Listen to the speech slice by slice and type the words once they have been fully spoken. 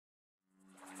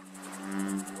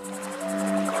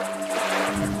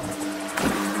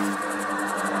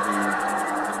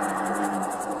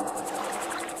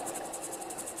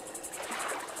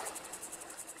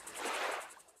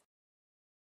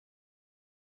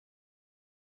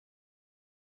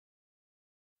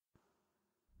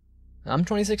I'm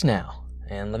 26 now,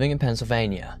 and living in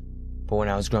Pennsylvania, but when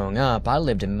I was growing up, I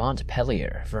lived in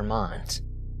Montpelier, Vermont.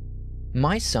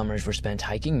 My summers were spent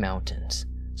hiking mountains,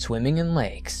 swimming in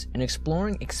lakes, and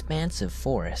exploring expansive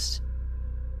forests.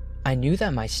 I knew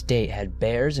that my state had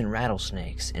bears and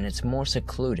rattlesnakes in its more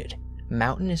secluded,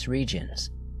 mountainous regions,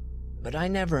 but I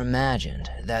never imagined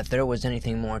that there was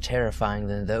anything more terrifying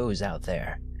than those out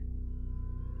there.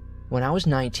 When I was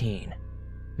 19,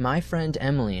 my friend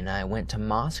Emily and I went to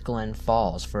Moss Glen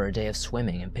Falls for a day of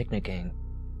swimming and picnicking,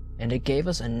 and it gave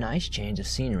us a nice change of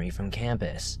scenery from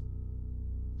campus.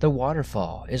 The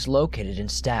waterfall is located in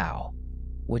Stow,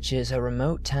 which is a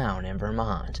remote town in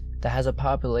Vermont that has a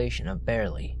population of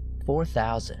barely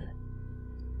 4,000.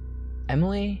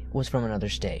 Emily was from another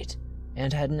state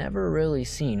and had never really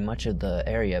seen much of the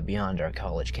area beyond our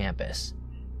college campus,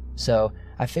 so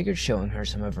I figured showing her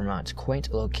some of Vermont's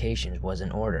quaint locations was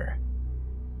in order.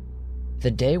 The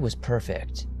day was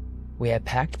perfect. We had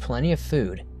packed plenty of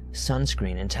food,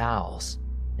 sunscreen, and towels,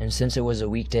 and since it was a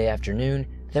weekday afternoon,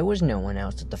 there was no one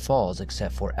else at the falls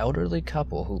except for an elderly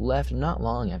couple who left not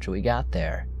long after we got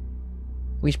there.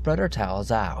 We spread our towels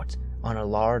out on a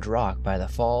large rock by the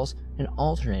falls and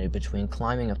alternated between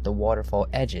climbing up the waterfall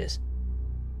edges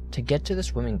to get to the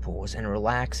swimming pools and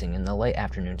relaxing in the late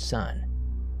afternoon sun.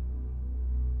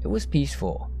 It was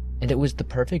peaceful, and it was the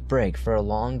perfect break for a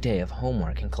long day of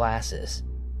homework and classes.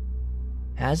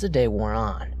 As the day wore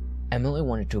on, Emily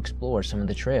wanted to explore some of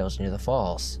the trails near the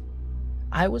falls.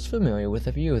 I was familiar with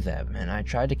a few of them, and I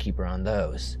tried to keep her on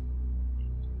those.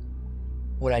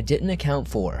 What I didn't account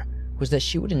for was that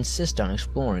she would insist on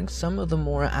exploring some of the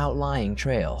more outlying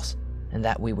trails, and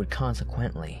that we would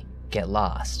consequently get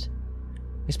lost.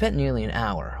 We spent nearly an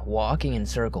hour walking in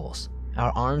circles,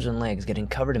 our arms and legs getting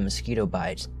covered in mosquito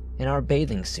bites, and our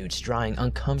bathing suits drying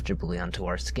uncomfortably onto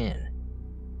our skin.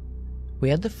 We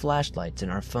had the flashlights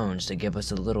in our phones to give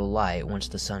us a little light once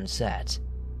the sun set,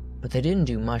 but they didn't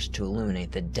do much to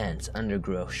illuminate the dense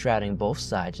undergrowth shrouding both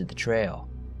sides of the trail.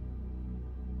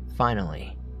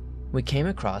 Finally, we came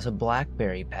across a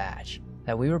blackberry patch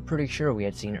that we were pretty sure we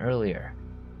had seen earlier,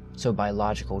 so by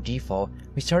logical default,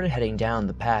 we started heading down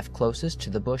the path closest to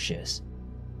the bushes.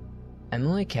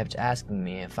 Emily kept asking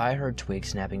me if I heard twigs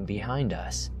snapping behind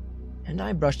us, and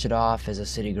I brushed it off as a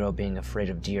city girl being afraid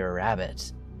of deer or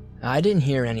rabbits. I didn't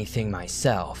hear anything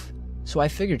myself, so I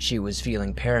figured she was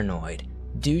feeling paranoid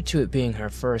due to it being her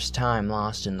first time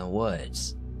lost in the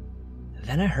woods.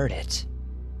 Then I heard it.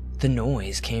 The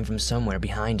noise came from somewhere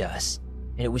behind us,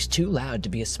 and it was too loud to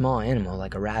be a small animal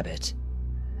like a rabbit.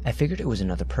 I figured it was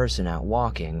another person out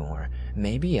walking, or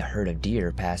maybe a herd of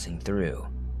deer passing through.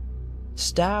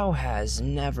 Stow has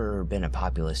never been a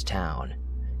populous town,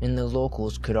 and the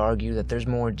locals could argue that there's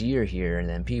more deer here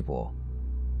than people.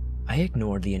 I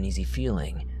ignored the uneasy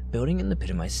feeling building in the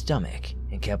pit of my stomach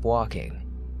and kept walking,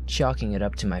 chalking it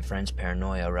up to my friend's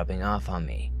paranoia rubbing off on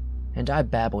me, and I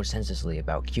babbled senselessly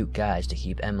about cute guys to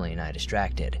keep Emily and I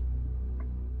distracted.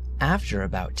 After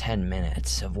about 10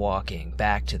 minutes of walking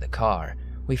back to the car,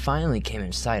 we finally came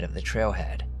in sight of the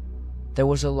trailhead. There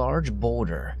was a large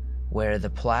boulder where the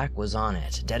plaque was on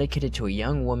it, dedicated to a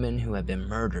young woman who had been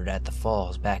murdered at the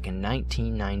falls back in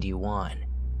 1991,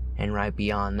 and right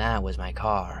beyond that was my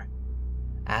car.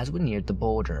 As we neared the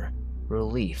boulder,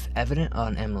 relief evident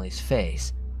on Emily's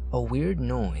face, a weird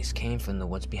noise came from the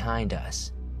woods behind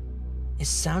us. It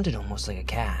sounded almost like a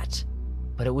cat,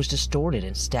 but it was distorted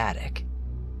and static,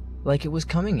 like it was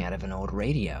coming out of an old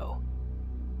radio.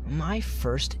 My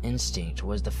first instinct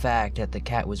was the fact that the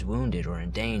cat was wounded or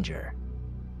in danger.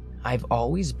 I've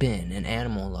always been an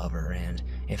animal lover, and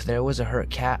if there was a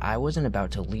hurt cat, I wasn't about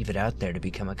to leave it out there to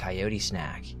become a coyote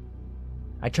snack.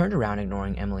 I turned around,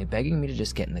 ignoring Emily begging me to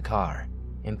just get in the car,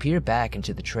 and peered back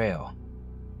into the trail.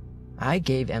 I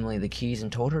gave Emily the keys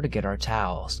and told her to get our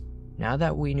towels, now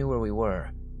that we knew where we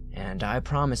were, and I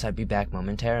promised I'd be back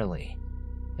momentarily.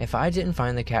 If I didn't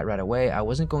find the cat right away, I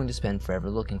wasn't going to spend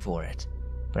forever looking for it,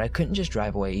 but I couldn't just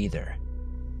drive away either.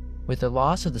 With the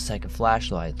loss of the second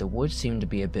flashlight, the woods seemed to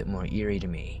be a bit more eerie to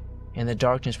me, and the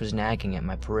darkness was nagging at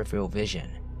my peripheral vision.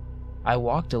 I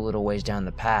walked a little ways down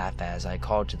the path as I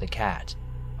called to the cat,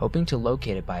 hoping to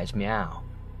locate it by its meow,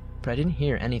 but I didn't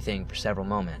hear anything for several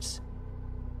moments.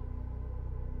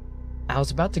 I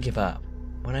was about to give up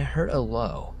when I heard a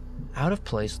low,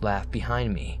 out-of-place laugh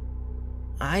behind me.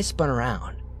 I spun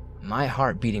around, my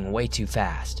heart beating way too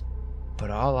fast, but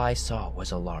all I saw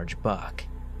was a large buck.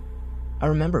 I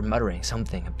remember muttering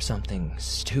something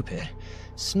stupid,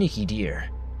 sneaky deer,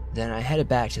 then I headed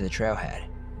back to the trailhead.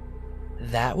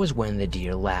 That was when the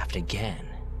deer laughed again,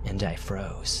 and I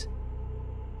froze.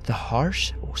 The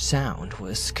harsh sound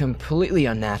was completely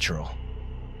unnatural.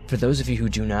 For those of you who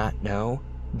do not know,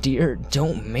 deer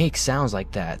don't make sounds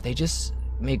like that. They just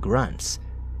make grunts.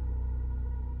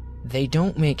 They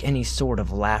don't make any sort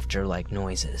of laughter-like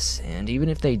noises, and even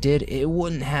if they did, it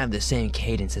wouldn't have the same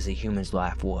cadence as a human's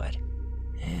laugh would.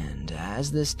 And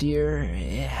as this deer,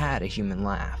 it had a human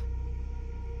laugh.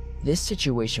 This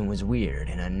situation was weird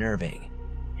and unnerving,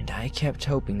 and I kept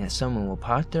hoping that someone would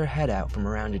pop their head out from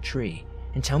around a tree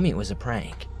and tell me it was a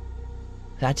prank.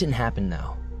 That didn't happen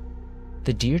though.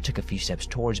 The deer took a few steps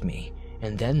towards me,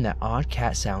 and then that odd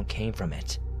cat sound came from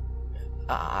it.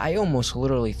 I almost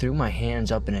literally threw my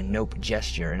hands up in a nope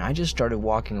gesture, and I just started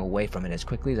walking away from it as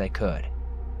quickly as I could.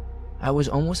 I was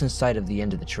almost in sight of the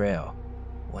end of the trail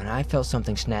when I felt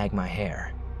something snag my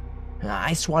hair.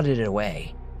 I swatted it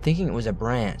away, thinking it was a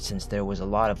branch since there was a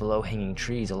lot of low-hanging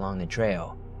trees along the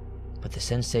trail, but the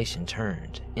sensation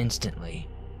turned instantly.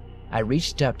 I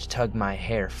reached up to tug my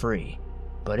hair free,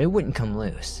 but it wouldn't come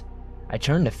loose. I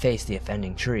turned to face the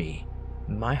offending tree,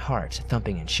 my heart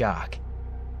thumping in shock.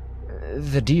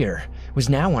 The deer was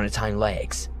now on its hind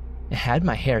legs. It had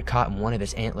my hair caught in one of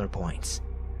its antler points.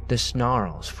 The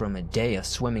snarls from a day of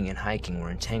swimming and hiking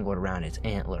were entangled around its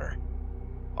antler.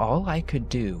 All I could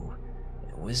do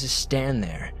was just stand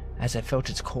there as I felt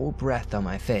its cold breath on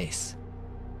my face.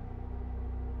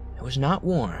 It was not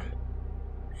warm,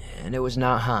 and it was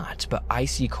not hot, but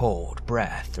icy cold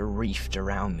breath reefed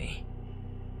around me.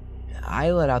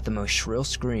 I let out the most shrill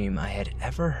scream I had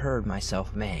ever heard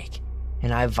myself make,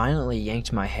 and I violently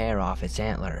yanked my hair off its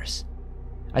antlers.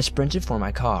 I sprinted for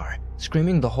my car,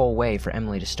 screaming the whole way for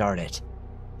Emily to start it.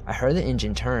 I heard the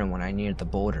engine turn when I neared the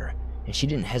boulder, and she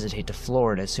didn't hesitate to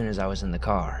floor it as soon as I was in the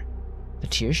car. The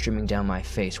tears streaming down my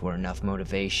face were enough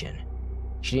motivation.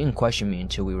 She didn't question me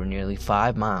until we were nearly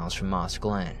 5 miles from Moss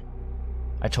Glen.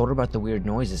 I told her about the weird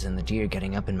noises and the deer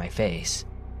getting up in my face.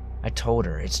 I told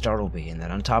her it startled me and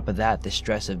that on top of that, the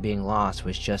stress of being lost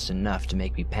was just enough to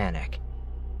make me panic.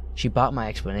 She bought my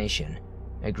explanation,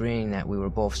 agreeing that we were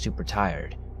both super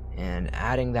tired, and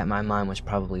adding that my mind was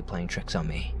probably playing tricks on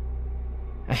me.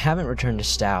 I haven't returned to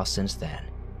Stow since then,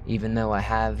 even though I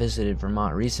have visited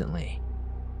Vermont recently.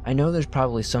 I know there's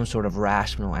probably some sort of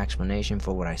rational explanation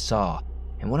for what I saw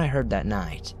and what I heard that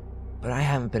night, but I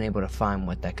haven't been able to find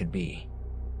what that could be.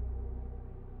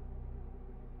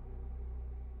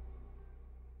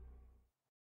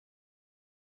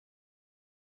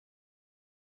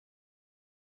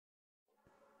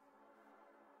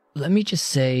 Let me just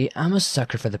say, I'm a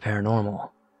sucker for the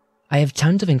paranormal. I have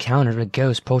tons of encounters with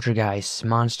ghosts, poltergeists,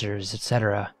 monsters,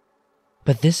 etc.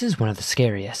 But this is one of the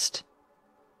scariest.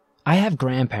 I have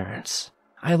grandparents.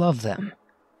 I love them.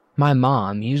 My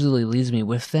mom usually leaves me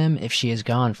with them if she is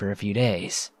gone for a few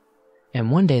days.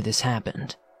 And one day this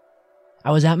happened.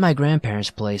 I was at my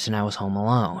grandparents' place and I was home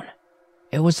alone.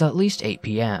 It was at least 8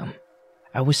 p.m.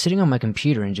 I was sitting on my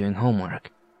computer and doing homework.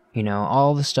 You know,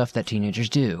 all the stuff that teenagers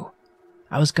do.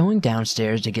 I was going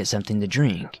downstairs to get something to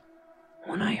drink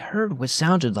when I heard what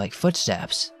sounded like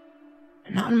footsteps.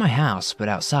 Not in my house, but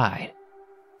outside.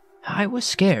 I was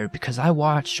scared because I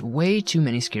watched way too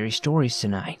many scary stories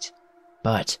tonight.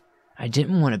 But I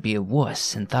didn't want to be a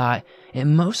wuss and thought it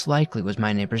most likely was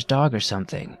my neighbor's dog or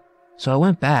something, so I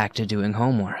went back to doing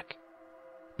homework.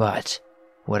 But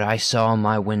what I saw in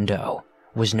my window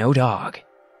was no dog.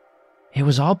 It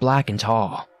was all black and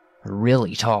tall,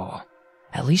 really tall.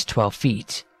 At least 12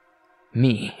 feet.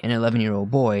 Me, an 11-year-old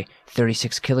boy,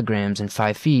 36 kilograms and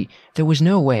 5 feet, there was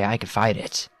no way I could fight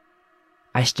it.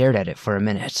 I stared at it for a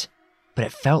minute, but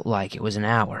it felt like it was an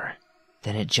hour.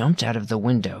 Then it jumped out of the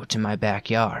window to my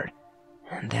backyard,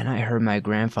 and then I heard my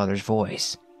grandfather's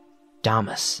voice.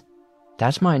 Damas.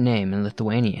 That's my name in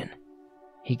Lithuanian.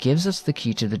 He gives us the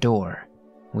key to the door.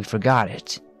 We forgot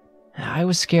it. I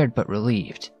was scared but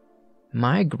relieved.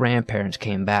 My grandparents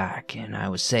came back, and I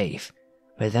was safe.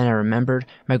 But then I remembered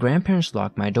my grandparents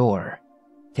locked my door.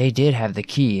 They did have the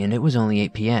key and it was only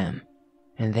 8 p.m.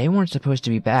 And they weren't supposed to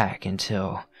be back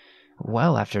until,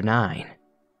 well after 9.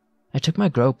 I took my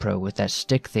GoPro with that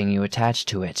stick thing you attach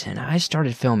to it and I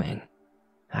started filming.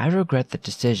 I regret the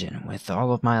decision with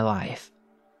all of my life.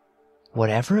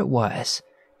 Whatever it was,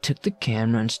 took the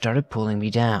camera and started pulling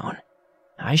me down.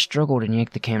 I struggled and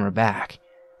yanked the camera back.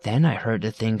 Then I heard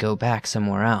the thing go back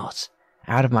somewhere else,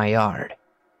 out of my yard.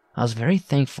 I was very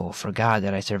thankful for God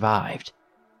that I survived.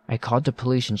 I called the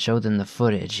police and showed them the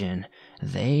footage, and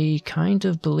they kind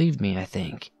of believed me, I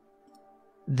think.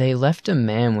 They left a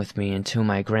man with me until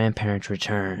my grandparents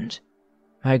returned.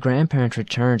 My grandparents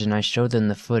returned and I showed them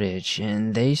the footage,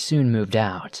 and they soon moved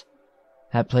out.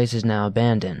 That place is now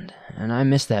abandoned, and I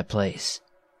miss that place.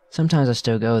 Sometimes I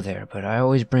still go there, but I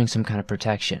always bring some kind of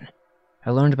protection. I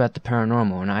learned about the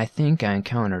paranormal, and I think I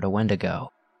encountered a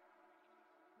Wendigo.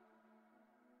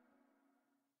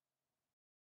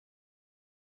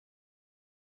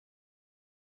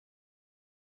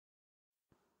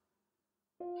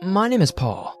 My name is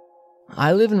Paul.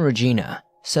 I live in Regina,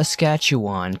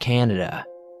 Saskatchewan, Canada.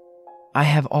 I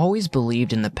have always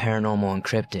believed in the paranormal and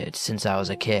cryptids since I was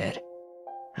a kid.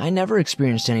 I never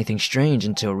experienced anything strange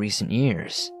until recent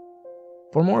years.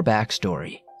 For more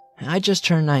backstory, I just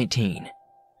turned 19.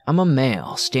 I'm a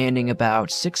male, standing about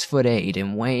 6'8"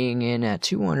 and weighing in at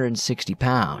 260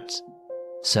 pounds.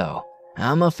 So,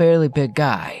 I'm a fairly big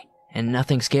guy, and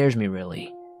nothing scares me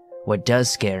really. What does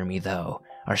scare me, though,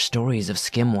 are stories of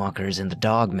skinwalkers and the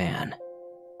Dogman.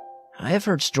 I have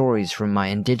heard stories from my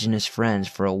indigenous friends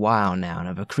for a while now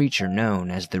of a creature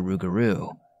known as the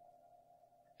Rougarou.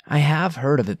 I have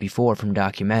heard of it before from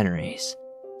documentaries,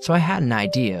 so I had an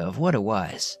idea of what it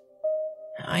was.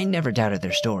 I never doubted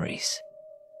their stories.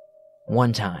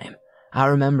 One time, I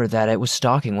remember that it was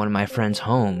stalking one of my friend's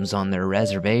homes on their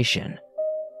reservation.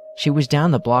 She was down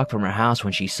the block from her house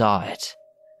when she saw it,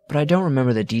 but I don't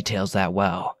remember the details that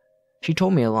well. She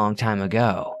told me a long time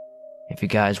ago. If you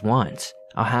guys want,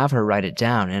 I'll have her write it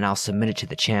down and I'll submit it to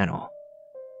the channel.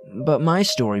 But my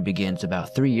story begins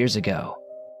about 3 years ago.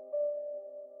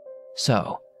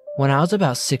 So, when I was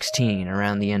about 16,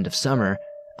 around the end of summer,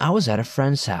 I was at a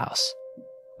friend's house.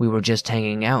 We were just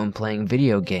hanging out and playing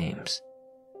video games.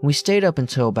 We stayed up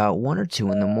until about 1 or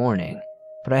 2 in the morning,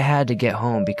 but I had to get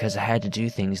home because I had to do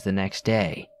things the next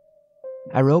day.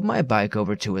 I rode my bike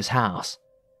over to his house,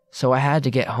 so I had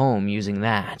to get home using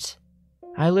that.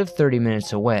 I live 30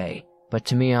 minutes away, but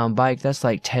to me on bike that's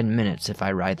like 10 minutes if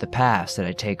I ride the paths that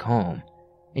I take home.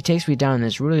 It takes me down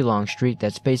this really long street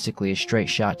that's basically a straight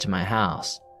shot to my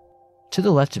house. To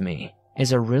the left of me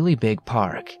is a really big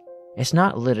park. It's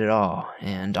not lit at all,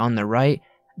 and on the right,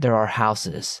 there are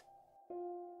houses.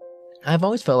 I've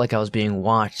always felt like I was being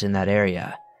watched in that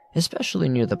area, especially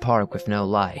near the park with no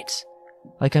lights.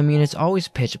 It's always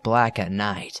pitch black at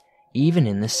night, even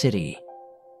in the city.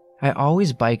 I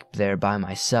always bike there by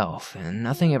myself, and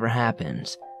nothing ever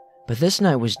happens, but this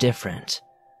night was different.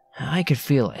 I could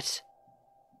feel it.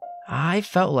 I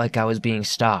felt like I was being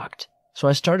stalked, so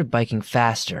I started biking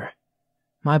faster.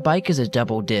 My bike is a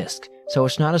double disc, so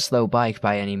it's not a slow bike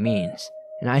by any means,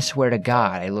 and I swear to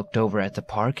God I looked over at the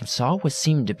park and saw what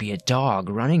seemed to be a dog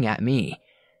running at me,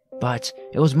 but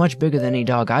it was much bigger than any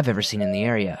dog I've ever seen in the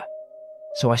area,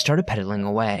 so I started pedaling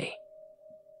away.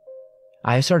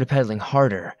 I started pedaling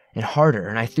harder and harder,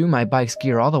 and I threw my bike's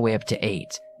gear all the way up to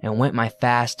 8 and went my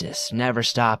fastest, never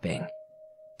stopping.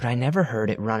 But I never heard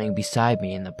it running beside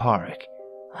me in the park,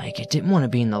 like it didn't want to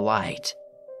be in the light.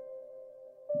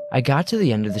 I got to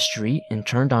the end of the street and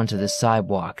turned onto the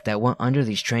sidewalk that went under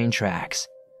these train tracks.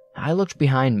 I looked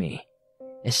behind me.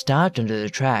 It stopped under the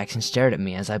tracks and stared at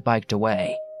me as I biked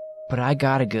away, but I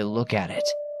got a good look at it,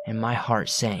 and my heart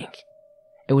sank.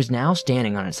 It was now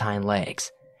standing on its hind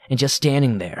legs, and just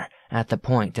standing there at the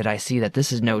point that I see that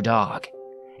this is no dog.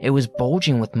 It was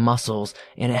bulging with muscles,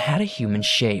 and it had a human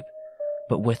shape,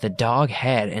 but with a dog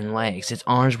head and legs. Its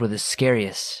arms were the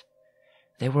scariest.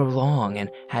 They were long and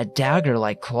had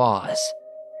dagger-like claws.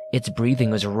 Its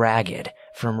breathing was ragged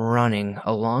from running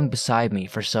along beside me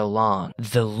for so long.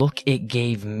 The look it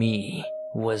gave me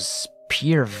was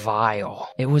pure vile.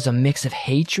 It was a mix of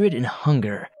hatred and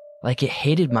hunger, like it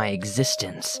hated my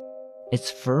existence. Its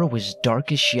fur was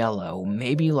darkish yellow,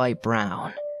 maybe light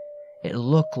brown. It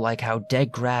looked like how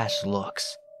dead grass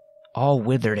looks, all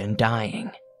withered and dying.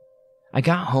 I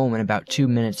got home in about 2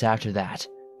 minutes after that.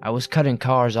 I was cutting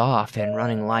cars off and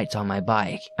running lights on my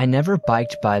bike. I never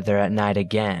biked by there at night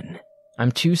again.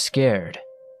 I'm too scared.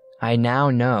 I now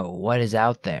know what is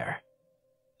out there.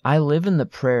 I live in the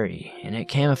prairie, and it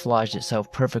camouflaged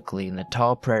itself perfectly in the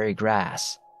tall prairie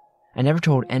grass. I never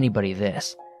told anybody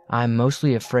this. I'm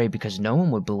mostly afraid because no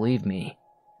one would believe me.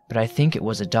 But I think it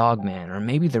was a dogman or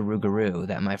maybe the Rougarou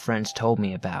that my friends told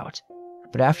me about.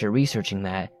 But after researching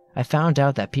that, I found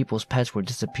out that people's pets were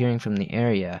disappearing from the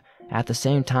area at the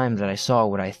same time that I saw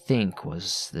what I think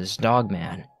was this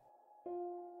dogman.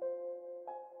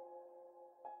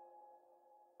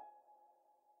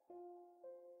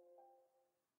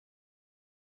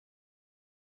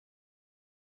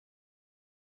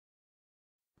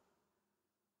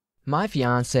 My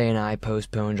fiancé and I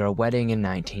postponed our wedding in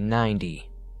 1990.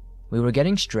 We were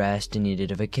getting stressed and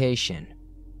needed a vacation.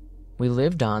 We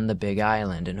lived on the Big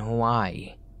Island in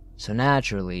Hawaii, so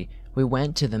naturally, we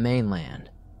went to the mainland.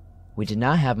 We did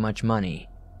not have much money,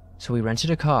 so we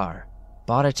rented a car,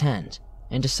 bought a tent,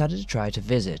 and decided to try to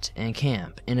visit and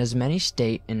camp in as many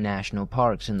state and national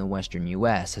parks in the western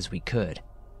US as we could.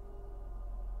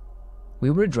 We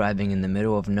were driving in the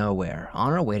middle of nowhere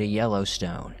on our way to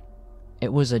Yellowstone.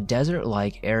 It was a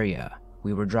desert-like area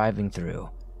we were driving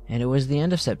through, and it was the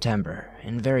end of September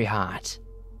and very hot.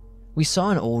 We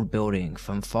saw an old building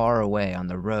from far away on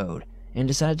the road and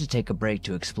decided to take a break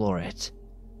to explore it.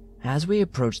 As we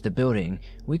approached the building,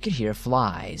 we could hear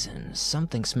flies and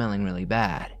something smelling really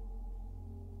bad.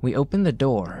 We opened the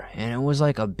door, and it was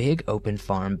like a big open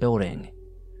farm building.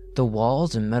 The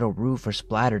walls and metal roof were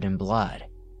splattered in blood.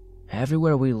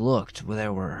 Everywhere we looked,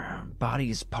 there were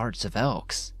bodies, parts of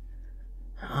elks.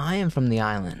 I am from the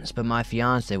islands, but my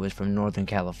fiancé was from Northern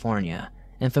California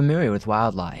and familiar with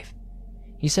wildlife.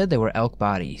 He said they were elk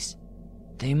bodies.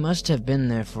 They must have been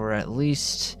there for at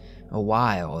least a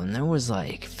while, and there was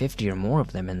like 50 or more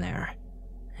of them in there.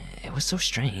 It was so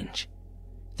strange.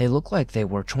 They looked like they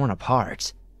were torn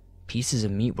apart. Pieces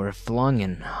of meat were flung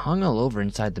and hung all over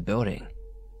inside the building.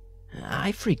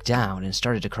 I freaked out and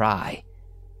started to cry.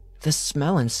 The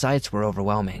smell and sights were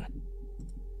overwhelming.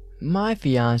 My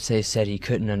fiancé said he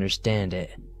couldn't understand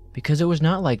it, because it was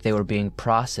not like they were being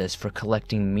processed for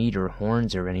collecting meat or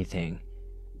horns or anything.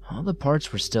 All the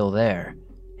parts were still there,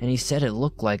 and he said it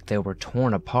looked like they were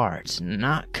torn apart,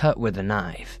 not cut with a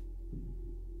knife.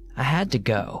 I had to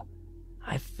go.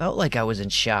 I felt like I was in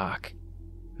shock.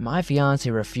 My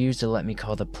fiancé refused to let me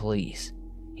call the police.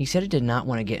 He said he did not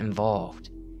want to get involved.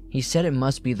 He said it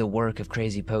must be the work of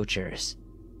crazy poachers.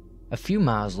 A few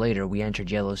miles later, we entered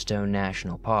Yellowstone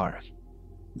National Park,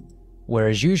 where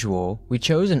as usual, we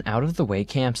chose an out-of-the-way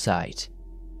campsite.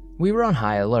 We were on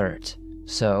high alert,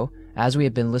 so as we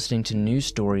had been listening to news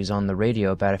stories on the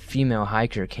radio about a female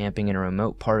hiker camping in a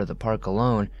remote part of the park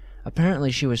alone,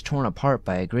 apparently she was torn apart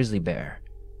by a grizzly bear.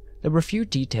 There were few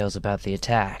details about the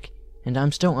attack, and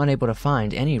I'm still unable to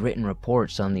find any written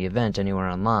reports on the event anywhere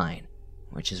online,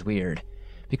 which is weird,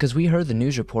 because we heard the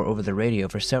news report over the radio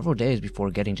for several days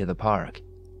before getting to the park.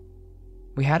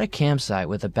 We had a campsite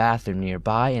with a bathroom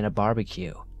nearby and a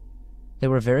barbecue. There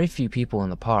were very few people in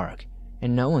the park,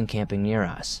 and no one camping near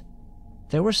us.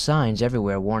 There were signs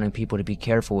everywhere warning people to be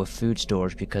careful with food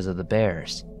stores because of the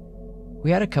bears.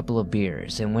 We had a couple of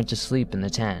beers and went to sleep in the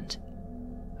tent.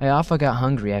 I often got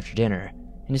hungry after dinner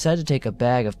and decided to take a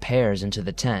bag of pears into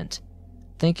the tent,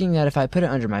 thinking that if I put it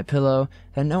under my pillow,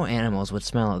 that no animals would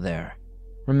smell it there.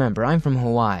 Remember, I'm from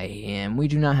Hawaii, and we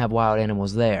do not have wild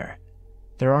animals there.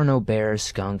 There are no bears,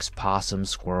 skunks,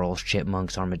 possums, squirrels,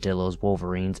 chipmunks, armadillos,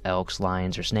 wolverines, elks,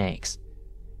 lions, or snakes.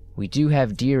 We do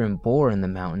have deer and boar in the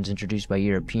mountains introduced by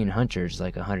European hunters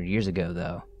like 100 years ago,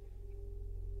 though.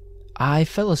 I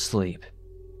fell asleep,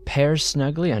 pears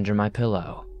snugly under my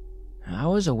pillow. I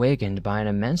was awakened by an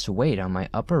immense weight on my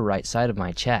upper right side of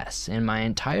my chest and my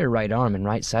entire right arm and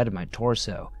right side of my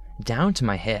torso, down to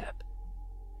my hip.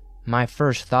 My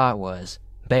first thought was,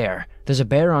 bear, there's a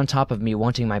bear on top of me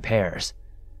wanting my pears.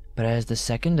 But as the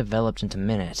second developed into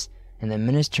minutes, and the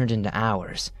minutes turned into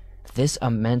hours, this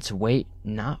immense weight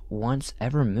not once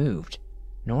ever moved,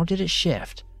 nor did it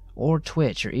shift, or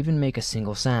twitch, or even make a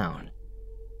single sound.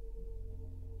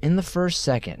 In the first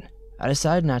second, I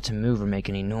decided not to move or make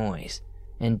any noise,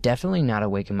 and definitely not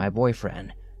awaken my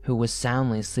boyfriend, who was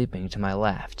soundly sleeping to my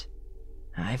left.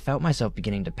 I felt myself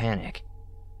beginning to panic,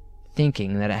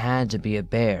 thinking that it had to be a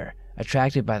bear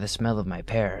attracted by the smell of my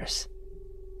pears.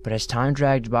 But as time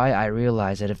dragged by, I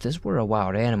realized that if this were a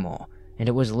wild animal, and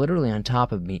it was literally on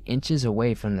top of me inches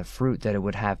away from the fruit that it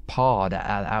would have pawed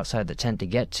outside the tent to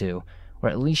get to, or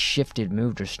at least shifted,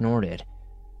 moved, or snorted.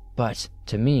 But,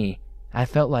 to me, I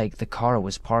felt like the car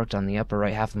was parked on the upper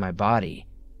right half of my body.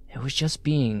 It was just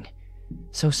being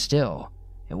so still.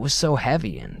 It was so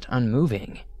heavy and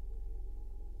unmoving.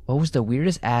 What was the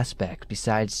weirdest aspect,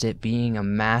 besides it being a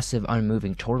massive,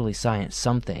 unmoving, totally silent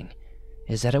something,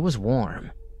 is that it was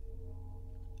warm.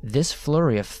 This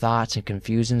flurry of thoughts and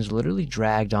confusions literally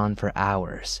dragged on for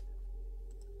hours.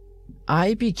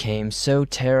 I became so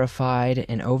terrified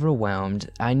and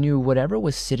overwhelmed, I knew whatever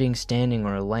was sitting, standing,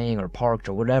 or laying, or parked,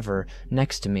 or whatever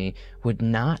next to me would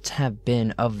not have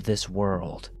been of this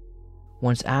world.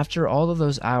 Once after all of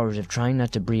those hours of trying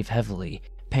not to breathe heavily,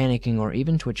 panicking, or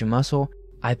even twitch a muscle,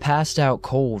 I passed out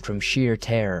cold from sheer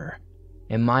terror,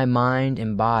 and my mind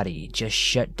and body just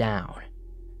shut down.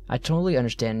 I totally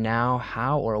understand now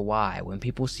how or why when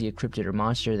people see a cryptid or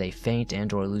monster they faint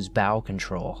and or lose bowel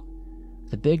control.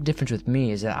 The big difference with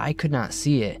me is that I could not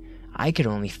see it, I could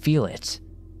only feel it.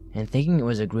 And thinking it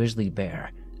was a grizzly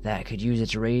bear that could use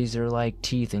its razor-like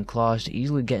teeth and claws to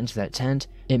easily get into that tent,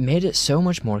 it made it so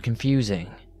much more confusing.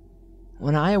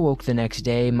 When I awoke the next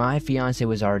day, my fiancé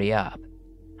was already up.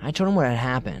 I told him what had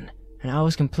happened, and I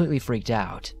was completely freaked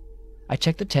out. I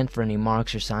checked the tent for any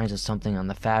marks or signs of something on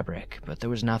the fabric, but there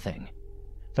was nothing.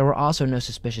 There were also no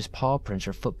suspicious paw prints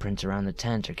or footprints around the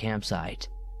tent or campsite.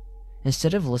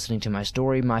 Instead of listening to my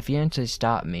story, my fiancé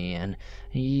stopped me and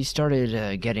he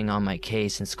started getting on my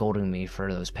case and scolding me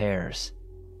for those pears.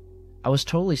 I was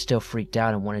totally still freaked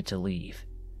out and wanted to leave.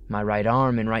 My right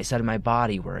arm and right side of my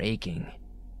body were aching.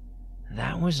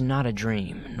 That was not a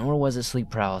dream, nor was it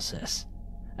sleep paralysis.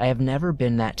 I have never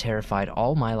been that terrified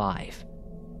all my life.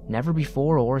 Never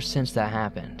before or since that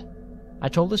happened. I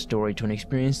told the story to an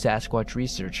experienced Sasquatch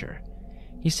researcher.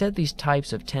 He said these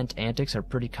types of tent antics are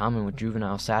pretty common with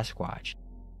juvenile Sasquatch.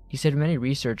 He said many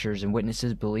researchers and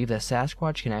witnesses believe that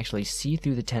Sasquatch can actually see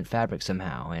through the tent fabric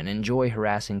somehow and enjoy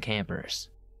harassing campers.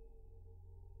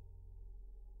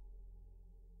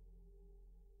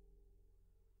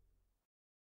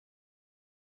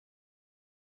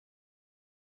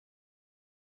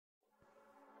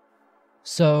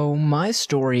 So, my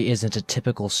story isn't a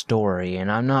typical story, and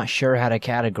I'm not sure how to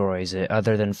categorize it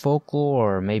other than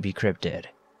folklore or maybe cryptid.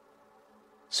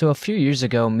 So a few years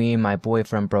ago, me and my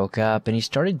boyfriend broke up, and he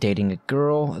started dating a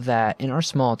girl that, in our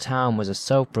small town, was a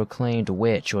self-proclaimed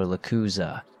witch or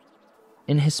Yakuza.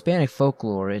 In Hispanic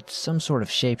folklore, it's some sort of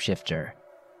shapeshifter.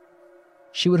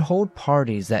 She would hold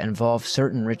parties that involved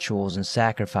certain rituals and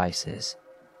sacrifices.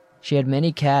 She had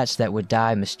many cats that would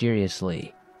die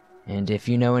mysteriously. And if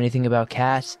you know anything about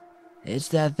cats, it's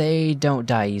that they don't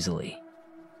die easily.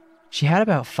 She had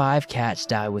about 5 cats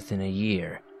die within a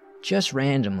year, just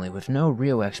randomly with no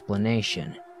real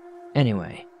explanation.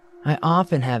 Anyway, I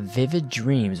often have vivid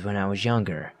dreams when I was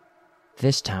younger.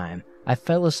 This time, I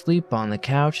fell asleep on the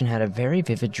couch and had a very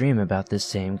vivid dream about this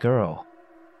same girl.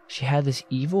 She had this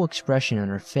evil expression on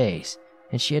her face,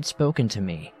 and she had spoken to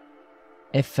me.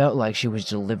 It felt like she was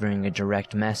delivering a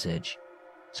direct message.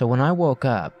 So when I woke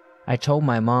up, I told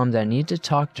my mom that I needed to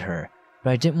talk to her, but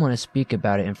I didn't want to speak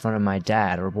about it in front of my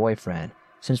dad or boyfriend,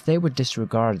 since they would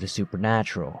disregard the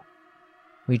supernatural.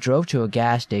 We drove to a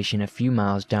gas station a few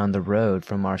miles down the road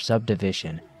from our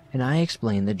subdivision, and I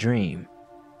explained the dream.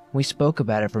 We spoke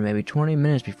about it for maybe 20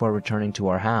 minutes before returning to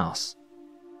our house.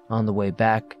 On the way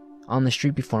back, on the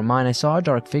street before mine, I saw a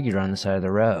dark figure on the side of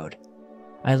the road.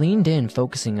 I leaned in,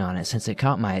 focusing on it since it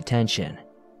caught my attention.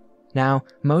 Now,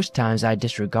 most times I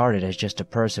disregard it as just a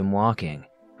person walking,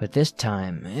 but this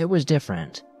time, it was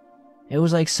different. It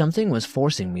was like something was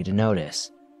forcing me to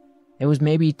notice. It was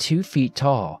maybe 2 feet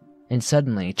tall, and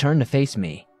suddenly turned to face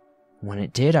me. When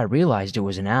it did, I realized it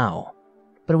was an owl.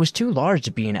 But it was too large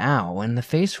to be an owl, and the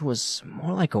face was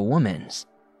more like a woman's.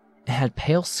 It had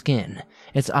pale skin,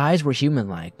 its eyes were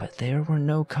human-like, but there were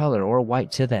no color or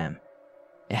white to them.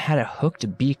 It had a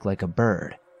hooked beak like a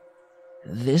bird.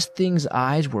 This thing's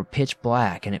eyes were pitch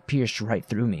black and it pierced right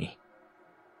through me.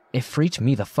 It freaked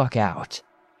me the fuck out.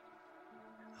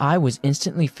 I was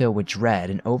instantly filled with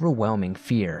dread and overwhelming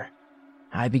fear.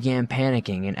 I began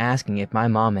panicking and asking if my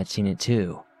mom had seen it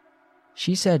too.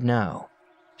 She said no.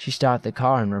 She stopped the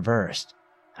car and reversed.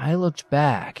 I looked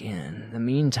back in the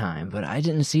meantime, but I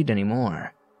didn't see it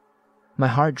anymore. My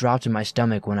heart dropped in my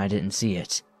stomach when I didn't see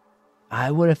it. I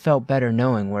would have felt better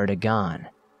knowing where it had gone.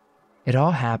 It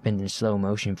all happened in slow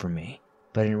motion for me,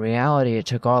 but in reality it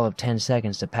took all of 10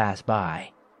 seconds to pass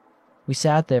by. We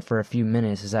sat there for a few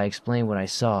minutes as I explained what I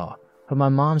saw, but my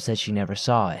mom said she never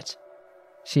saw it.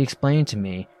 She explained to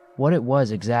me what it was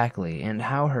exactly and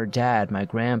how her dad, my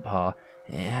grandpa,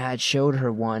 had showed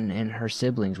her one and her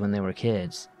siblings when they were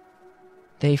kids.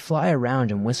 They fly around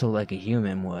and whistle like a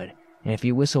human would, and if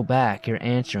you whistle back, you're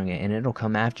answering it and it'll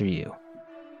come after you.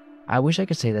 I wish I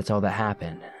could say that's all that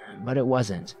happened, but it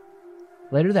wasn't.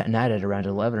 Later that night at around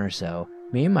 11 or so,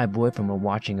 me and my boyfriend were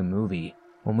watching a movie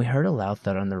when we heard a loud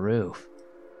thud on the roof.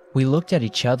 We looked at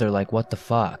each other like what the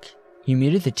fuck. He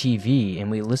muted the TV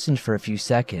and we listened for a few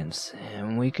seconds,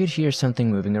 and we could hear something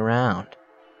moving around.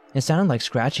 It sounded like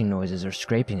scratching noises or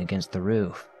scraping against the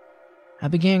roof. I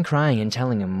began crying and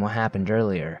telling him what happened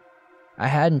earlier. I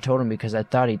hadn't told him because I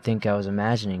thought he'd think I was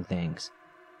imagining things.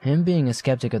 Him being a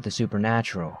skeptic of the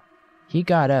supernatural. He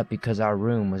got up because our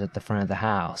room was at the front of the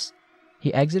house.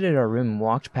 He exited our room and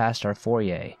walked past our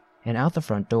foyer and out the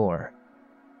front door.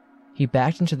 He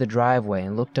backed into the driveway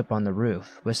and looked up on the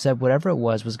roof, but said whatever it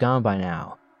was gone by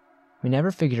now. We never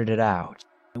figured it out.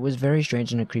 It was very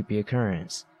strange and a creepy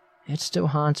occurrence. It still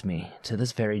haunts me to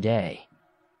this very day.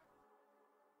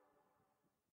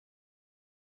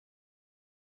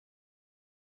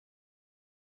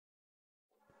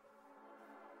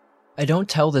 I don't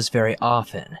tell this very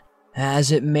often,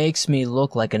 as it makes me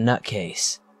look like a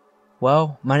nutcase.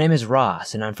 Well, my name is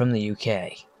Ross and I'm from the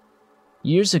UK.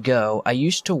 Years ago, I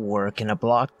used to work in a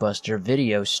Blockbuster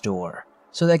video store,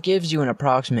 so that gives you an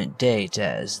approximate date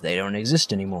as they don't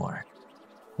exist anymore.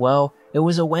 Well, it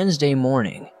was a Wednesday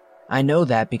morning. I know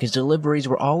that because deliveries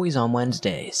were always on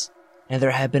Wednesdays, and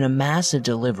there had been a massive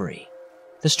delivery.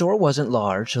 The store wasn't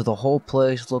large, so the whole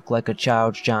place looked like a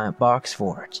child's giant box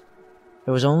fort.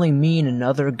 There was only me and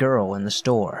another girl in the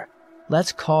store.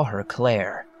 Let's call her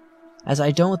Claire, as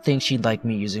I don't think she'd like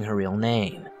me using her real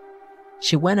name.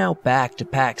 She went out back to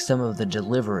pack some of the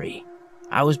delivery.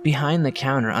 I was behind the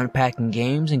counter unpacking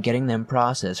games and getting them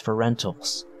processed for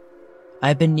rentals. I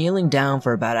had been kneeling down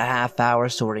for about a half hour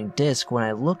sorting discs when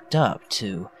I looked up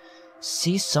to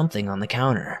see something on the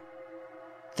counter.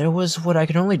 There was what I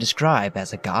could only describe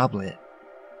as a goblet.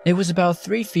 It was about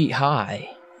 3 feet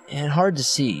high, and hard to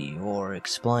see or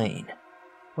explain.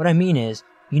 What I mean is,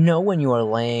 you know when you are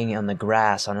laying on the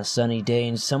grass on a sunny day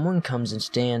and someone comes and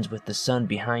stands with the sun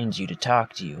behind you to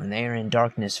talk to you and they are in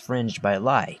darkness fringed by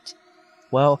light?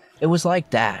 Well, it was like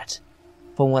that.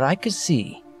 From what I could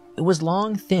see, it was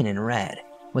long, thin, and red,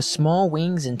 with small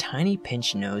wings and tiny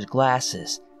pinch-nose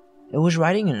glasses. It was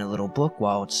writing in a little book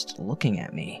whilst looking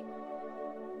at me.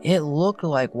 It looked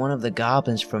like one of the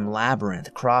goblins from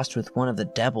Labyrinth crossed with one of the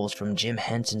devils from Jim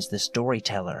Henson's The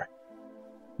Storyteller.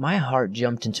 My heart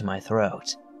jumped into my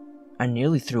throat. I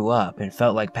nearly threw up and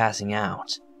felt like passing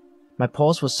out. My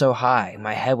pulse was so high,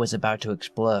 my head was about to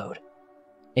explode.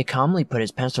 It calmly put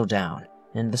its pencil down,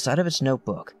 and the side of its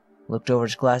notebook, looked over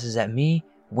its glasses at me,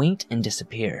 winked, and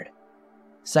disappeared.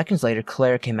 Seconds later,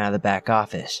 Claire came out of the back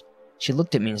office. She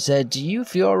looked at me and said, "Do you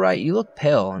feel alright? You look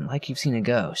pale and like you've seen a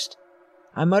ghost."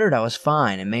 I muttered I was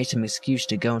fine and made some excuse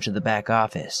to go into the back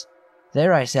office.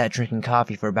 There I sat drinking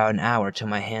coffee for about an hour till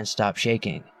my hands stopped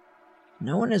shaking.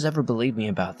 No one has ever believed me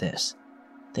about this.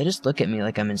 They just look at me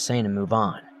like I'm insane and move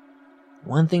on.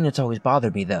 One thing that's always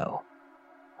bothered me though,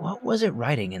 what was it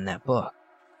writing in that book?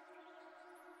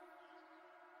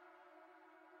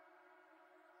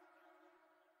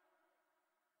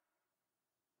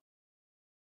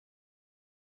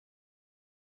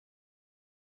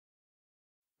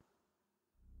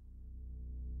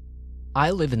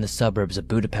 I live in the suburbs of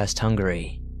Budapest,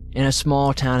 Hungary, in a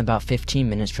small town about 15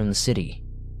 minutes from the city.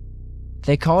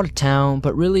 They call it a town,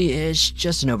 but really it's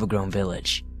just an overgrown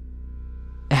village.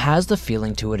 It has the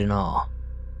feeling to it and all.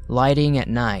 Lighting at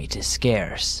night is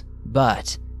scarce,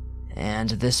 but, and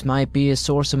this might be a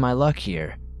source of my luck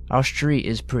here, our street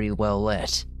is pretty well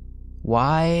lit.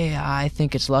 Why I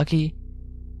think it's lucky?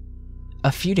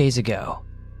 A few days ago,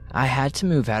 I had to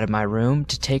move out of my room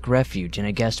to take refuge in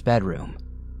a guest bedroom,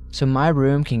 so my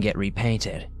room can get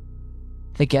repainted.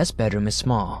 The guest bedroom is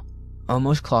small,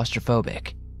 almost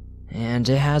claustrophobic, and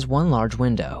it has one large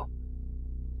window,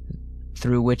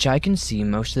 through which I can see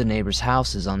most of the neighbors'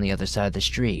 houses on the other side of the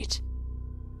street.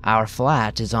 Our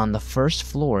flat is on the first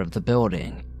floor of the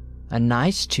building, a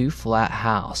nice 2-flat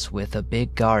house with a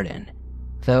big garden,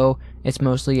 though it's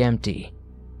mostly empty.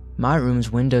 My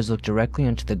room's windows look directly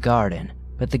into the garden,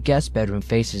 but the guest bedroom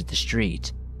faces the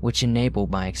street, which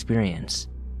enabled my experience.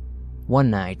 One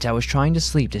night, I was trying to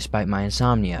sleep despite my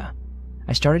insomnia.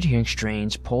 I started hearing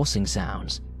strange pulsing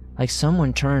sounds, like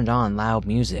someone turned on loud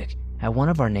music at one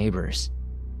of our neighbors.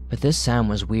 But this sound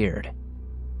was weird.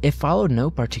 It followed no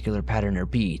particular pattern or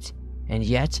beat, and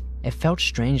yet it felt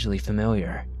strangely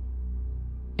familiar.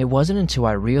 It wasn't until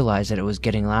I realized that it was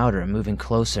getting louder and moving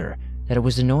closer that it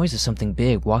was the noise of something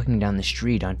big walking down the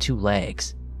street on 2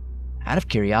 legs. Out of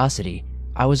curiosity,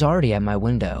 I was already at my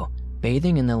window,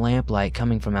 bathing in the lamplight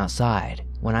coming from outside,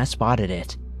 when I spotted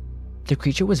it. The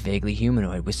creature was vaguely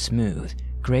humanoid with smooth,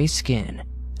 gray skin,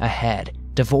 a head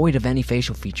devoid of any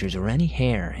facial features or any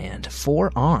hair, and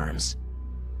 4 arms.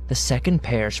 The second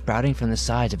pair sprouting from the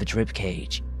sides of its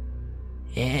ribcage.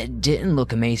 It didn't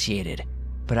look emaciated,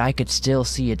 but I could still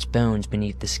see its bones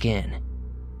beneath the skin.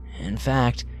 In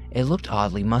fact, it looked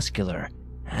oddly muscular,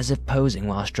 as if posing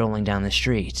while strolling down the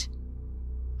street.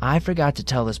 I forgot to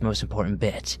tell this most important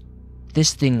bit.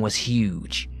 This thing was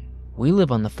huge. We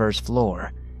live on the first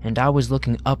floor, and I was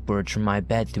looking upwards from my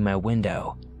bed through my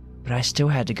window, but I still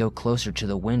had to go closer to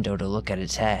the window to look at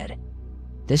its head.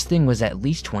 This thing was at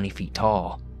least 20 feet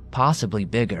tall, possibly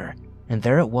bigger, and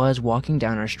there it was walking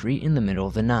down our street in the middle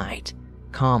of the night,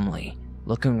 calmly,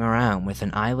 looking around with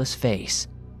an eyeless face,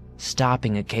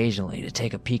 stopping occasionally to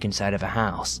take a peek inside of a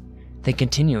house, then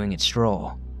continuing its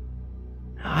stroll.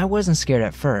 I wasn't scared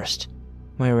at first.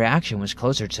 My reaction was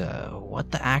closer to,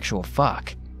 what the actual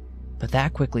fuck? But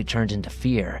that quickly turned into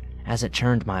fear as it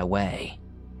turned my way,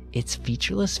 its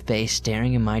featureless face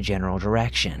staring in my general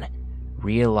direction.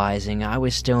 Realizing I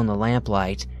was still in the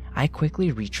lamplight, I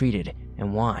quickly retreated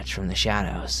and watched from the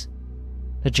shadows.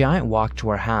 The giant walked to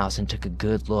our house and took a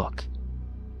good look.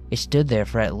 It stood there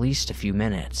for at least a few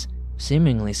minutes,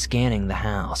 seemingly scanning the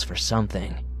house for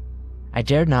something. I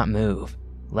dared not move,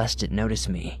 lest it notice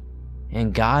me,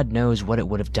 and God knows what it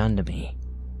would have done to me.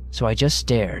 So I just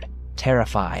stared,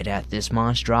 terrified, at this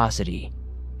monstrosity,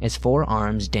 its 4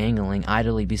 arms dangling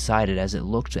idly beside it as it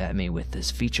looked at me with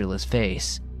this featureless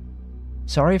face.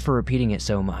 Sorry for repeating it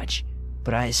so much,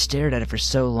 but I stared at it for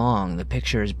so long the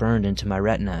picture is burned into my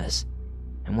retinas,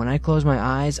 and when I closed my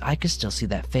eyes, I could still see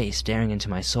that face staring into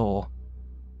my soul.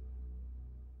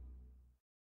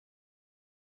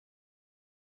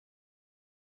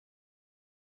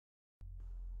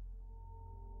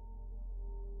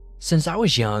 Since I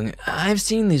was young, I've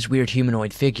seen these weird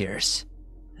humanoid figures.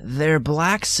 They're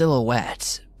black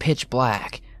silhouettes, pitch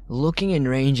black, looking and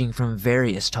ranging from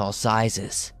various tall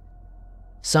sizes.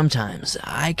 Sometimes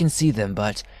I can see them,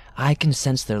 but I can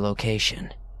sense their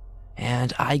location,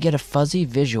 and I get a fuzzy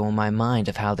visual in my mind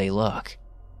of how they look.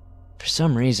 For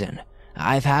some reason,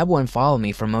 I've had one follow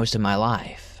me for most of my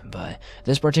life, but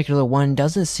this particular one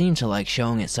doesn't seem to like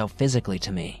showing itself physically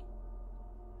to me.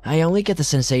 I only get the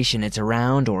sensation it's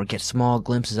around or get small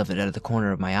glimpses of it out of the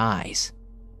corner of my eyes.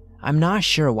 I'm not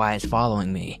sure why it's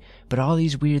following me, but all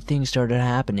these weird things started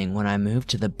happening when I moved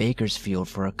to the Bakersfield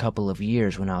for a couple of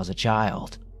years when I was a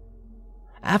child.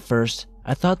 At first,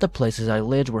 I thought the places I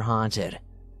lived were haunted.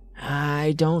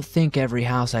 I don't think every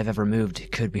house I've ever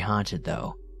moved could be haunted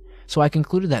though, so I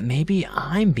concluded that maybe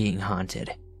I'm being haunted.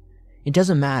 It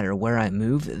doesn't matter where I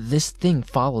move, this thing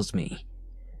follows me.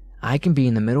 I can be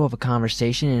in the middle of a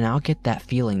conversation and I'll get that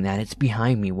feeling that it's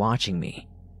behind me watching me.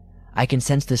 I can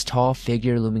sense this tall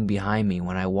figure looming behind me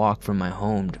when I walk from my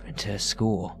home to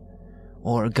school,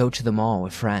 or go to the mall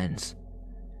with friends.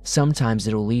 Sometimes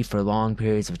it'll leave for long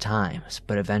periods of time,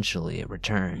 but eventually it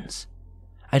returns.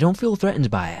 I don't feel threatened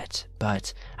by it,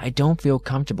 but I don't feel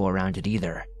comfortable around it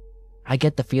either. I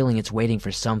get the feeling it's waiting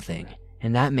for something,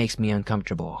 and that makes me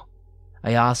uncomfortable.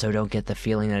 I also don't get the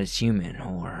feeling that it's human,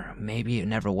 or maybe it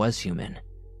never was human.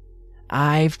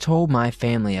 I've told my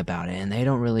family about it and they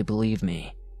don't really believe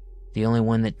me. The only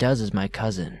one that does is my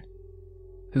cousin,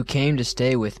 who came to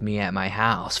stay with me at my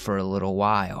house for a little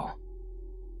while.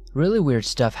 Really weird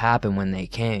stuff happened when they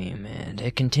came, and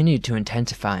it continued to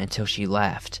intensify until she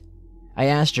left. I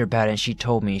asked her about it and she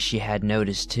told me she had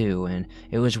noticed too, and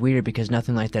it was weird because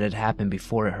nothing like that had happened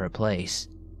before at her place.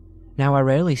 Now I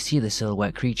rarely see the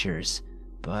silhouette creatures,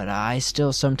 but I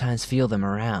still sometimes feel them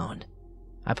around.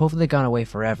 I've hopefully gone away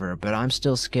forever, but I'm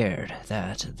still scared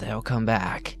that they'll come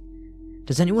back.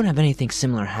 Does anyone have anything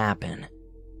similar happen?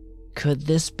 Could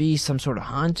this be some sort of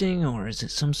haunting, or is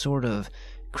it some sort of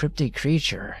cryptid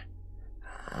creature?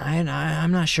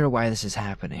 I'm not sure why this is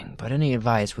happening, but any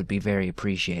advice would be very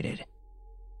appreciated.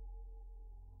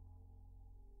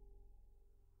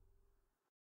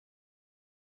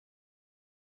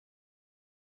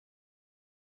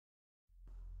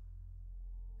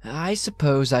 I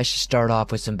suppose I should start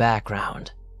off with some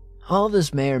background. All of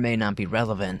this may or may not be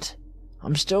relevant.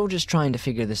 I'm still just trying to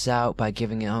figure this out by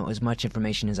giving out as much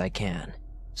information as I can.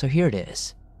 So here it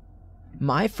is.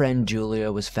 My friend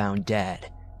Julia was found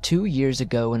dead 2 years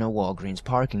ago in a Walgreens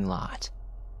parking lot.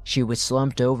 She was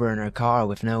slumped over in her car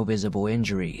with no visible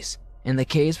injuries, and the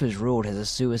case was ruled as a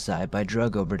suicide by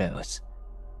drug overdose.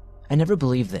 I never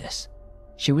believed this.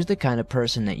 She was the kind of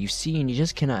person that you see and you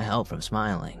just cannot help from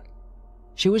smiling.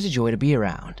 She was a joy to be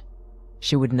around.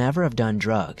 She would never have done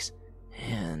drugs,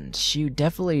 and she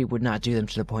definitely would not do them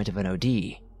to the point of an OD.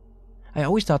 I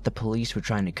always thought the police were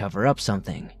trying to cover up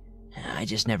something. I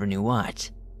just never knew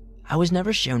what. I was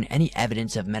never shown any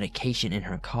evidence of medication in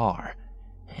her car,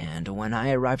 and when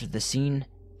I arrived at the scene,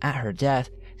 at her death,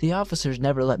 the officers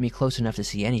never let me close enough to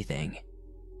see anything.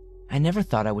 I never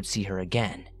thought I would see her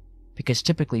again, because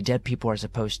typically dead people are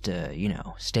supposed to,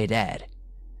 stay dead.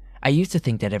 I used to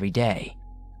think that every day.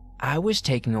 I was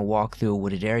taking a walk through a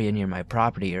wooded area near my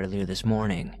property earlier this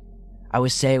morning. I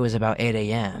would say it was about 8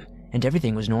 a.m., and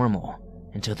everything was normal,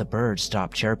 until the birds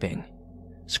stopped chirping.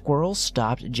 Squirrels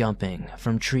stopped jumping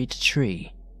from tree to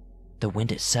tree. The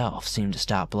wind itself seemed to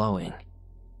stop blowing.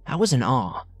 I was in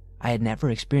awe. I had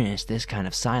never experienced this kind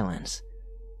of silence.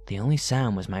 The only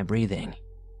sound was my breathing.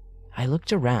 I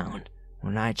looked around.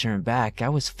 When I turned back, I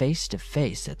was face to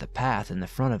face at the path in the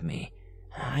front of me.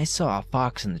 I saw a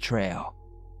fox in the trail.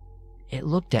 It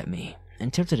looked at me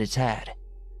and tilted its head.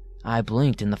 I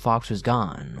blinked and the fox was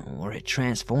gone, or it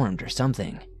transformed or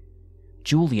something.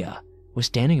 Julia was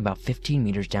standing about 15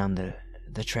 meters down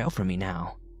the trail from me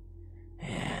now.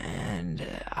 And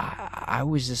I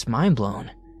was just mind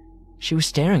blown. She was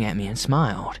staring at me and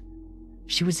smiled.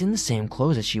 She was in the same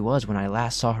clothes as she was when I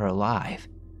last saw her alive.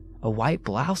 A white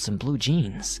blouse and blue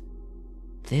jeans.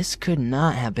 This could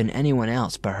not have been anyone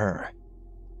else but her.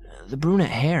 the brunette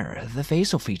hair, the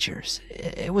facial features.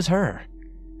 It was her.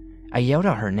 I yelled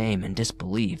out her name in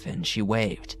disbelief, and she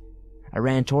waved. I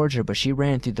ran towards her, but she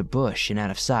ran through the bush and out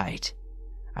of sight.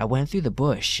 I went through the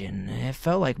bush, and it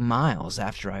felt like miles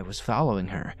after I was following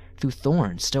her, through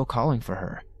thorns, still calling for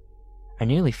her. I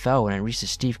nearly fell when I reached a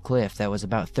steep cliff that was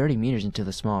about 30 meters into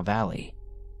the small valley.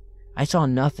 I saw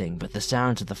nothing but the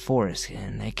sounds of the forest,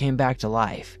 and they came back to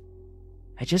life.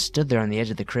 I just stood there on the edge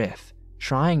of the cliff,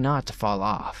 trying not to fall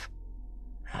off.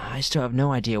 I still have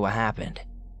no idea what happened.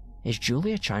 Is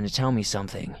Julia trying to tell me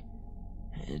something?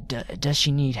 Does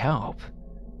she need help?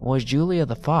 Was Julia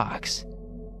the fox?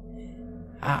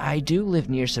 I do live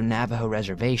near some Navajo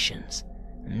reservations,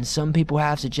 and some people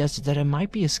have suggested that it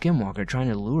might be a skinwalker trying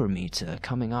to lure me to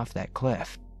coming off that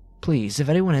cliff. Please, if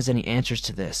anyone has any answers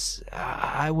to this,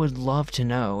 I would love to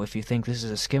know if you think this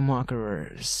is a skinwalker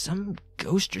or some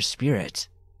ghost or spirit.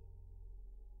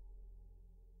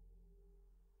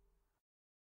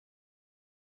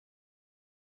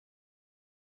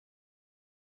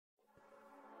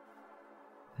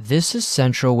 This is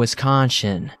central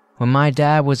Wisconsin, when my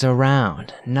dad was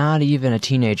around, not even a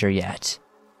teenager yet.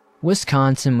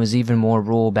 Wisconsin was even more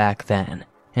rural back then,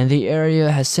 and the area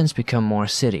has since become more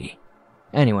city.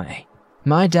 Anyway,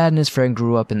 my dad and his friend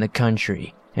grew up in the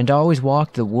country, and always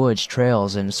walked the woods,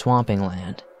 trails, and swamping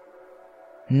land.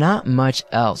 Not much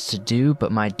else to do,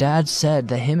 but my dad said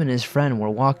that him and his friend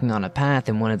were walking on a path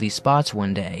in one of these spots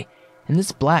one day, and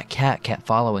this black cat kept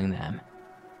following them.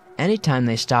 Anytime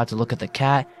they stopped to look at the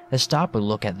cat would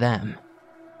look at them.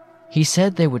 He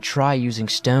said they would try using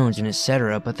stones and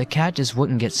etc., but the cat just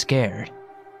wouldn't get scared.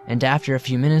 And after a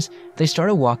few minutes, they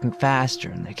started walking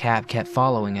faster and the cat kept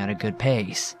following at a good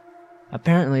pace.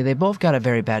 Apparently, they both got a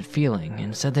very bad feeling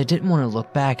and said they didn't want to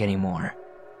look back anymore.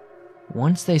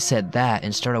 Once they said that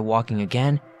and started walking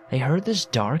again, they heard this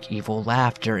dark, evil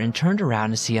laughter and turned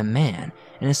around to see a man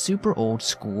in a super old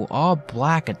school, all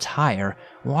black attire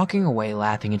walking away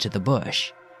laughing into the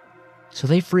bush. So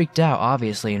they freaked out,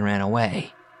 obviously, and ran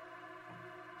away.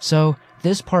 So,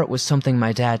 this part was something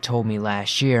my dad told me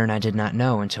last year and I did not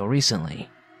know until recently.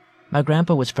 My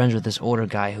grandpa was friends with this older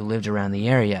guy who lived around the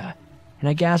area, and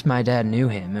I guess my dad knew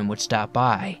him and would stop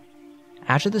by.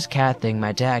 After this cat thing,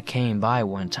 my dad came by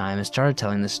one time and started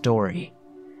telling the story.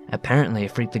 Apparently,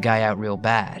 it freaked the guy out real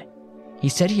bad. He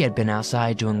said he had been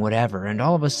outside doing whatever, and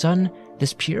all of a sudden,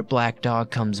 this pure black dog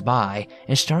comes by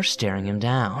and starts staring him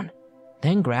down,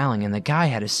 then growling, and the guy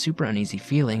had a super uneasy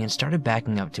feeling and started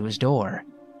backing up to his door.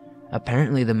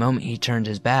 Apparently, the moment he turned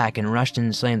his back and rushed in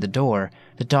and slammed the door,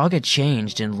 the dog had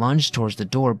changed and lunged towards the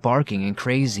door, barking and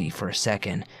crazy for a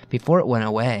second before it went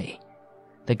away.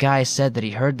 The guy said that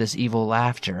he heard this evil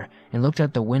laughter and looked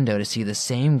out the window to see the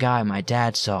same guy my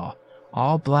dad saw,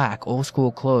 all black,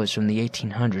 old-school clothes from the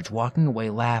 1800s, walking away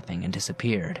laughing, and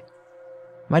disappeared.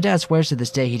 My dad swears to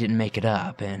this day he didn't make it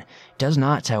up and does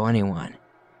not tell anyone.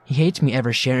 He hates me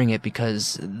ever sharing it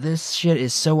because this shit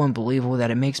is so unbelievable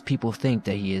that it makes people think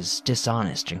that he is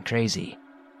dishonest and crazy.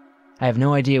 I have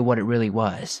no idea what it really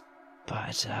was,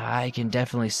 but I can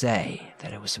definitely say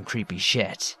that it was some creepy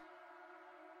shit.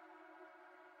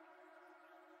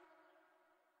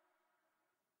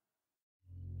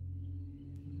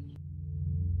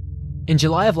 In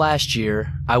July of last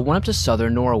year, I went up to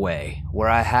southern Norway, where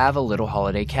I have a little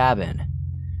holiday cabin.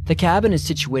 The cabin is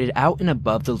situated out and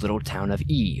above the little town of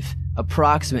Eve,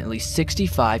 approximately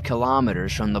 65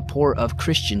 kilometers from the port of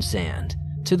Kristiansand,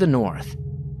 to the north.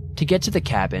 To get to the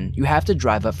cabin, you have to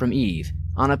drive up from Eve,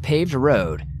 on a paved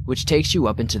road, which takes you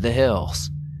up into the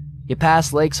hills. You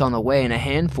pass lakes on the way and a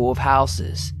handful of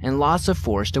houses, and lots of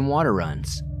forest and water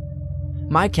runs.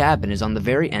 My cabin is on the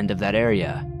very end of that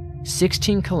area,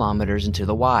 16 kilometers into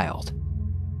the wild.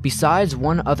 Besides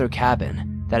one other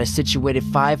cabin that is situated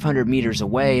 500 meters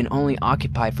away and only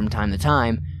occupied from time to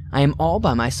time, I am all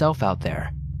by myself out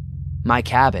there. My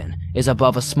cabin is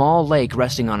above a small lake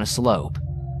resting on a slope.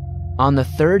 On the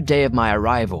third day of my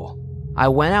arrival, I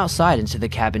went outside into the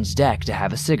cabin's deck to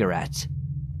have a cigarette.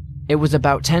 It was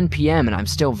about 10 p.m. and I'm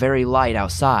still very light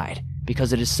outside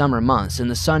because it is summer months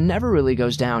and the sun never really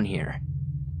goes down here.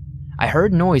 I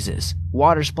heard noises,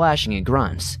 water splashing and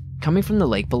grunts, coming from the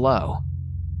lake below.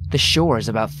 The shore is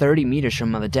about 30 meters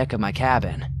from the deck of my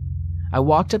cabin. I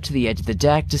walked up to the edge of the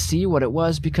deck to see what it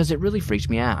was because it really freaked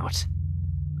me out.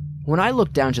 When I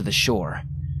looked down to the shore,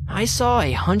 I saw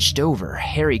a hunched-over,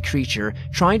 hairy creature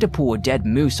trying to pull a dead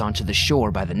moose onto the shore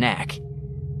by the neck.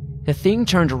 The thing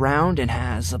turned around and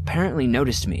has apparently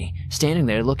noticed me, standing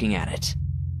there looking at it.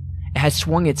 It had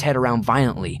swung its head around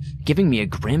violently, giving me a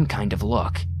grim kind of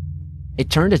look. It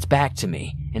turned its back to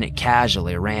me, and it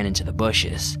casually ran into the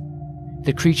bushes.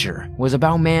 The creature was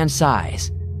about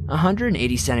man-size,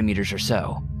 180 centimeters or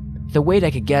so. The weight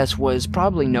I could guess was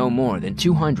probably no more than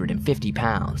 250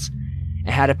 pounds.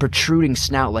 It had a protruding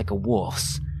snout like a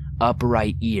wolf's,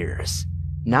 upright ears,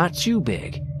 not too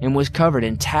big, and was covered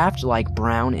in taft-like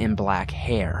brown and black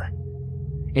hair.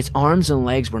 Its arms and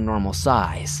legs were normal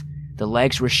size. The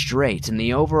legs were straight, and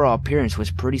the overall appearance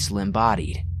was pretty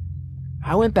slim-bodied.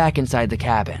 I went back inside the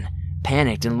cabin,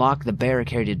 panicked, and locked the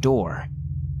barricaded door,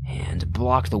 and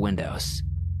blocked the windows.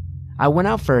 I went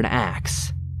out for an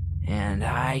axe, and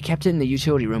I kept it in the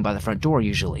utility room by the front door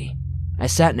usually. I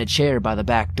sat in a chair by the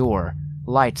back door,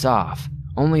 lights off,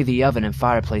 only the oven and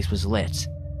fireplace was lit.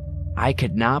 I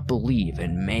could not believe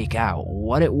and make out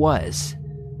what it was,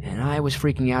 and I was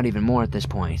freaking out even more at this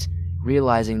point,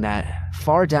 realizing that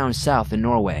far down south in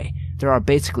Norway, there are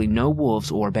basically no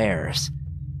wolves or bears.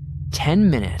 10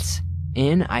 minutes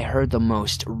in, I heard the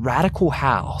most radical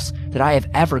howls that I have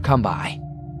ever come by.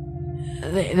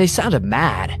 They sounded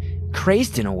mad,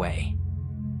 crazed in a way,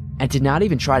 and did not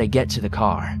even try to get to the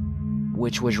car,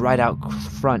 which was right out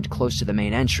front close to the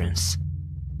main entrance.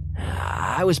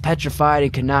 I was petrified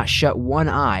and could not shut one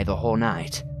eye the whole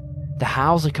night. The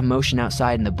howls and commotion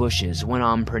outside in the bushes went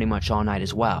on pretty much all night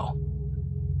as well.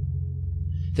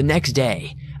 The next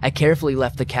day, I carefully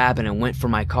left the cabin and went for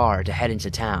my car to head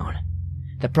into town.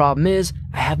 The problem is,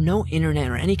 I have no internet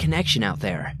or any connection out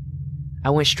there. I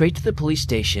went straight to the police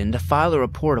station to file a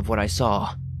report of what I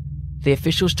saw. The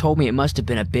officials told me it must have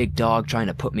been a big dog trying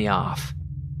to put me off.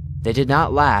 They did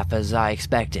not laugh as I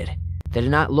expected. They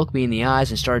did not look me in the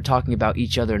eyes and started talking about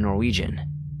each other in Norwegian.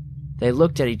 They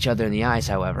looked at each other in the eyes,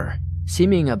 however,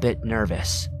 seeming a bit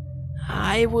nervous.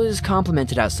 I was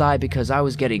complimented outside because I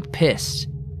was getting pissed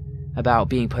about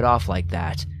being put off like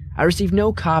that. I received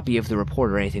no copy of the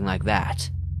report or anything like that.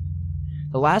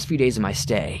 The last few days of my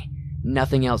stay,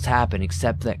 nothing else happened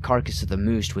except that carcass of the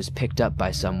moose was picked up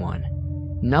by someone.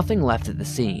 Nothing left at the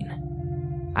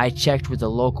scene. I checked with the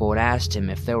local and asked him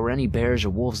if there were any bears or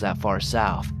wolves that far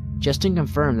south, just to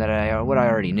confirm that what I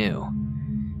already knew.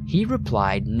 He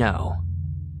replied no.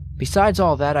 Besides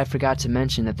all that, I forgot to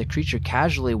mention that the creature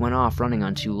casually went off running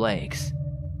on 2 legs.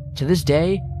 To this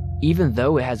day, even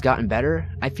though it has gotten better,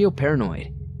 I feel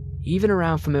paranoid, even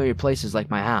around familiar places like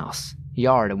my house,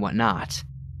 yard, and whatnot.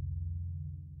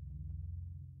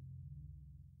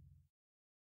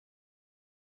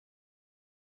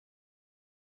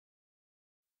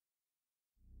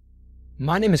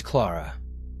 My name is Clara.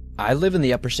 I live in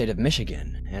the upper state of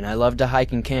Michigan, and I love to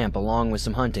hike and camp along with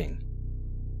some hunting.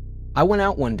 I went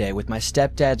out one day with my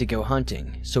stepdad to go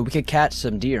hunting so we could catch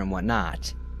some deer and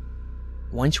whatnot.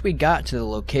 Once we got to the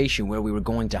location where we were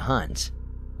going to hunt,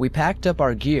 we packed up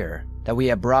our gear that we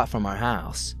had brought from our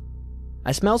house.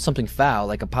 I smelled something foul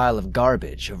like a pile of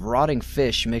garbage of rotting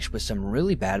fish mixed with some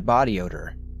really bad body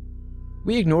odor.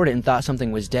 We ignored it and thought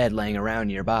something was dead laying around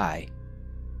nearby.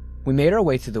 We made our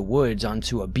way through the woods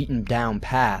onto a beaten down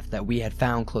path that we had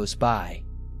found close by.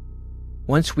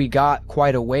 Once we got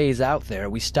quite a ways out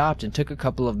there, we stopped and took a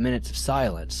couple of minutes of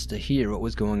silence to hear what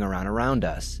was going on around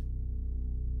us.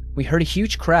 We heard a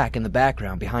huge crack in the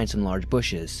background behind some large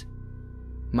bushes.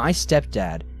 My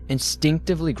stepdad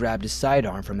instinctively grabbed his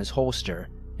sidearm from his holster,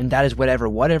 and that is whatever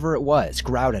it was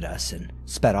growled at us and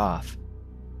sped off.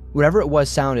 Whatever it was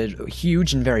sounded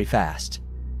huge and very fast.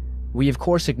 We of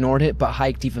course ignored it, but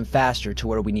hiked even faster to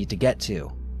where we need to get to.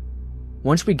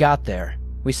 Once we got there,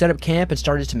 we set up camp and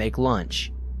started to make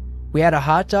lunch. We had a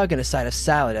hot dog and a side of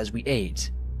salad as we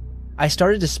ate. I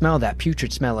started to smell that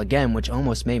putrid smell again, which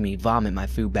almost made me vomit my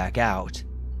food back out.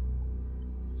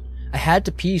 I had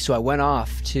to pee, so I went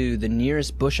off to the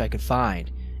nearest bush I could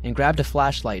find and grabbed a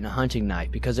flashlight and a hunting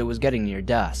knife because it was getting near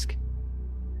dusk.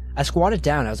 I squatted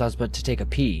down as I was about to take a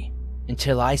pee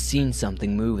until I seen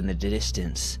something move in the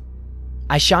distance.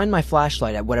 I shined my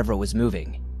flashlight at whatever was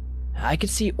moving. I could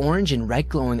see orange and red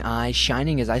glowing eyes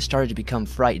shining as I started to become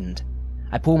frightened.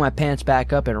 I pulled my pants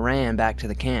back up and ran back to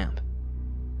the camp.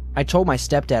 I told my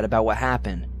stepdad about what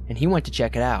happened, and he went to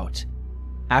check it out.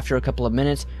 After a couple of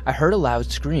minutes, I heard a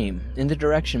loud scream in the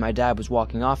direction my dad was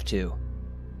walking off to.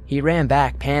 He ran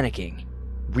back, panicking,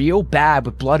 real bad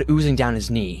with blood oozing down his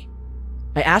knee.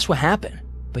 I asked what happened,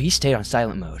 but he stayed on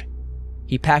silent mode.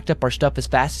 He packed up our stuff as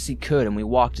fast as he could, and we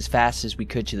walked as fast as we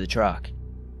could to the truck.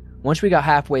 Once we got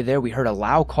halfway there, we heard a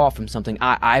loud call from something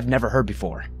I've never heard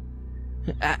before.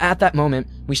 At that moment,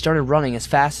 we started running as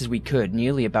fast as we could,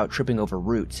 nearly about tripping over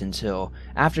roots, until,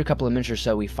 after a couple of minutes or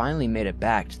so, we finally made it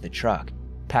back to the truck,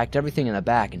 packed everything in the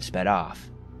back, and sped off.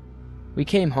 We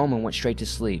came home and went straight to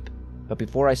sleep, but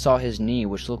before I saw his knee,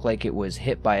 which looked like it was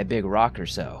hit by a big rock or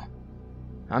so.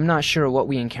 I'm not sure what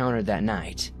we encountered that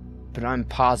night, but I'm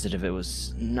positive it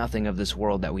was nothing of this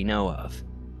world that we know of.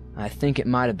 I think it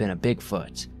might have been a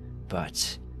Bigfoot,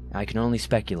 but I can only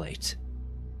speculate.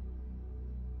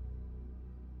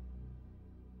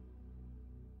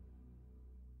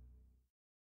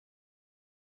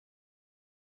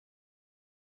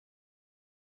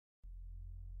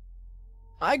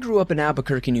 I grew up in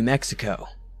Albuquerque, New Mexico.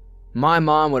 My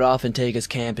mom would often take us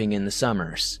camping in the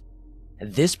summers.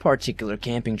 This particular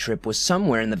camping trip was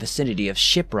somewhere in the vicinity of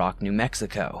Shiprock, New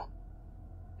Mexico.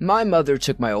 My mother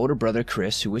took my older brother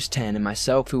Chris, who was 10, and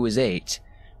myself, who was 8,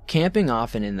 camping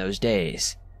often in those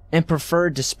days, and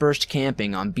preferred dispersed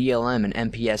camping on BLM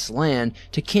and MPS land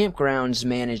to campgrounds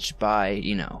managed by,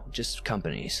 just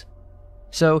companies.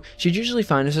 So she'd usually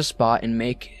find us a spot and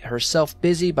make herself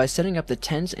busy by setting up the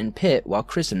tents and pit while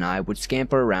Chris and I would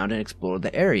scamper around and explore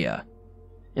the area,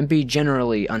 and be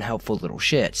generally unhelpful little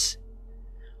shits.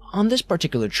 On this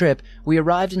particular trip, we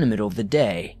arrived in the middle of the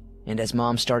day, and as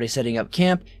Mom started setting up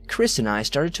camp, Chris and I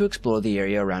started to explore the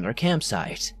area around our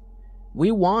campsite.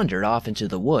 We wandered off into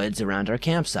the woods around our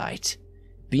campsite.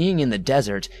 Being in the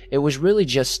desert, it was really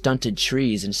just stunted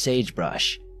trees and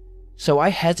sagebrush, so I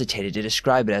hesitated to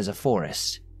describe it as a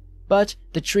forest. But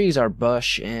the trees are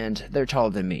bush and they're taller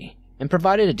than me, and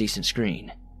provided a decent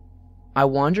screen. I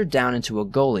wandered down into a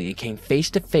gully and came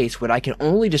face to face with what I can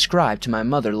only describe to my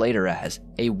mother later as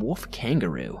a wolf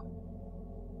kangaroo.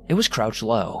 It was crouched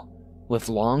low, with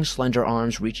long slender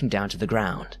arms reaching down to the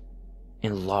ground,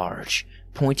 and large,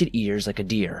 pointed ears like a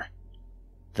deer.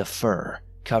 The fur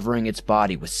covering its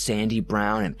body was sandy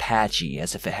brown and patchy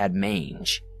as if it had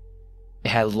mange. It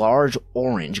had large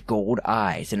orange gold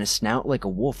eyes and a snout like a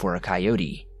wolf or a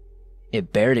coyote.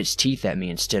 It bared its teeth at me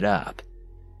and stood up.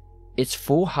 Its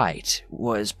full height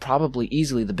was probably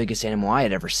easily the biggest animal I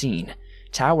had ever seen,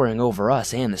 towering over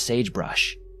us and the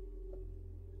sagebrush.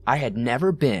 I had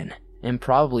never been, and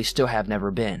probably still have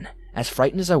never been, as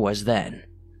frightened as I was then.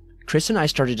 Chris and I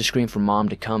started to scream for Mom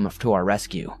to come to our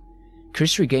rescue.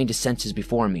 Chris regained his senses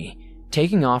before me,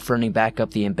 taking off running back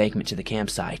up the embankment to the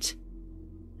campsite.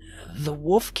 The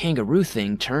wolf kangaroo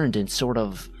thing turned and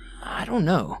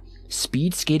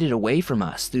speed skated away from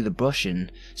us through the bush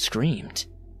and screamed.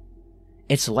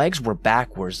 Its legs were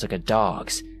backwards like a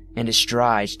dog's, and its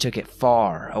strides took it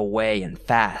far away and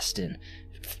fast, and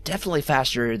definitely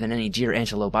faster than any deer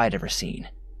antelope I'd ever seen.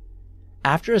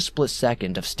 After a split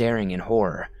second of staring in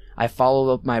horror, I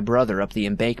followed up my brother up the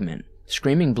embankment,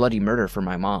 screaming bloody murder for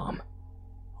my mom.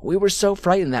 We were so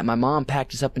frightened that my mom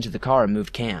packed us up into the car and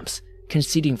moved camps,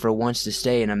 conceding for once to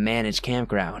stay in a managed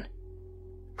campground.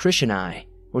 Chris and I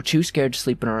were too scared to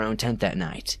sleep in our own tent that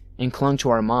night, and clung to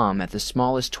our mom at the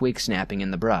smallest twig snapping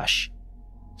in the brush.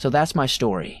 So that's my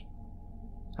story.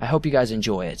 I hope you guys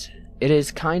enjoy it. It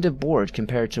is kind of bored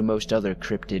compared to most other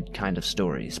cryptid kind of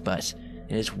stories, but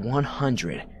it is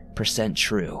 100%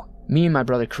 true. Me and my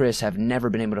brother Chris have never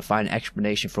been able to find an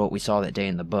explanation for what we saw that day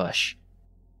in the bush.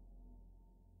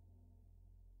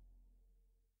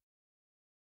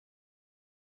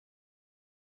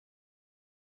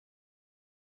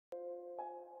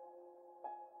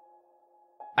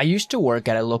 I used to work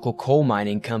at a local coal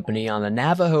mining company on the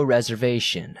Navajo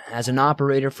Reservation as an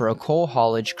operator for a coal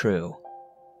haulage crew.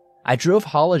 I drove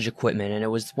haulage equipment, and it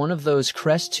was one of those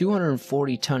Crest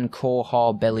 240-ton coal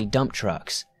haul belly dump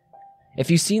trucks. If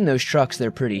you've seen those trucks,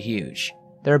 they're pretty huge.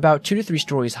 They're about 2 to 3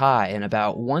 stories high and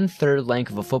about 1/3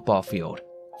 length of a football field.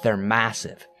 They're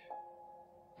massive.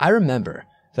 I remember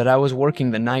that I was working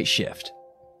the night shift,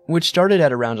 which started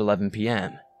at around 11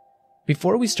 p.m.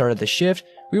 Before we started the shift,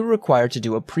 we were required to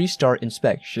do a pre-start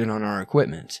inspection on our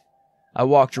equipment. I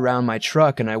walked around my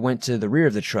truck and I went to the rear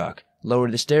of the truck,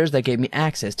 lowered the stairs that gave me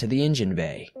access to the engine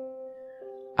bay.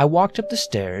 I walked up the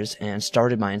stairs and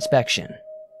started my inspection.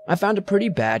 I found a pretty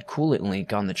bad coolant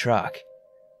leak on the truck.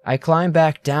 I climbed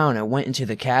back down and went into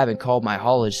the cab and called my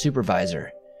haulage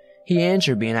supervisor. He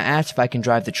answered me and I asked if I can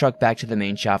drive the truck back to the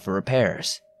main shop for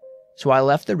repairs. So I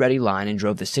left the ready line and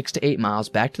drove the 6 to 8 miles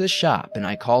back to the shop, and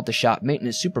I called the shop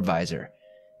maintenance supervisor,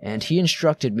 and he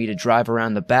instructed me to drive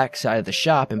around the back side of the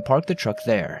shop and park the truck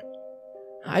there.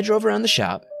 I drove around the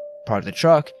shop, parked the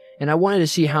truck, and I wanted to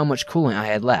see how much coolant I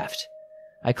had left.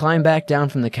 I climbed back down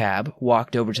from the cab,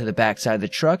 walked over to the back side of the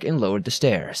truck, and lowered the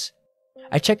stairs.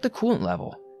 I checked the coolant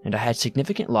level, and I had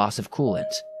significant loss of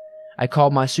coolant. I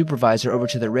called my supervisor over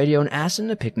to the radio and asked him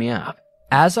to pick me up.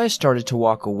 As I started to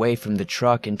walk away from the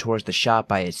truck and towards the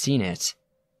shop I had seen it,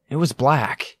 it was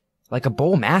black, like a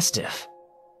bull mastiff.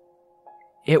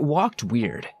 It walked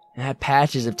weird, and had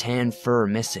patches of tan fur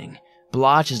missing,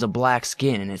 blotches of black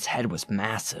skin, and its head was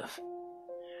massive.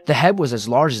 The head was as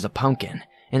large as a pumpkin,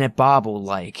 and it bobbled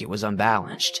like it was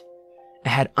unbalanced. It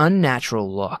had unnatural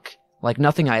look, like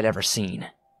nothing I had ever seen.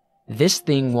 This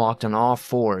thing walked on all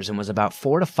fours and was about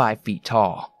 4 to 5 feet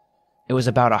tall. It was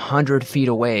about 100 feet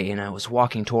away and it was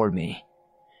walking toward me.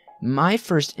 My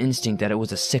first instinct that it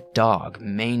was a sick dog,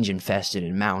 mange-infested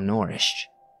and malnourished.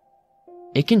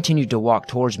 It continued to walk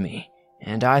towards me,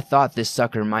 and I thought this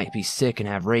sucker might be sick and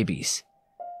have rabies.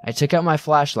 I took out my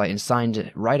flashlight and signed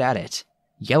it right at it,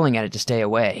 yelling at it to stay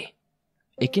away.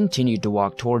 It continued to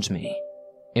walk towards me.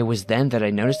 It was then that I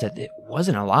noticed that it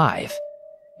wasn't alive.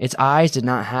 Its eyes did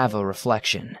not have a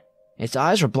reflection. Its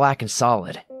eyes were black and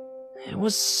solid. It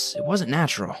wasn't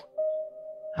natural.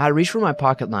 I reached for my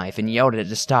pocket knife and yelled at it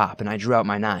to stop, and I drew out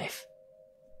my knife.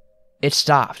 It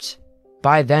stopped.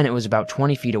 By then it was about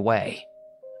 20 feet away.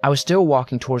 I was still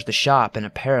walking towards the shop in a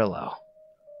parallel.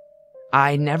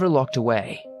 I never looked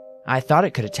away. I thought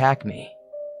it could attack me.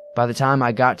 By the time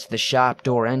I got to the shop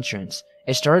door entrance,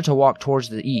 it started to walk towards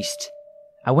the east.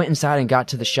 I went inside and got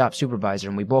to the shop supervisor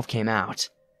and we both came out.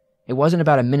 It wasn't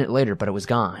about a minute later, but it was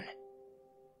gone.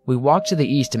 We walked to the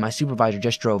east and my supervisor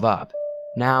just drove up.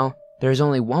 Now, there is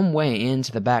only one way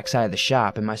into the back side of the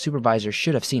shop and my supervisor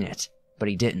should have seen it, but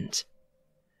he didn't.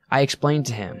 I explained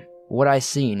to him what I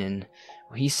seen and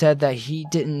he said that he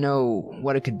didn't know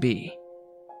what it could be.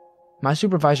 My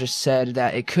supervisor said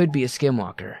that it could be a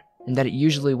skinwalker and that it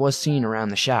usually was seen around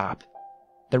the shop.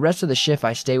 The rest of the shift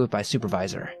I stayed with my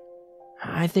supervisor.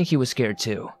 I think he was scared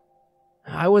too.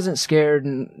 I wasn't scared,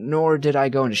 nor did I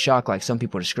go into shock like some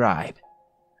people describe.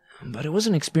 But it was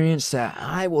an experience that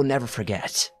I will never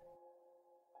forget.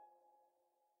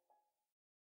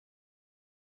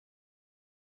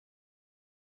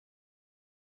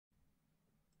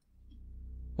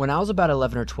 When I was about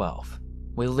 11 or 12,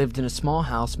 we lived in a small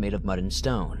house made of mud and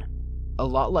stone, a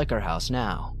lot like our house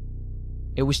now.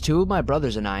 It was 2 of my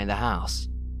brothers and I in the house.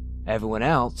 Everyone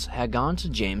else had gone to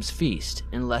James' feast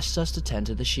and left us to tend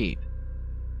to the sheep.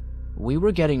 We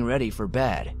were getting ready for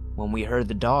bed when we heard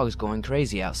the dogs going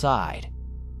crazy outside.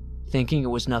 Thinking it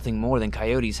was nothing more than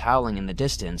coyotes howling in the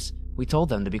distance, we told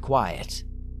them to be quiet.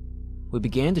 We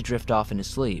began to drift off into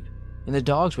sleep, and the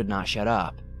dogs would not shut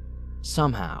up.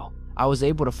 Somehow, I was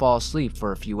able to fall asleep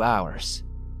for a few hours.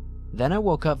 Then I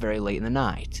woke up very late in the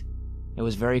night. It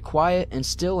was very quiet and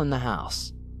still in the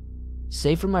house,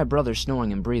 save for my brother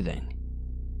snoring and breathing.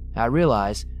 I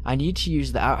realized I needed to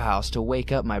use the outhouse to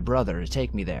wake up my brother to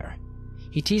take me there.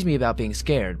 He teased me about being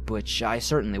scared, which I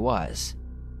certainly was.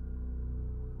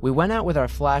 We went out with our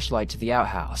flashlight to the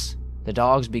outhouse. The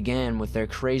dogs began with their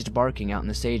crazed barking out in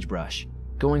the sagebrush,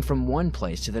 going from one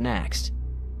place to the next.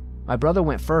 My brother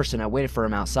went first and I waited for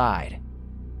him outside.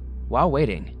 While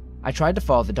waiting, I tried to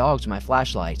follow the dogs with my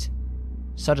flashlight.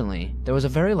 Suddenly, there was a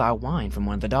very loud whine from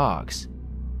one of the dogs.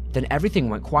 Then everything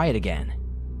went quiet again.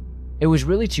 It was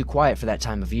really too quiet for that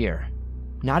time of year.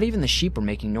 Not even the sheep were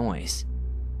making noise.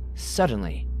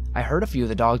 Suddenly, I heard a few of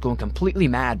the dogs going completely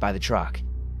mad by the truck.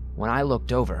 When I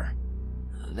looked over,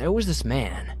 there was this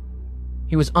man.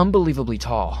 He was unbelievably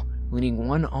tall, leaning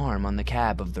one arm on the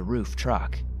cab of the roof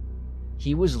truck.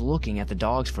 He was looking at the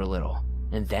dogs for a little,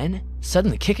 and then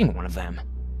suddenly kicking one of them.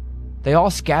 They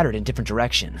all scattered in different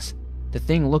directions. The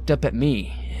thing looked up at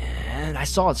me, and I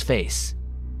saw its face.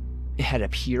 It had a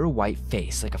pure white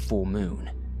face like a full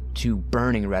moon, 2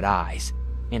 burning red eyes,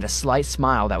 and a slight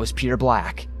smile that was pure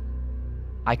black.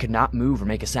 I could not move or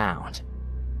make a sound.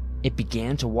 It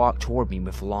began to walk toward me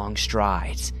with long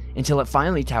strides, until it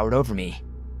finally towered over me.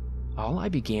 All I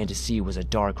began to see was a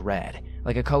dark red,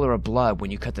 like a color of blood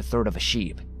when you cut the throat of a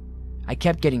sheep. I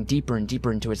kept getting deeper and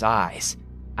deeper into its eyes.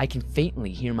 I can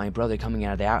faintly hear my brother coming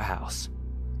out of the outhouse.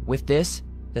 With this,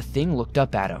 the thing looked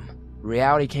up at him.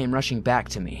 Reality came rushing back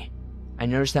to me. I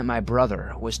noticed that my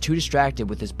brother was too distracted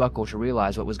with his buckle to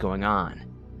realize what was going on.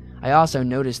 I also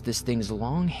noticed this thing's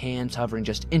long hands hovering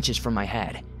just inches from my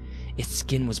head. Its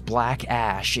skin was black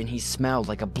ash and he smelled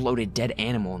like a bloated dead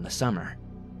animal in the summer.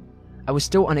 I was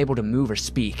still unable to move or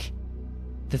speak.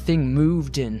 The thing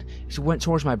moved and went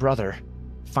towards my brother.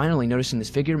 Finally noticing this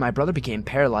figure, my brother became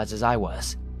paralyzed as I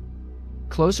was.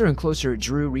 Closer and closer it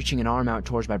drew, reaching an arm out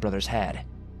towards my brother's head.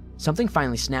 Something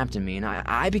finally snapped in me and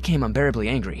I became unbearably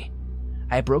angry.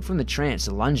 I broke from the trance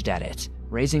and lunged at it,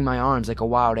 raising my arms like a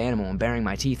wild animal and baring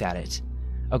my teeth at it.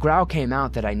 A growl came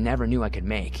out that I never knew I could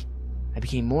make. I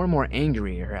became more and more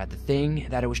angrier at the thing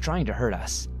that it was trying to hurt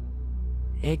us.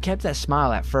 It kept that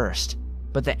smile at first,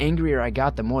 but the angrier I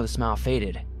got, the more the smile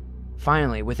faded.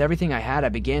 Finally, with everything I had, I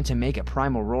began to make a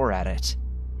primal roar at it.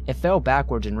 It fell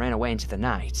backwards and ran away into the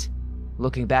night.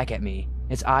 Looking back at me,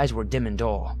 its eyes were dim and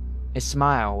dull. Its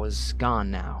smile was gone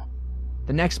now.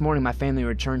 The next morning, my family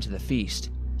returned to the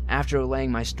feast. After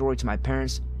relaying my story to my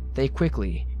parents, they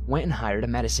quickly went and hired a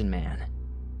medicine man.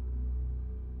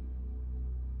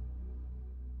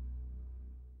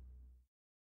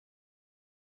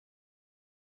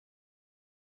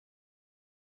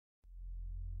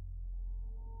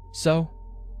 So,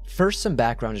 first some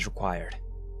background is required.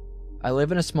 I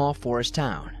live in a small forest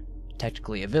town,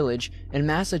 technically a village, in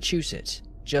Massachusetts,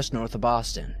 just north of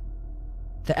Boston.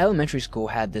 The elementary school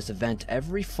had this event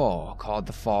every fall called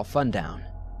the Fall Fundown.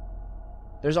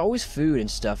 There's always food and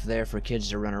stuff there for kids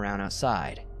to run around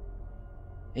outside.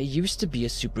 It used to be a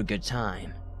super good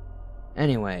time.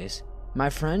 Anyways, my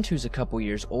friend who's a couple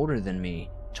years older than me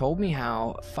told me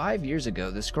how 5 years ago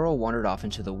this girl wandered off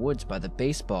into the woods by the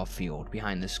baseball field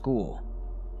behind the school.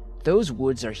 Those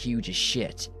woods are huge as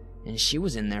shit, and she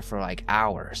was in there for like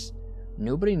hours.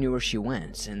 Nobody knew where she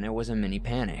went, and there was a mini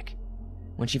panic.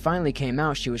 When she finally came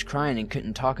out, she was crying and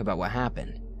couldn't talk about what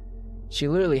happened. She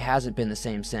literally hasn't been the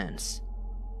same since.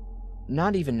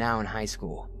 Not even now in high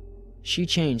school. She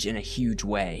changed in a huge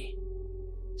way.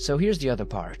 So here's the other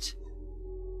part.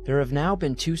 There have now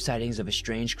been 2 sightings of a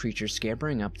strange creature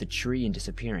scampering up the tree and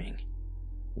disappearing.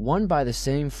 One by the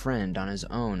same friend on his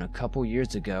own a couple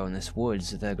years ago in this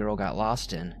woods the girl got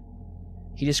lost in.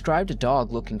 He described a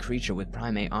dog-looking creature with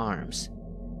primate arms.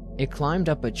 It climbed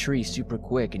up a tree super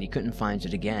quick and he couldn't find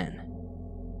it again.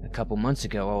 A couple months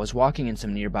ago, I was walking in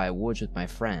some nearby woods with my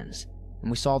friends, and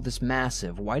we saw this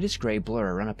massive, whitish-gray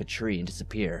blur run up a tree and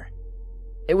disappear.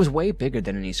 It was way bigger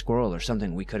than any squirrel or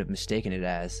something we could have mistaken it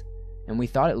as, and we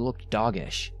thought it looked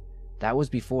doggish. That was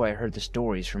before I heard the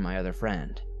stories from my other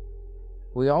friend.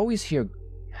 We always hear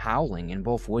howling in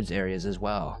both woods areas as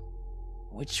well,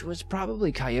 which was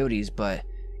probably coyotes, but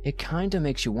it kinda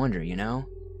makes you wonder, you know?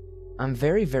 I'm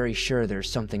very, very sure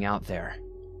there's something out there,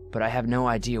 but I have no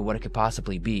idea what it could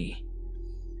possibly be.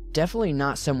 Definitely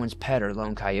not someone's pet or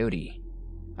lone coyote.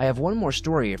 I have one more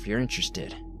story if you're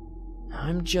interested.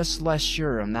 I'm just less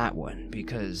sure on that one,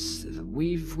 because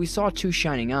we saw 2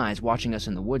 shining eyes watching us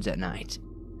in the woods at night.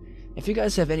 If you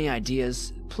guys have any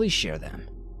ideas, please share them.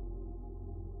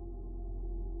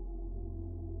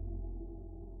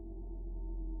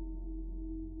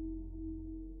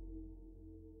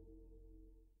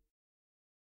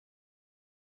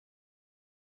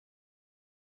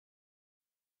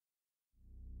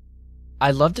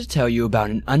 I'd love to tell you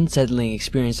about an unsettling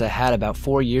experience I had about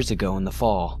 4 years ago in the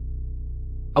fall.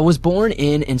 I was born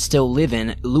in and still live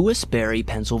in Lewisberry,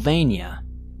 Pennsylvania.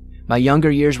 My younger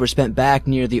years were spent back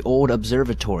near the old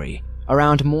observatory,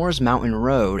 around Moores Mountain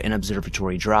Road and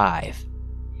Observatory Drive.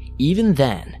 Even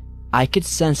then, I could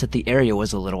sense that the area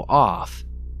was a little off.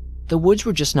 The woods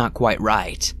were just not quite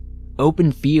right.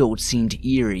 Open fields seemed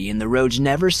eerie and the roads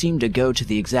never seemed to go to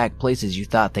the exact places you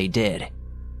thought they did.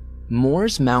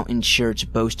 Moores Mountain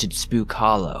Church boasted Spook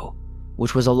Hollow,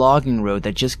 which was a logging road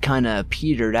that just kinda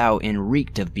petered out and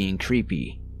reeked of being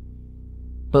creepy.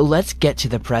 But let's get to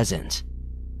the present.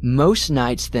 Most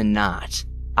nights than not,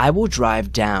 I will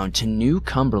drive down to New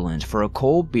Cumberland for a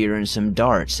cold beer and some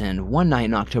darts, and one night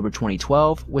in October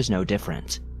 2012 was no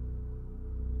different.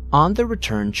 On the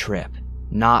return trip,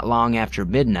 not long after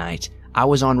midnight, I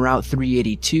was on Route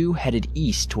 382 headed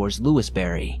east towards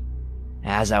Lewisberry.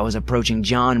 As I was approaching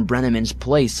John Brenneman's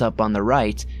place up on the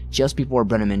right, just before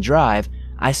Brenneman Drive,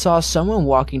 I saw someone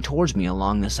walking towards me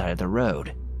along the side of the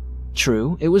road.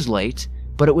 True, it was late,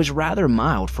 but it was rather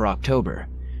mild for October,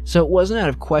 so it wasn't out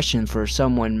of question for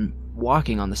someone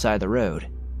walking on the side of the road.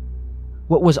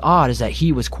 What was odd is that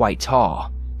he was quite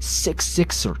tall,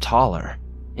 6'6" or taller,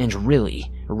 and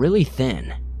really, really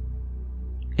thin.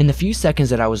 In the few seconds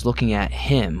that I was looking at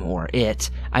him, or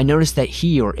it, I noticed that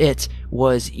he, or it,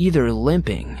 was either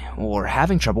limping or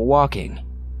having trouble walking.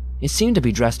 It seemed to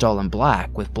be dressed all in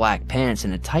black, with black pants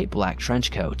and a tight black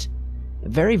trench coat.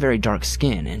 Very, very dark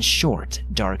skin and short,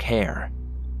 dark hair.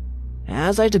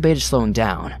 As I debated slowing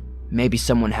down, maybe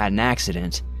someone had an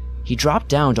accident, he dropped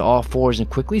down to all fours and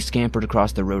quickly scampered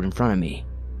across the road in front of me.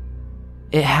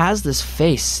 It has this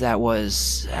face that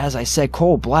was, as I said,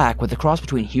 coal black with a cross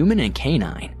between human and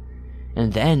canine,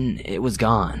 and then it was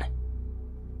gone.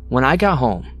 When I got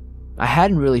home, I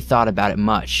hadn't really thought about it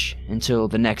much until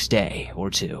the next day or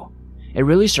two. It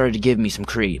really started to give me some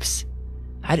creeps.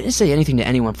 I didn't say anything to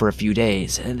anyone for a few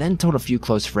days, and then told a few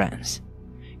close friends.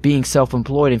 Being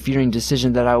self-employed and fearing the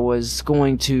decision that I was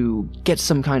going to get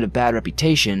some kind of bad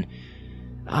reputation,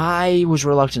 I was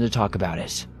reluctant to talk about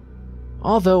it.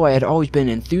 Although I had always been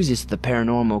an enthusiast of the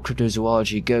paranormal,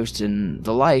 cryptozoology, ghosts, and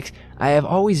the like, I have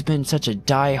always been such a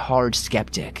die-hard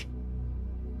skeptic.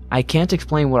 I can't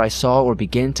explain what I saw or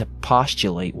begin to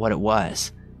postulate what it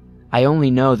was. I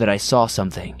only know that I saw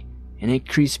something, and it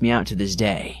creeps me out to this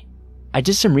day. I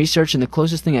did some research and the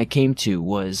closest thing I came to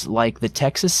was like the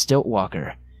Texas stilt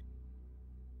walker.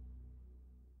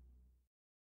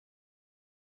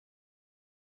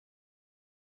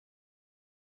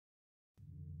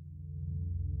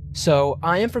 So,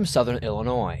 I am from Southern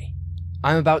Illinois.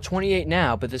 I'm about 28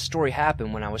 now, but this story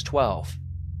happened when I was 12.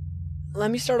 Let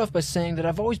me start off by saying that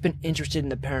I've always been interested in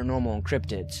the paranormal and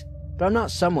cryptids, but I'm not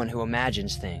someone who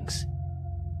imagines things.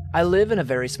 I live in a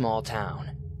very small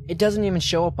town. It doesn't even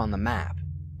show up on the map.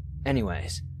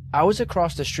 Anyways, I was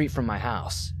across the street from my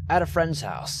house, at a friend's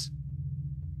house.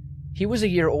 He was a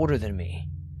year older than me.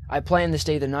 I planned to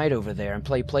stay the night over there and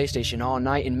play PlayStation all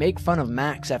night and make fun of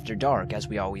Max after dark, as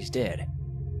we always did.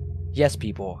 Yes,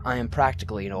 people, I am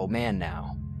practically an old man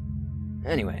now.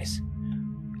 Anyways,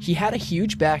 he had a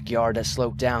huge backyard that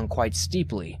sloped down quite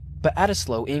steeply, but at a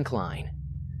slow incline.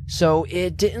 So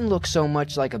it didn't look so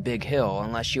much like a big hill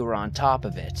unless you were on top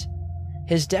of it.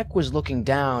 His deck was looking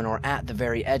down or at the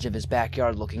very edge of his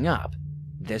backyard looking up.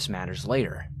 This matters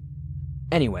later.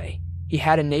 Anyway, he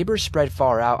had a neighbor spread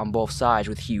far out on both sides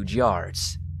with huge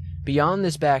yards. Beyond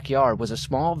this backyard was a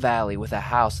small valley with a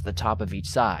house at the top of each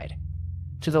side.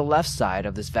 To the left side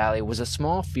of this valley was a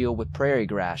small field with prairie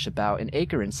grass about an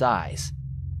acre in size.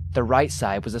 The right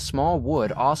side was a small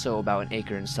wood also about an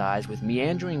acre in size with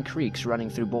meandering creeks running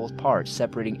through both parts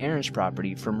separating Aaron's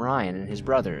property from Ryan and his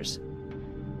brothers.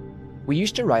 We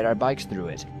used to ride our bikes through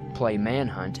it, play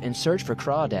manhunt, and search for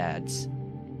crawdads.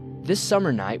 This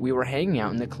summer night we were hanging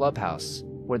out in the clubhouse,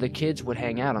 where the kids would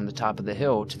hang out on the top of the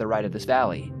hill to the right of this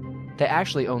valley. They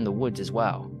actually owned the woods as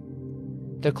well.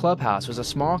 The clubhouse was a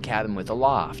small cabin with a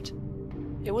loft.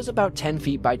 It was about 10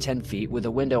 feet by 10 feet with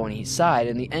a window on each side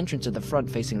and the entrance at the front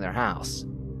facing their house.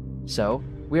 So,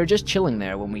 we are just chilling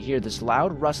there when we hear this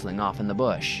loud rustling off in the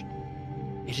bush.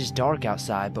 It is dark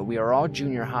outside, but we are all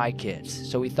junior high kids,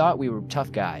 so we thought we were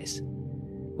tough guys.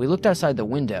 We looked outside the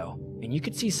window, and you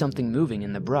could see something moving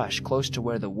in the brush close to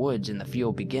where the woods in the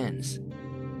field begins.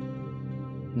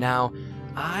 Now,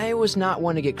 I was not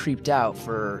one to get creeped out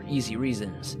for easy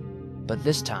reasons, but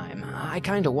this time, I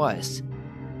kinda was.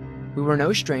 We were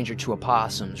no stranger to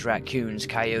opossums, raccoons,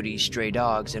 coyotes, stray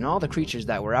dogs, and all the creatures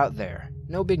that were out there.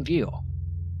 No big deal.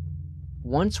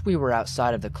 Once we were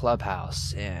outside of the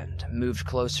clubhouse and moved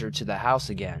closer to the house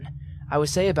again, I would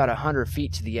say about 100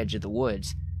 feet to the edge of the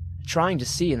woods, trying to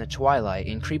see in the twilight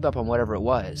and creep up on whatever it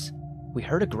was, we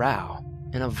heard a growl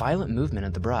and a violent movement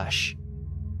of the brush.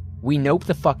 We noped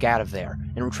the fuck out of there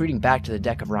and retreating back to the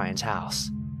deck of Ryan's house.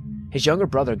 His younger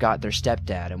brother got their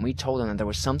stepdad, and we told him that there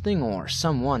was something or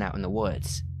someone out in the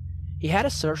woods. He had a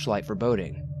searchlight for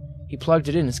boating. He plugged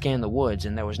it in and scanned the woods,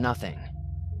 and there was nothing.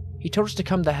 He told us to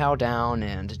come the hell down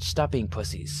and stop being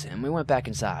pussies, and we went back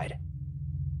inside.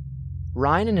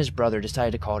 Ryan and his brother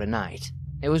decided to call it a night.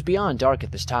 It was beyond dark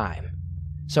at this time.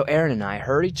 So Aaron and I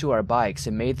hurried to our bikes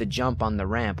and made the jump on the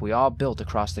ramp we all built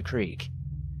across the creek.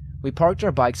 We parked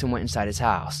our bikes and went inside his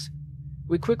house.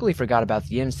 We quickly forgot about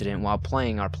the incident while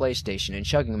playing our PlayStation and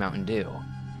chugging Mountain Dew.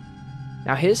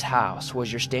 Now his house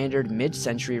was your standard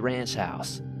mid-century ranch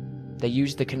house. They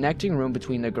used the connecting room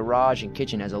between the garage and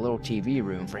kitchen as a little TV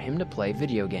room for him to play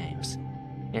video games.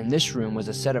 In this room was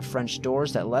a set of French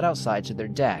doors that led outside to their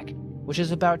deck, which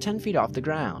is about 10 feet off the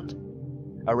ground.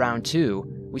 Around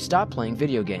 2, we stopped playing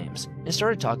video games and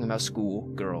started talking about school,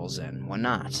 girls, and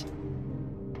whatnot.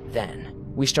 Then,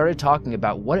 we started talking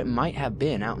about what it might have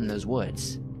been out in those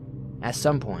woods. At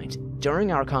some point, during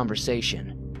our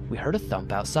conversation, we heard a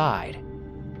thump outside.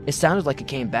 It sounded like it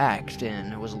came back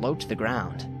and it was low to the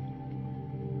ground.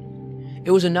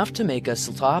 It was enough to make us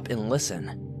stop and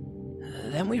listen.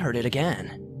 Then we heard it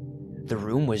again. The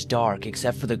room was dark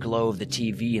except for the glow of the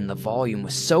TV, and the volume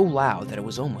was so loud that it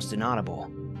was almost inaudible.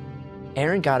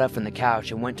 Aaron got up from the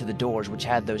couch and went to the doors, which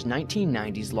had those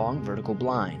 1990s long vertical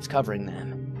blinds covering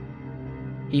them.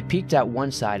 He peeked out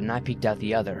one side and I peeked out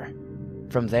the other.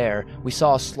 From there, we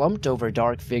saw a slumped over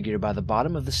dark figure by the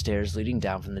bottom of the stairs leading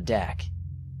down from the deck.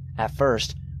 At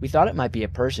first, we thought it might be a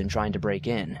person trying to break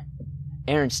in.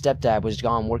 Aaron's stepdad was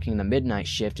gone working the midnight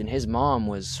shift, and his mom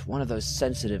was one of those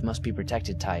sensitive,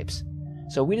 must-be-protected types,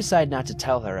 so we decided not to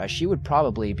tell her as she would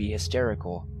probably be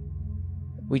hysterical.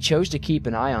 We chose to keep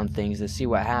an eye on things to see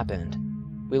what happened.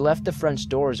 We left the French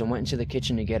doors and went into the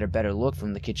kitchen to get a better look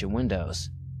from the kitchen windows.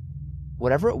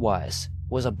 Whatever it was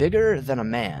a bigger than a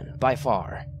man, by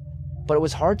far, but it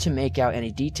was hard to make out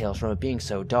any details from it being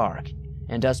so dark,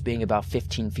 and us being about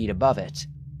 15 feet above it.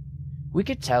 We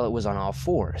could tell it was on all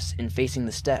fours and facing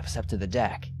the steps up to the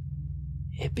deck.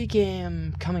 It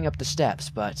began coming up the steps,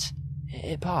 but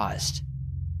it paused.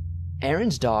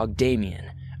 Aaron's dog,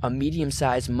 Damien, a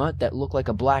medium-sized mutt that looked like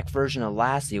a black version of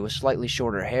Lassie with slightly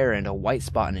shorter hair and a white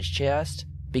spot on his chest,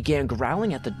 began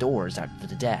growling at the doors out to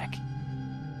the deck.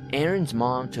 Aaron's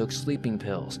mom took sleeping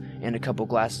pills and a couple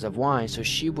glasses of wine so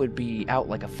she would be out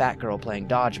like a fat girl playing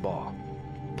dodgeball.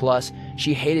 Plus,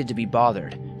 she hated to be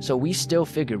bothered, so we still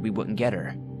figured we wouldn't get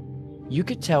her. You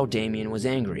could tell Damien was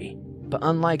angry, but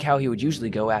unlike how he would usually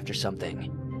go after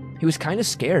something, he was kind of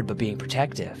scared but being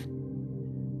protective.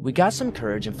 We got some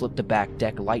courage and flipped the back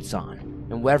deck lights on,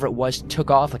 and whatever it was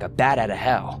took off like a bat out of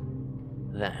hell.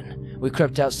 Then, we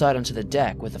crept outside onto the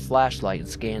deck with a flashlight and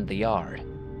scanned the yard.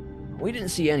 We didn't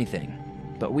see anything,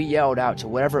 but we yelled out to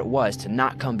whatever it was to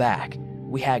not come back.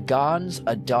 We had guns,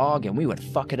 a dog, and we would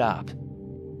fuck it up.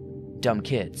 Dumb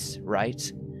kids,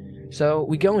 right? So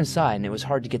we go inside and it was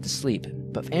hard to get to sleep,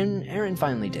 but Aaron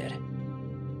finally did.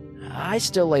 I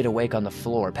still laid awake on the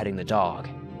floor petting the dog.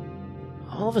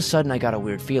 All of a sudden I got a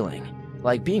weird feeling,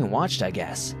 like being watched, I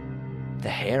guess. The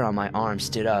hair on my arm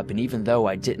stood up, and even though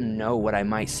I didn't know what I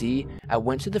might see, I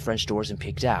went to the French doors and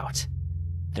peeked out.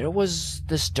 There was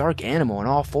this dark animal on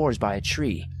all fours by a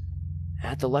tree,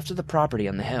 at the left of the property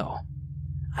on the hill.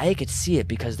 I could see it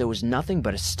because there was nothing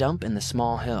but a stump in the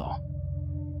small hill.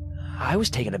 I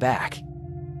was taken aback.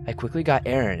 I quickly got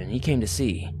Aaron and he came to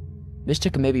see. This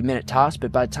took a maybe minute tops,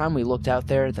 but by the time we looked out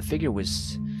there, the figure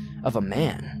was of a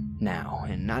man now,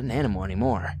 and not an animal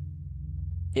anymore.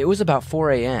 It was about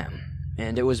 4 a.m.,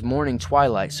 and it was morning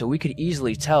twilight, so we could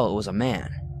easily tell it was a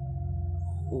man.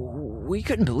 We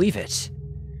couldn't believe it.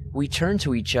 We turned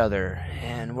to each other,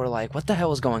 and were like, what the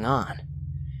hell is going on?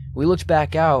 We looked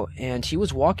back out, and he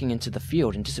was walking into the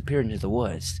field and disappeared into the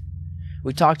woods.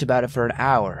 We talked about it for an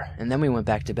hour, and then we went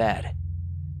back to bed.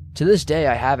 To this day,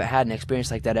 I haven't had an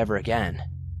experience like that ever again.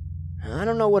 I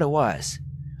don't know what it was.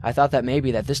 I thought that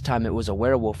maybe that this time it was a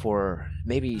werewolf or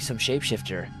maybe some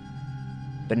shapeshifter.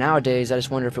 But nowadays, I just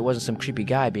wonder if it wasn't some creepy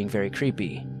guy being very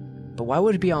creepy. But why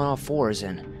would he be on all fours,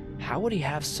 and how would he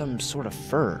have some sort of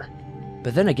fur?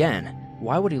 But then again,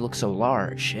 why would he look so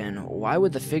large? And why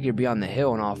would the figure be on the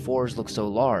hill on all fours look so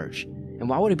large? And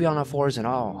why would he be on all fours at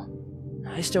all?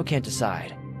 I still can't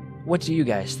decide. What do you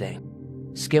guys think?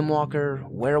 Skinwalker,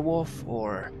 werewolf,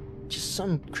 or just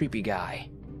some creepy guy?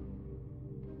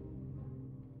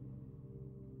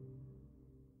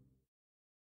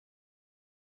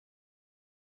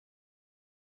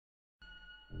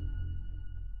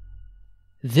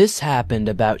 This happened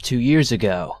about 2 years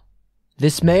ago.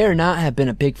 This may or not have been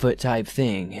a Bigfoot type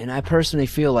thing, and I personally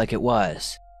feel like it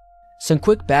was. Some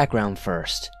quick background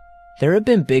first. There have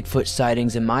been Bigfoot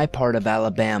sightings in my part of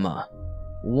Alabama.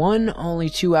 One only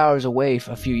 2 hours away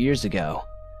a few years ago.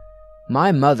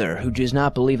 My mother, who does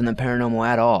not believe in the paranormal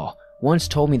at all, once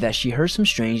told me that she heard some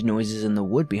strange noises in the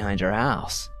wood behind her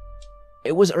house.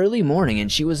 It was early morning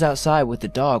and she was outside with the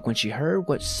dog when she heard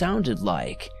what sounded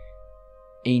like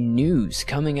a noise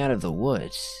coming out of the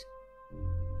woods.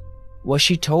 What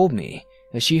she told me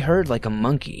is she heard like a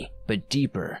monkey, but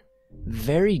deeper,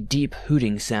 very deep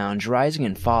hooting sounds rising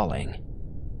and falling.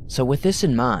 So with this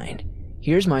in mind,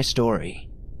 here's my story.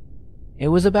 It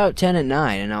was about 10 at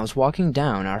night and I was walking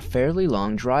down our fairly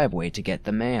long driveway to get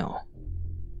the mail.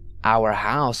 Our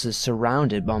house is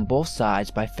surrounded on both sides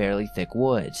by fairly thick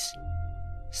woods.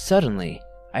 Suddenly,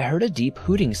 I heard a deep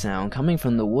hooting sound coming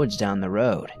from the woods down the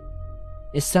road.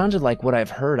 It sounded like what I've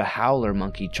heard a howler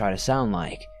monkey try to sound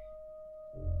like.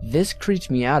 This creeped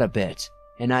me out a bit,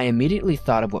 and I immediately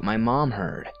thought of what my mom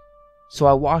heard, so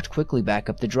I walked quickly back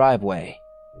up the driveway.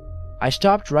 I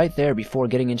stopped right there before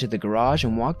getting into the garage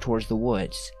and walked towards the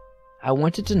woods. I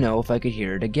wanted to know if I could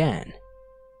hear it again.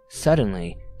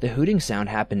 Suddenly, the hooting sound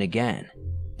happened again,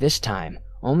 this time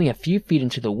only a few feet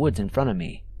into the woods in front of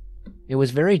me. It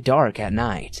was very dark at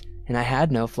night, and I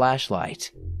had no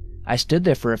flashlight. I stood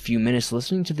there for a few minutes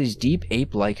listening to these deep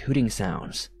ape-like hooting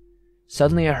sounds.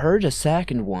 Suddenly I heard a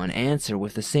second one answer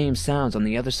with the same sounds on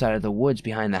the other side of the woods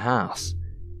behind the house.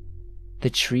 The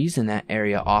trees in that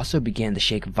area also began to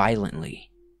shake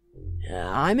violently.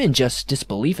 I'm in just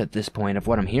disbelief at this point of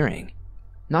what I'm hearing.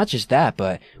 Not just that,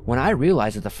 but when I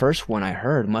realized that the first one I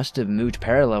heard must have moved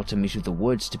parallel to me through the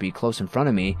woods to be close in front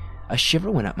of me, a shiver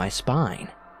went up my spine.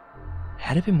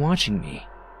 Had it been watching me?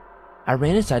 I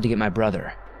ran inside to get my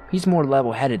brother. He's more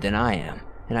level-headed than I am,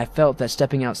 and I felt that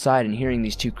stepping outside and hearing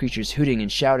these two creatures hooting and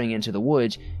shouting into the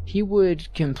woods, he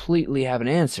would completely have an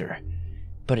answer.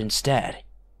 But instead,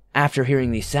 after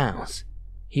hearing these sounds,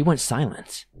 he went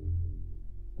silent.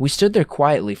 We stood there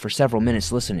quietly for several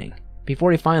minutes listening,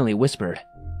 before he finally whispered,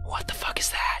 "What the fuck is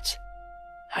that?"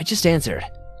 I just answered,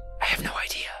 "I have no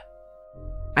idea."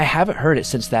 I haven't heard it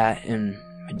since that, and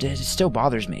it still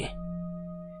bothers me.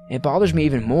 It bothers me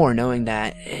even more knowing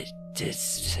that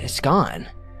it's gone.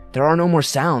 There are no more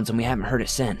sounds and we haven't heard it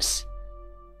since.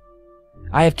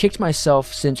 I have kicked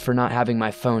myself since for not having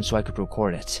my phone so I could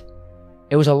record it.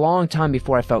 It was a long time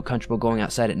before I felt comfortable going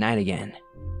outside at night again.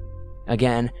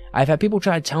 Again, I've had people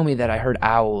try to tell me that I heard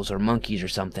owls or monkeys or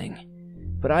something,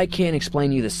 but I can't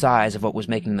explain you the size of what was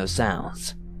making those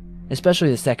sounds. especially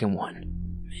the second one.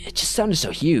 It just sounded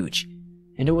so huge,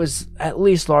 and it was at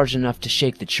least large enough to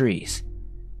shake the trees.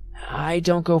 I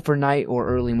don't go for night or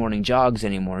early morning jogs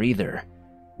anymore either,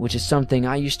 which is something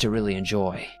I used to really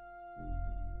enjoy.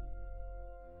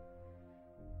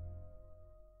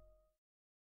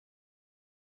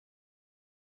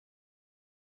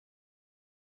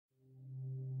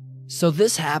 So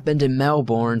this happened in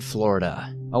Melbourne,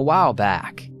 Florida, a while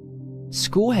back.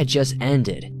 School had just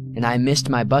ended, and I missed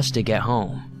my bus to get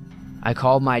home. I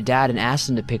called my dad and asked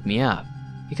him to pick me up,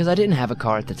 because I didn't have a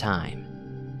car at the time.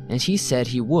 And he said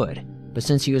he would, but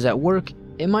since he was at work,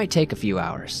 it might take a few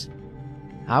hours.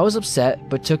 I was upset,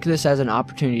 but took this as an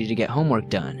opportunity to get homework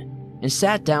done, and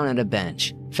sat down at a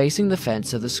bench, facing the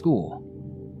fence of the school.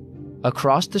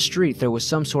 Across the street there was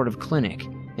some sort of clinic,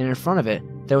 and in front of it,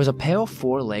 there was a pale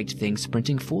four-legged thing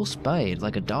sprinting full speed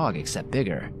like a dog except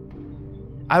bigger.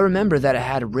 I remember that it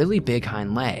had really big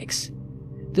hind legs.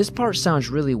 This part sounds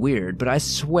really weird, but I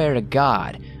swear to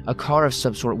God, a car of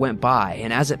some sort went by,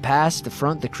 and as it passed the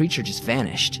front, the creature just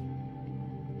vanished.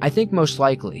 I think most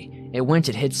likely, it went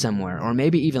and hid somewhere, or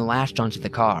maybe even latched onto the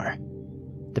car.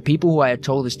 The people who I had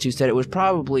told this to said it was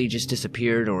probably just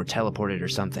disappeared or teleported or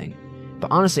something,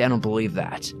 but honestly I don't believe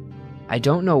that. I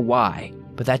don't know why,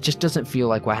 but that just doesn't feel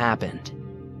like what happened.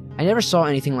 I never saw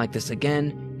anything like this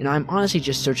again, and I'm honestly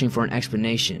just searching for an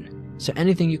explanation, so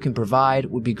anything you can provide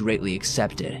would be greatly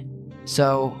accepted.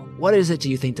 So, what is it do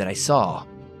you think that I saw?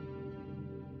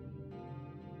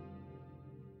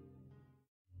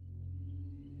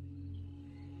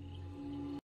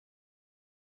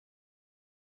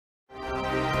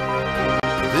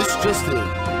 This just in,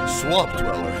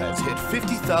 Swampdweller has hit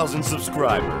 50,000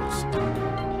 subscribers.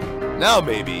 Now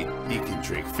maybe he can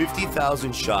drink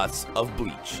 50,000 shots of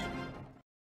bleach.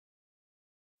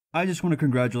 I just want to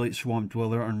congratulate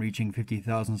Swampdweller on reaching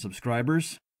 50,000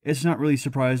 subscribers. It's not really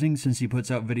surprising since he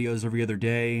puts out videos every other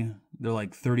day. They're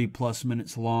like 30 plus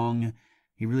minutes long.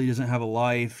 He really doesn't have a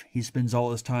life. He spends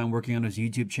all his time working on his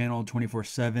YouTube channel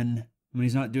 24/7. When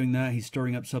he's not doing that, he's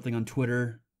stirring up something on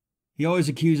Twitter. He always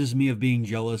accuses me of being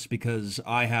jealous because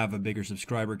I have a bigger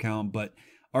subscriber count, but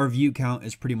our view count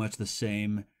is pretty much the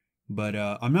same. But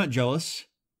I'm not jealous.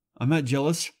 I'm not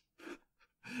jealous.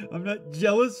 I'm not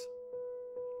jealous.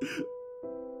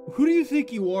 Who do you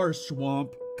think you are,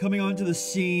 Swamp? Coming onto the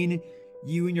scene,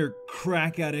 you and your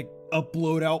crack addict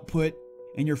upload output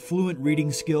and your fluent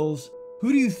reading skills.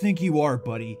 Who do you think you are,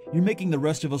 buddy? You're making the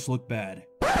rest of us look bad.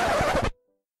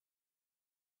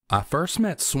 I first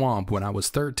met Swamp when I was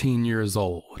 13 years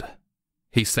old.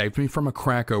 He saved me from a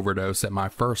crack overdose at my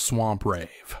first Swamp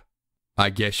rave. I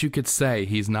guess you could say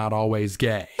he's not always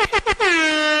gay.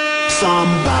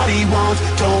 Somebody once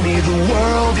told me the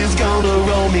world is gonna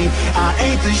roll me. I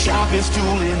ain't the sharpest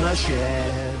tool in the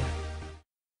shed.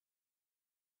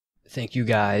 Thank you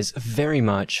guys very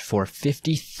much for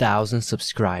 50,000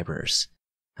 subscribers.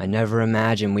 I never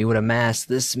imagined we would amass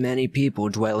this many people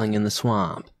dwelling in the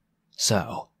swamp.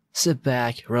 So, sit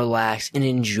back, relax, and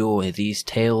enjoy these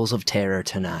tales of terror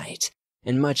tonight.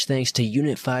 And much thanks to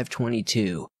Unit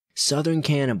 522, Southern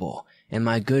Cannibal, and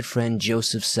my good friend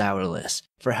Joseph Sourless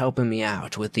for helping me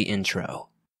out with the intro.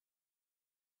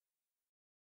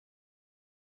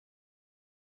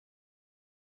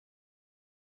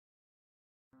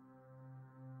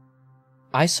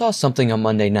 I saw something on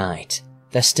Monday night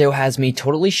that still has me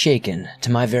totally shaken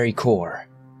to my very core.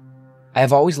 I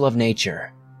have always loved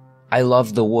nature. I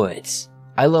love the woods.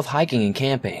 I love hiking and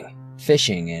camping,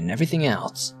 fishing, and everything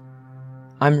else.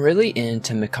 I'm really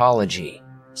into mycology,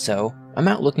 so I'm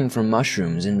out looking for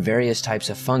mushrooms and various types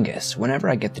of fungus whenever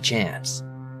I get the chance.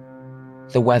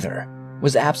 The weather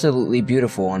was absolutely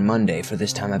beautiful on Monday for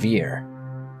this time of year,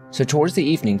 so towards the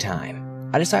evening time,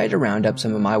 I decided to round up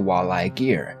some of my walleye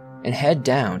gear and head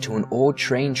down to an old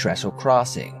train trestle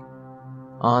crossing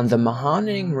on the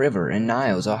Mahoning River in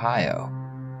Niles, Ohio.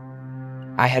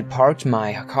 I had parked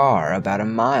my car about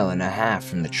 1.5 miles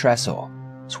from the trestle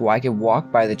so I could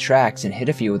walk by the tracks and hit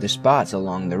a few of the spots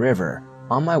along the river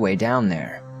on my way down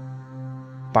there.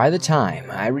 By the time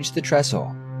I reached the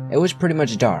trestle, it was pretty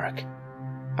much dark.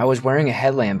 I was wearing a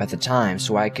headlamp at the time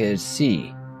so I could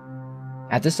see.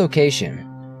 At this location,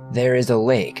 there is a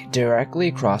lake directly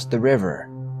across the river,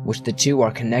 which the two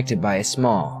are connected by a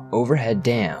small overhead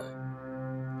dam.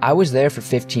 I was there for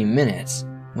 15 minutes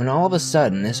when all of a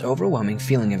sudden this overwhelming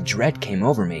feeling of dread came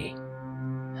over me.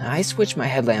 I switched my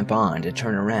headlamp on to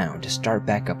turn around to start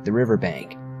back up the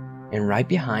riverbank, and right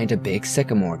behind a big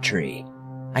sycamore tree,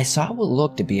 I saw what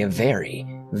looked to be a very,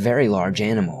 very large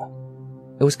animal.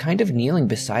 It was kind of kneeling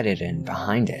beside it and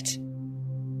behind it.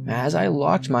 As I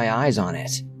locked my eyes on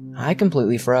it, I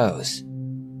completely froze.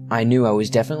 I knew I was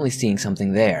definitely seeing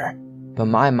something there, but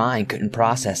my mind couldn't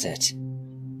process it.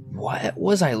 What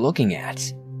was I looking at?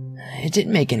 It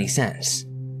didn't make any sense.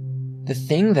 The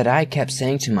thing that I kept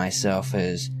saying to myself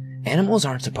is, animals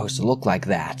aren't supposed to look like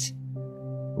that.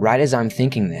 Right as I'm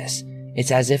thinking this,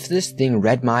 it's as if this thing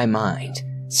read my mind,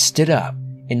 stood up,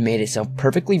 and made itself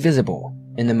perfectly visible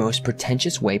in the most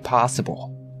pretentious way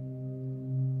possible.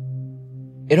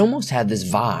 It almost had this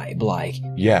vibe like,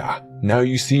 "Yeah, now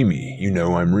you see me, you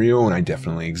know I'm real and I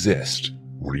definitely exist.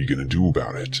 What are you gonna do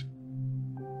about it?"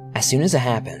 As soon as it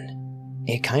happened,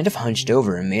 it kind of hunched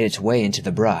over and made its way into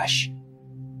the brush.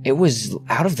 It was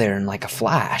out of there in like a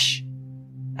flash.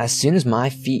 As soon as my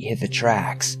feet hit the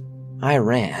tracks, I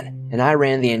ran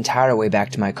the entire way back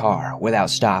to my car without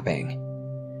stopping.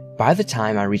 By the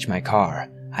time I reached my car,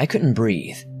 I couldn't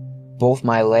breathe. Both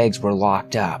my legs were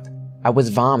locked up. I was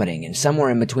vomiting, and somewhere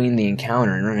in between the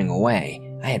encounter and running away,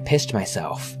 I had pissed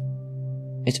myself.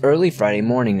 It's early Friday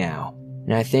morning now,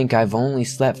 and I think I've only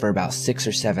slept for about 6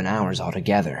 or 7 hours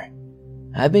altogether.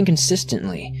 I've been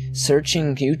consistently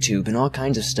searching YouTube and all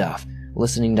kinds of stuff,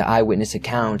 listening to eyewitness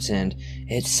accounts, and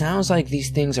it sounds like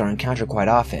these things are encountered quite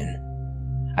often.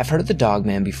 I've heard of the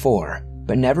Dogman before,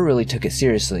 but never really took it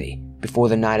seriously, before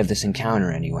the night of this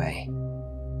encounter anyway.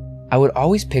 I would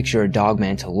always picture a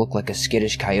dogman to look like a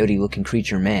skittish coyote-looking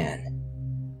creature man.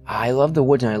 I love the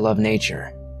woods and I love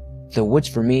nature. The woods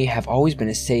for me have always been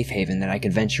a safe haven that I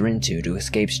could venture into to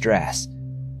escape stress.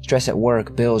 Stress at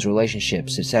work, bills,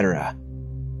 relationships, etc.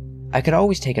 I could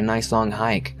always take a nice long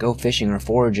hike, go fishing or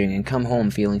foraging, and come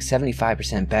home feeling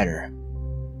 75% better.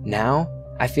 Now,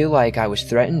 I feel like I was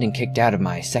threatened and kicked out of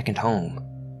my second home.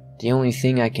 The only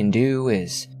thing I can do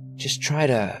is just try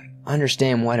to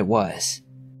understand what it was.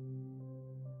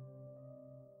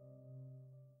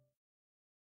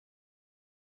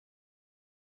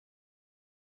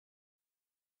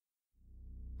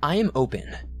 I am open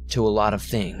to a lot of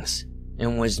things,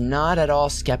 and was not at all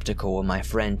skeptical when my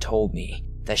friend told me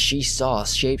that she saw a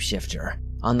shapeshifter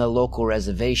on the local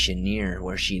reservation near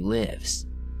where she lives.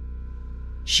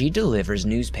 She delivers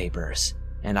newspapers,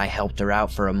 and I helped her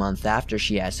out for a month after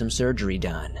she had some surgery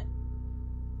done.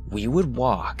 We would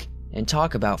walk and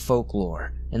talk about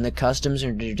folklore and the customs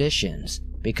and traditions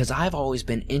because I've always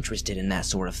been interested in that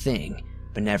sort of thing,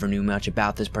 but never knew much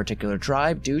about this particular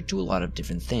tribe due to a lot of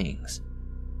different things.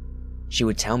 She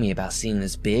would tell me about seeing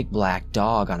this big black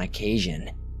dog on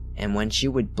occasion, and when she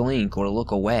would blink or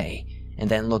look away and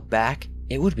then look back,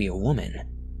 it would be a woman.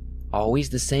 Always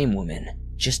the same woman,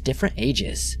 just different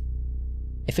ages.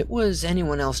 If it was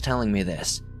anyone else telling me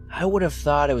this, I would have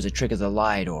thought it was a trick of the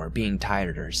light or being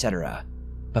tired or etc.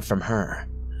 But from her,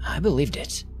 I believed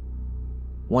it.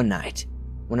 One night,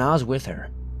 when I was with her,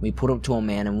 we pulled up to a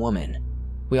man and woman.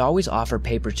 We always offer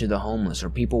papers to the homeless or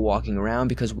people walking around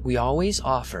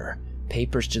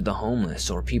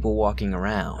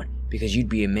because you'd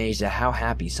be amazed at how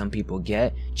happy some people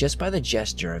get just by the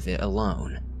gesture of it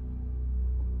alone.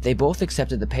 They both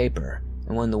accepted the paper,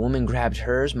 and when the woman grabbed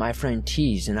hers, my friend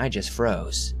teased and I just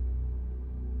froze.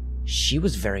 She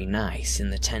was very nice in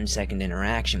the 10-second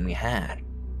interaction we had,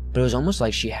 but it was almost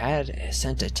like she had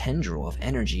sent a tendril of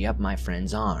energy up my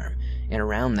friend's arm and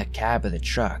around the cab of the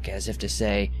truck as if to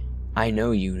say, "I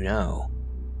know you know,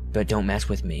 but don't mess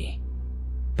with me."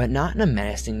 But not in a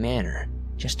menacing manner,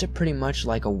 just pretty much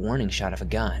like a warning shot of a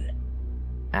gun.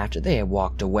 After they had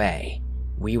walked away,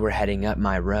 we were heading up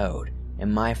my road,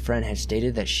 and my friend had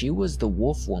stated that she was the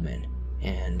wolf woman,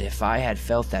 and if I had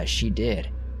felt that she did,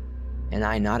 and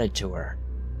I nodded to her.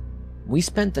 We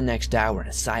spent the next hour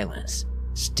in silence,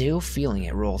 still feeling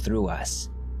it roll through us.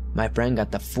 My friend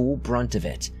got the full brunt of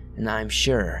it, and I'm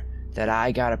sure that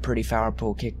I got a pretty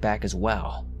powerful kickback as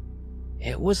well.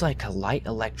 It was like a light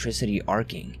electricity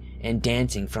arcing and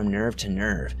dancing from nerve to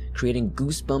nerve, creating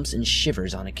goosebumps and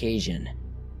shivers on occasion.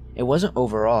 It wasn't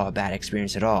overall a bad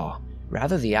experience at all,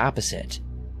 rather the opposite,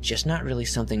 just not really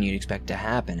something you'd expect to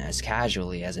happen as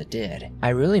casually as it did. I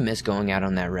really miss going out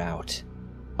on that route.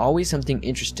 Always something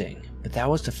interesting, but that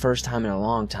was the first time in a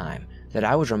long time that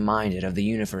I was reminded of the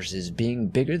universe as being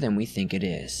bigger than we think it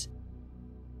is.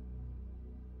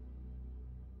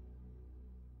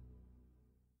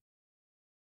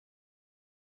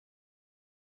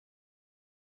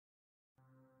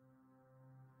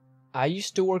 I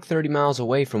used to work 30 miles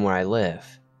away from where I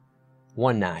live.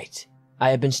 One night, I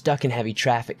had been stuck in heavy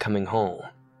traffic coming home.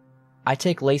 I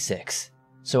take Lasix,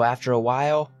 so after a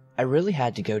while, I really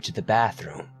had to go to the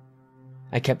bathroom.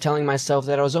 I kept telling myself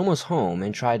that I was almost home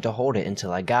and tried to hold it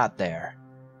until I got there.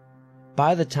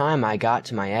 By the time I got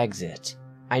to my exit,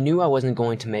 I knew I wasn't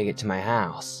going to make it to my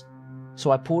house,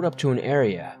 so I pulled up to an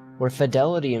area where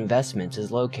Fidelity Investments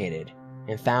is located,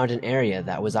 and found an area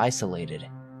that was isolated.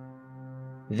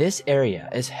 This area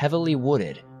is heavily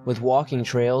wooded with walking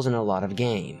trails and a lot of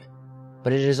game,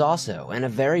 but it is also in a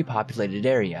very populated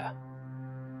area.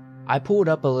 I pulled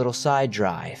up a little side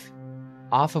drive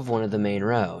off of one of the main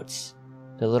roads.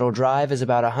 The little drive is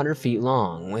about 100 feet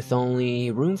long with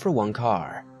only room for one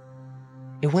car.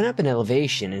 It went up in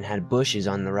elevation and had bushes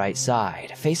on the right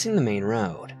side facing the main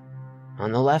road.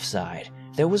 On the left side,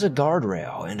 there was a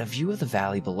guardrail and a view of the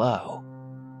valley below.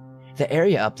 The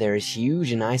area up there is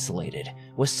huge and isolated,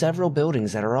 with several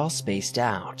buildings that are all spaced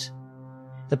out.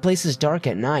 The place is dark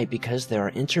at night because there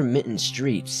are intermittent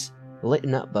streets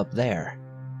lit up there.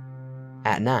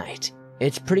 At night,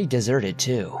 it's pretty deserted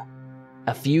too.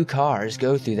 A few cars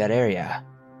go through that area,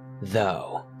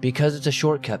 though, because it's a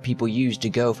shortcut people use to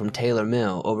go from Taylor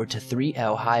Mill over to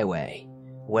 3L Highway,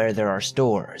 where there are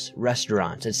stores,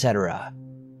 restaurants, etc.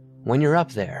 When you're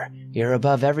up there, you're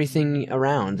above everything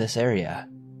around this area.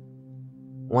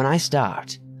 When I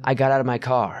stopped, I got out of my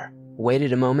car,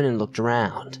 waited a moment and looked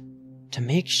around to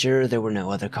make sure there were no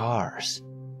other cars.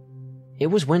 It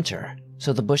was winter,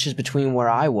 so the bushes between where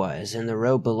I was and the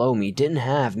road below me didn't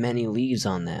have many leaves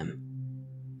on them.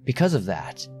 Because of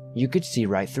that, you could see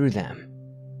right through them.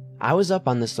 I was up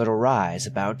on this little rise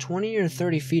about 20 or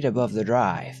 30 feet above the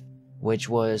drive, which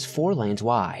was 4 lanes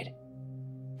wide.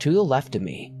 To the left of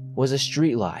me was a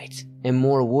street light and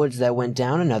more woods that went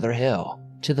down another hill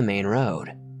to the main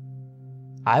road.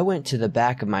 I went to the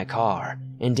back of my car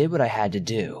and did what I had to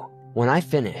do. When I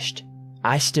finished,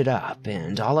 I stood up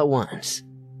and all at once,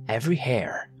 every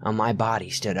hair on my body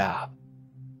stood up.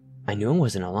 I knew I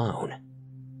wasn't alone.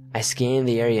 I scanned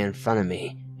the area in front of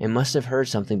me and must have heard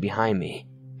something behind me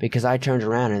because I turned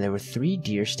around and there were 3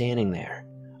 deer standing there,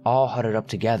 all huddled up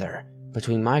together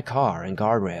between my car and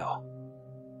guardrail.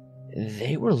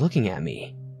 They were looking at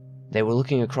me. They were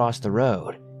looking across the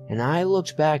road, and I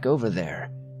looked back over there,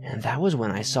 and that was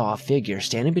when I saw a figure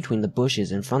standing between the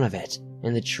bushes in front of it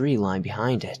and the tree line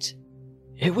behind it.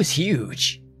 It was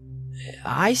huge.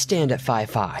 I stand at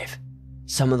 5'5".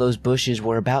 Some of those bushes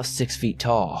were about 6 feet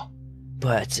tall,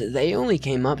 but they only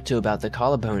came up to about the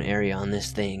collarbone area on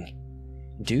this thing.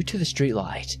 Due to the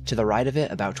streetlight to the right of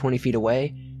it about 20 feet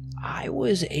away, I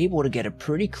was able to get a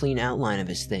pretty clean outline of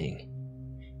his thing.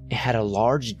 It had a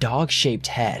large dog-shaped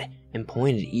head and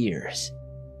pointed ears.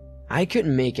 I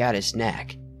couldn't make out its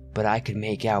neck, but I could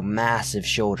make out massive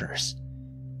shoulders.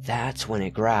 That's when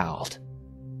it growled.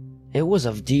 It was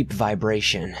of deep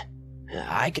vibration.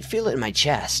 I could feel it in my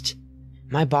chest.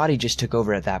 My body just took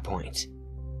over at that point.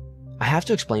 I have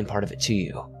to explain part of it to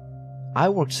you. I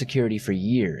worked security for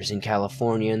years in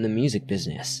California in the music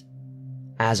business.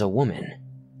 As a woman,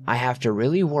 I have to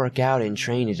really work out and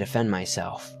train to defend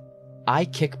myself. I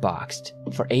kickboxed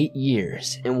for 8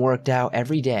 years and worked out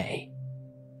every day.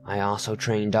 I also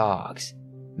trained dogs,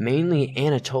 mainly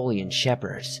Anatolian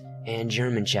Shepherds and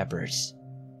German Shepherds.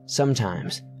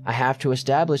 Sometimes I have to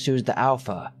establish who's the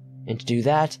alpha, and to do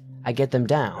that, I get them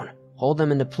down, hold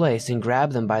them into place and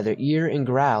grab them by their ear and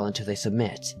growl until they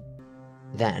submit.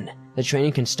 Then, the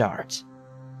training can start.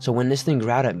 So when this thing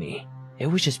growled at me, it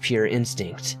was just pure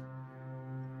instinct.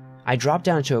 I dropped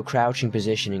down to a crouching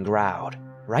position and growled,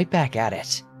 right back at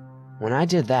it. When I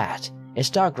did that, it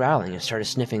stopped growling and started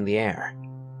sniffing the air.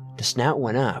 The snout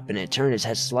went up and it turned its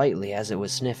head slightly as it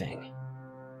was sniffing.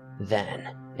 Then,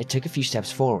 it took a few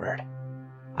steps forward.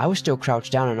 I was still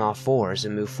crouched down on all fours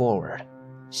and moved forward,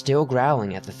 still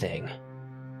growling at the thing.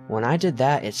 When I did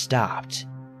that, it stopped.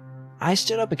 I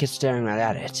stood up and kept staring right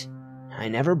at it. I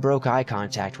never broke eye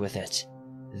contact with it.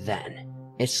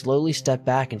 Then, it slowly stepped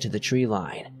back into the tree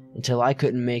line until I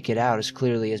couldn't make it out as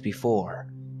clearly as before,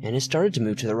 and it started to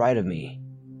move to the right of me.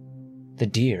 The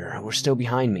deer were still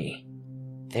behind me.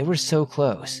 They were so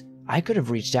close, I could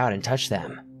have reached out and touched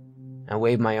them. I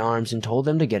waved my arms and told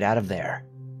them to get out of there.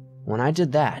 When I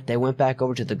did that, they went back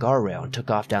over to the guardrail and took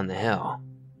off down the hill.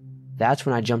 That's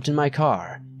when I jumped in my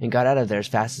car and got out of there as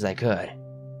fast as I could.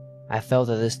 I felt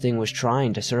that this thing was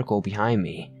trying to circle behind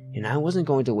me, and I wasn't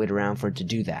going to wait around for it to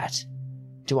do that.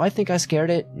 Do I think I scared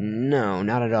it? No,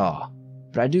 not at all.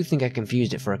 But I do think I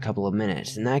confused it for a couple of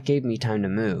minutes, and that gave me time to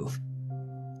move.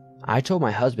 I told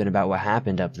my husband about what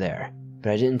happened up there,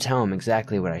 but I didn't tell him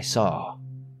exactly what I saw.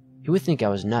 He would think I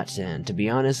was nuts, and to be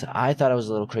honest, I thought I was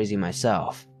a little crazy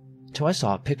myself, till I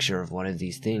saw a picture of one of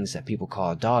these things that people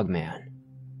call a dog man.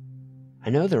 I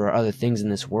know there are other things in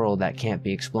this world that can't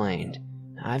be explained.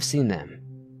 I've seen them,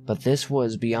 but this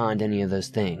was beyond any of those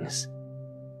things.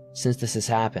 Since this has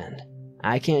happened,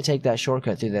 I can't take that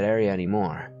shortcut through that area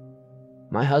anymore.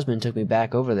 My husband took me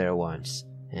back over there once,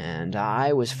 and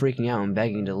I was freaking out and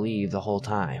begging to leave the whole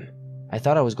time. I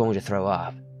thought I was going to throw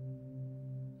up.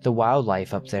 The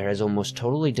wildlife up there has almost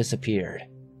totally disappeared.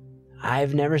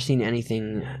 I've never seen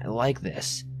anything like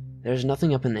this. There's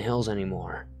nothing up in the hills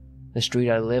anymore. The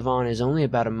street I live on is only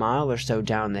about a mile or so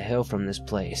down the hill from this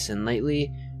place, and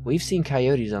lately, we've seen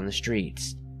coyotes on the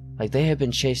streets. Like they have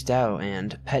been chased out,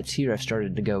 and pets here have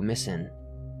started to go missing.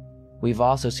 We've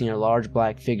also seen a large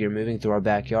black figure moving through our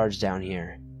backyards down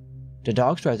here. The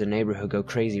dogs throughout the neighborhood go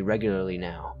crazy regularly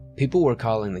now. People were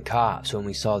calling the cops when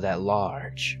we saw that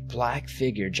large, black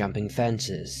figure jumping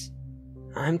fences.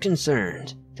 I'm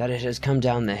concerned that it has come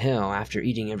down the hill after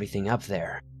eating everything up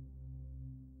there.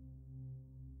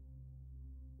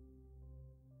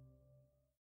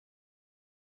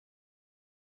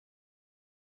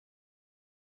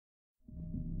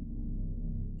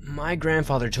 My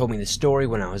grandfather told me the story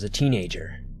when I was a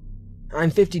teenager. I'm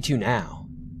 52 now.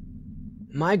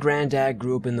 My granddad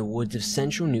grew up in the woods of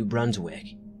central New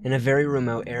Brunswick, in a very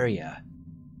remote area,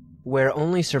 where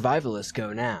only survivalists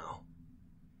go now.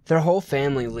 Their whole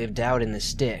family lived out in the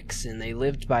sticks, and they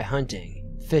lived by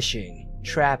hunting, fishing,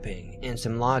 trapping, and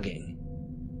some logging.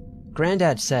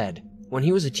 Granddad said when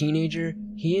he was a teenager,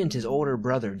 he and his older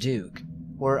brother Duke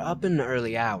were up in the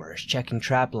early hours checking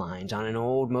trap lines on an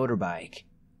old motorbike.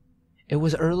 It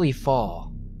was early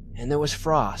fall, and there was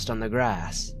frost on the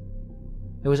grass.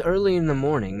 It was early in the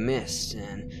morning mist,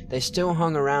 and they still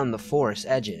hung around the forest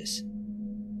edges.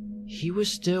 He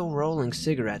was still rolling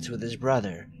cigarettes with his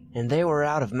brother, and they were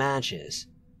out of matches,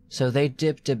 so they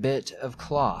dipped a bit of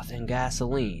cloth in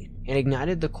gasoline and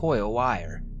ignited the coil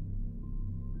wire,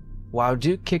 while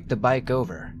Duke kicked the bike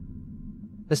over.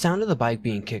 The sound of the bike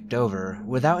being kicked over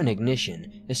without an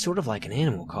ignition is sort of like an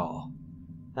animal call.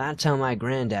 That's how my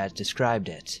granddad described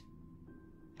it.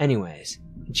 Anyways,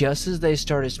 just as they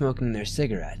started smoking their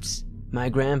cigarettes, my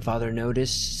grandfather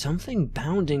noticed something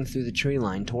bounding through the tree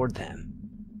line toward them.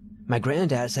 My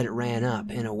granddad said it ran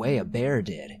up in a way a bear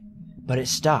did, but it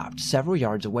stopped several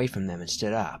yards away from them and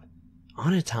stood up,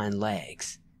 on its hind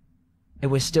legs. It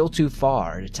was still too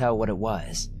far to tell what it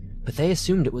was, but they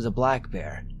assumed it was a black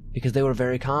bear because they were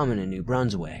very common in New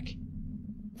Brunswick.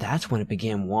 That's when it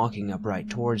began walking upright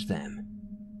towards them.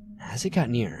 As it got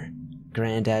nearer,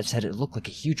 Granddad said it looked like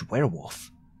a huge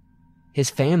werewolf. His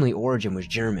family origin was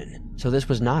German, so this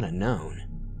was not unknown.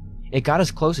 It got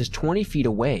as close as 20 feet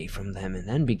away from them and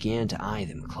then began to eye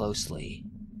them closely.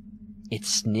 It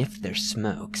sniffed their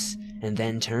smokes, and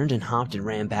then turned and hopped and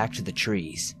ran back to the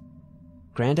trees.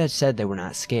 Granddad said they were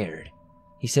not scared.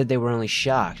 He said they were only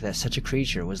shocked that such a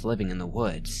creature was living in the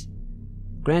woods.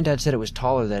 Granddad said it was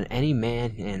taller than any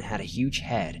man and had a huge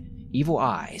head, evil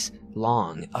eyes,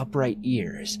 long, upright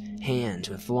ears, hands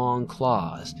with long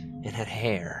claws, and had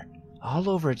hair all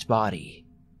over its body.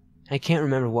 I can't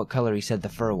remember what color he said the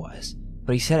fur was,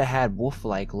 but he said it had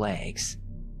wolf-like legs.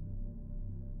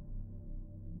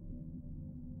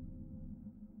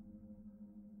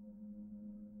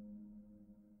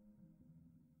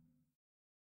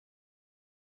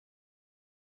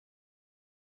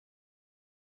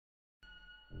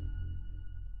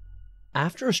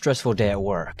 After a stressful day at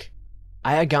work,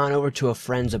 I had gone over to a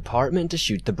friend's apartment to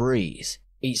shoot the breeze,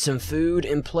 eat some food,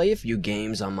 and play a few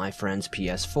games on my friend's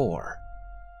PS4.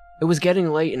 It was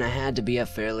getting late and I had to be up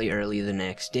fairly early the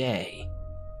next day.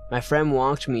 My friend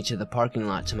walked me to the parking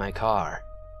lot to my car.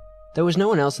 There was no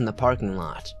one else in the parking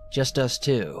lot, just us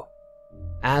two.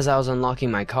 As I was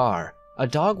unlocking my car, a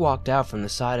dog walked out from the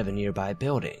side of a nearby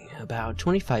building, about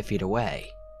 25 feet away.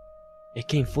 It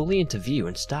came fully into view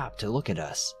and stopped to look at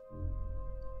us.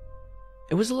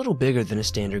 It was a little bigger than a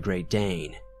standard Great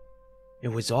Dane. It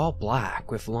was all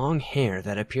black with long hair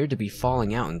that appeared to be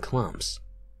falling out in clumps.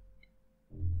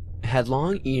 It had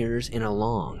long ears and a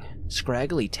long,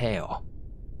 scraggly tail.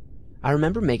 I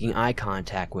remember making eye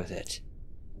contact with it.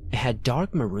 It had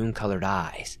dark maroon-colored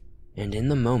eyes, and in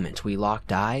the moment we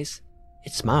locked eyes,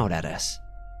 it smiled at us.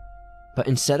 But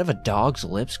instead of a dog's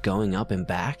lips going up and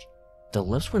back, the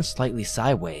lips went slightly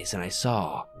sideways and I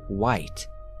saw white,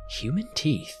 human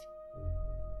teeth.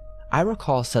 I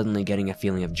recall suddenly getting a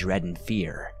feeling of dread and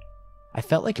fear. I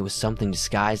felt like it was something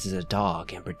disguised as a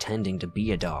dog and pretending to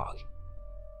be a dog.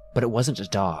 But it wasn't a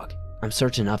dog, I'm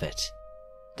certain of it.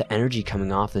 The energy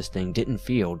coming off this thing didn't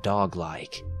feel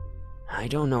dog-like. I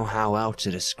don't know how else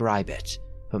to describe it,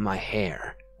 but my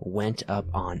hair went up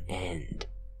on end.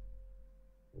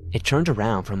 It turned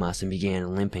around from us and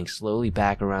began limping slowly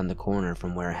back around the corner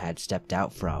from where it had stepped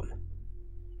out from.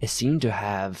 It seemed to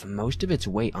have most of its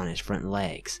weight on its front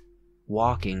legs,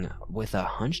 walking with a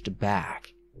hunched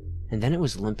back, and then it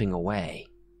was limping away.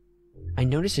 I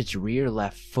noticed its rear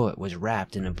left foot was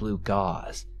wrapped in a blue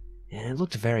gauze, and it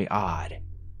looked very odd.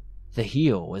 The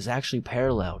heel was actually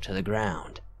parallel to the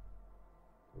ground.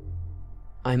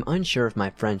 I'm unsure if my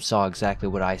friend saw exactly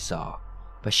what I saw,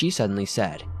 but she suddenly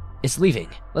said, "It's leaving,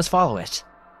 let's follow it."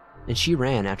 And she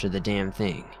ran after the damn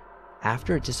thing,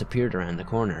 after it disappeared around the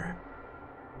corner.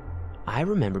 I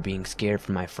remember being scared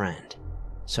for my friend,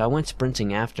 so I went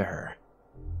sprinting after her.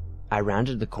 I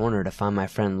rounded the corner to find my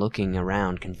friend looking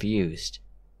around confused.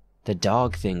 The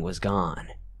dog thing was gone.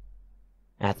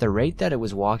 At the rate that it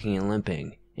was walking and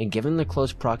limping, and given the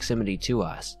close proximity to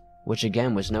us, which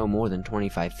again was no more than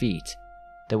 25 feet,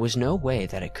 there was no way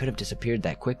that it could have disappeared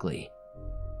that quickly.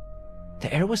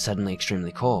 The air was suddenly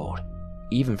extremely cold,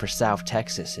 even for South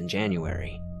Texas in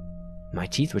January. My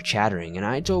teeth were chattering, and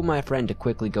I told my friend to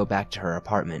quickly go back to her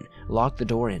apartment, lock the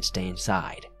door, and stay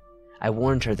inside. I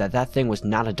warned her that that thing was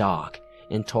not a dog,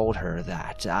 and told her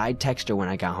that I'd text her when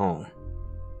I got home.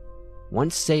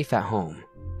 Once safe at home,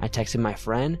 I texted my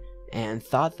friend and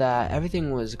thought that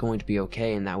everything was going to be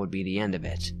okay and that would be the end of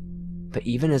it. But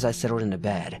even as I settled into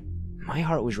bed, my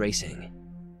heart was racing.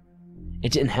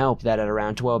 It didn't help that at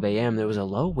around 12 a.m. there was a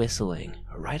low whistling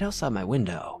right outside my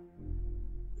window.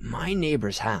 My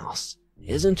neighbor's house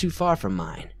isn't too far from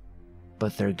mine,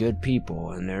 but they're good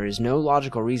people and there is no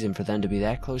logical reason for them to be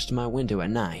that close to my window at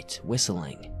night,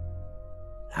 whistling.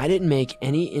 I didn't make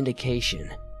any indication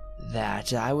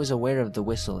that I was aware of the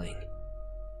whistling.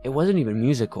 It wasn't even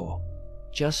musical,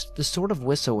 just the sort of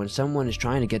whistle when someone is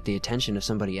trying to get the attention of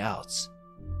somebody else.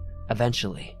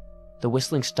 Eventually, the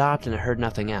whistling stopped and I heard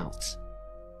nothing else.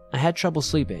 I had trouble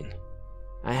sleeping.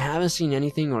 I haven't seen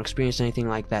anything or experienced anything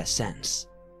like that since.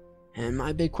 And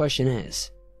my big question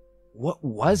is, what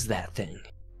was that thing?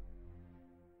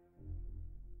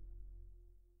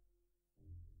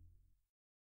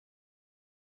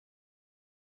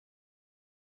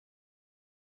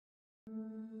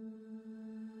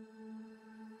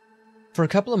 For a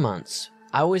couple of months,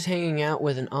 I was hanging out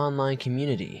with an online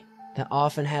community that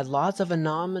often had lots of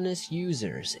anonymous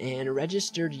users and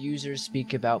registered users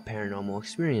speak about paranormal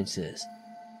experiences,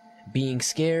 being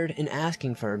scared and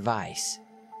asking for advice.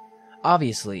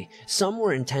 Obviously, some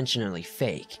were intentionally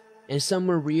fake, and some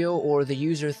were real or the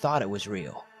user thought it was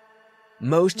real.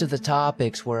 Most of the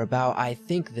topics were about "I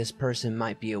think this person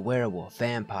might be a werewolf,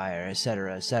 vampire,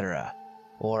 etc., etc."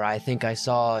 Or "I think I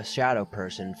saw a shadow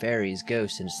person, fairies,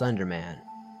 ghosts, and Slender Man."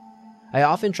 I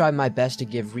often tried my best to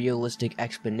give realistic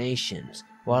explanations,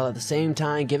 while at the same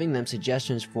time giving them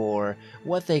suggestions for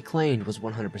what they claimed was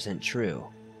 100% true.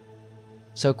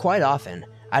 So quite often,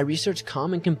 I researched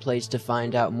common complaints to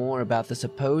find out more about the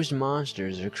supposed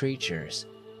monsters or creatures.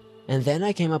 And then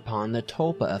I came upon the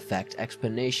Tulpa effect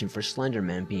explanation for Slender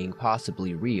Man being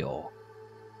possibly real.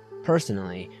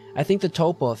 Personally, I think the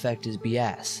Tulpa effect is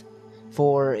BS.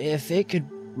 For if it could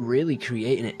really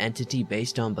create an entity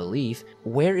based on belief,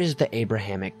 where is the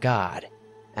Abrahamic God?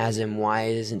 As in, why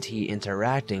isn't he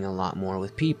interacting a lot more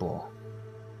with people?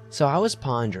 So I was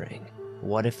pondering,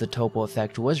 what if the Tulpa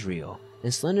effect was real,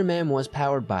 and Slender Man was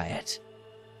powered by it?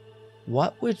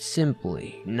 What would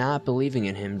simply not believing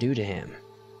in him do to him?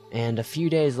 And a few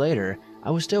days later,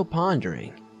 I was still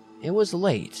pondering. It was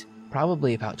late,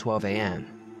 probably about 12 a.m.,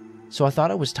 so I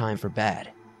thought it was time for bed.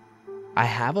 I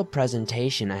have a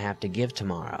presentation I have to give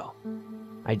tomorrow.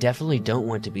 I definitely don't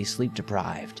want to be sleep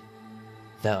deprived.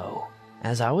 Though,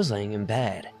 as I was laying in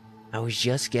bed, I was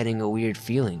just getting a weird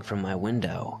feeling from my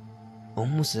window,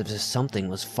 almost as if something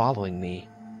was following me.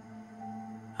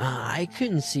 I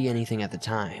couldn't see anything at the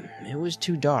time, it was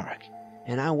too dark,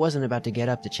 and I wasn't about to get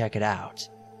up to check it out,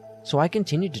 so I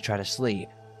continued to try to sleep.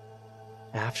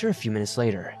 After a few minutes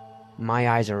later, my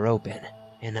eyes are open,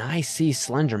 and I see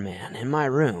Slender Man in my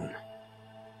room.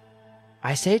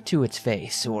 I say to its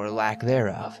face, or lack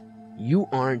thereof, "You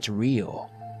aren't real,"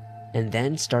 and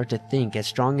then start to think as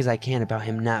strong as I can about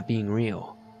him not being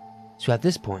real. So at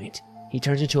this point, he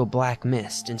turns into a black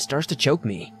mist and starts to choke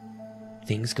me.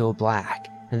 Things go black,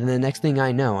 and then the next thing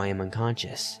I know, I am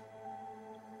unconscious.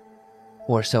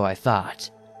 Or so I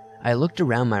thought. I looked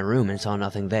around my room and saw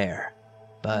nothing there,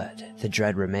 but the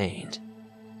dread remained.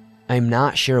 I'm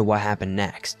not sure what happened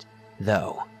next,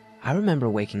 though I remember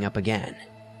waking up again.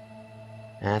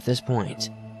 At this point,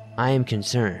 I am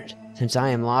concerned, since I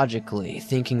am logically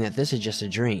thinking that this is just a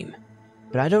dream,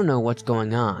 but I don't know what's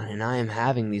going on and I am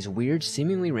having these weird,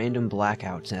 seemingly random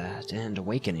blackouts and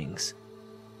awakenings.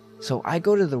 So I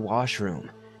go to the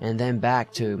washroom and then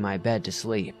back to my bed to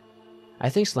sleep. I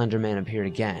think Slender Man appeared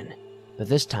again, but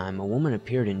this time a woman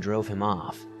appeared and drove him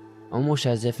off, almost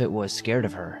as if it was scared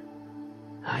of her.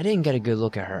 I didn't get a good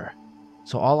look at her,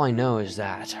 so all I know is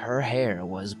that her hair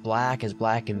was black as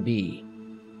black can be.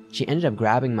 She ended up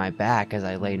grabbing my back as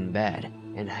I laid in bed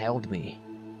and held me.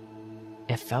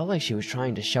 It felt like she was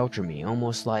trying to shelter me,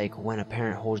 almost like when a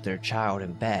parent holds their child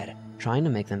in bed, trying to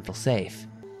make them feel safe.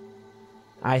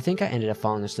 I think I ended up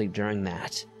falling asleep during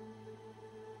that.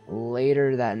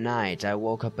 Later that night, I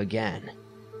woke up again,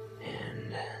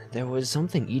 and there was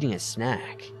something eating a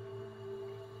snack.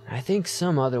 I think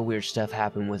some other weird stuff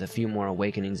happened with a few more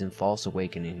awakenings and false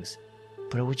awakenings,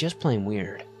 but it was just plain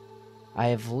weird. I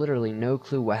have literally no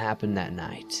clue what happened that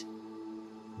night.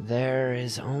 There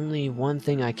is only one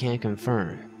thing I can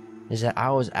confirm, is that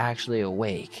I was actually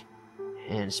awake,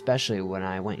 and especially when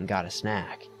I went and got a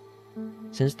snack,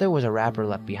 since there was a wrapper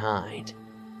left behind.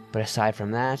 But aside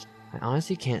from that, I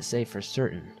honestly can't say for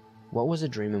certain what was a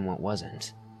dream and what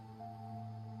wasn't.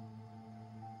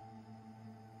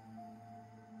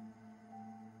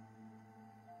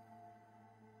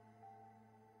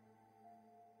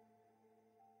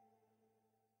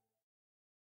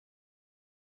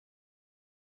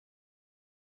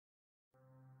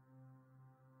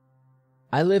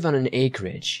 I live on an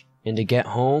acreage, and to get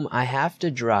home I have to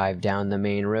drive down the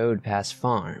main road past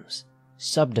farms,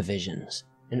 subdivisions,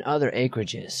 and other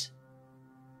acreages.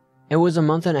 It was a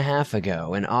month and a half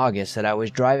ago in August that I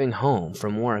was driving home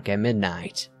from work at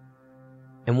midnight.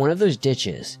 In one of those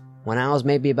ditches, when I was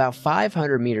maybe about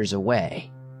 500 meters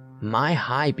away, my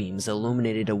high beams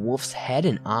illuminated a wolf's head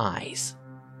and eyes.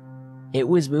 It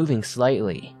was moving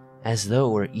slightly, as though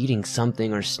it were eating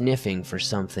something or sniffing for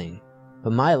something,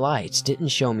 but my lights didn't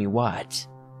show me what.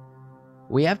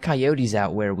 We have coyotes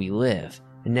out where we live,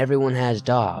 and everyone has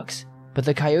dogs, but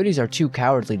the coyotes are too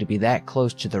cowardly to be that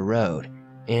close to the road,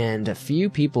 and a few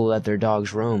people let their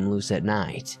dogs roam loose at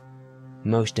night.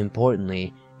 Most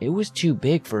importantly, it was too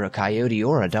big for a coyote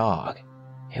or a dog.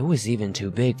 It was even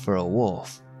too big for a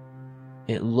wolf.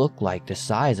 It looked like the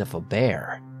size of a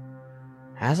bear.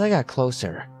 As I got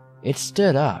closer, it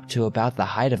stood up to about the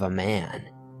height of a man,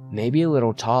 maybe a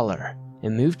little taller,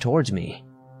 and moved towards me.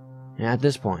 At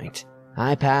this point,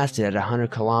 I passed it at 100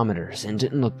 kilometers and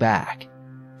didn't look back,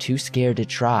 too scared to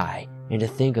try and to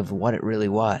think of what it really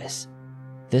was.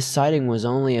 This sighting was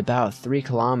only about 3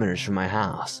 kilometers from my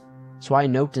house, so I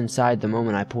noped inside the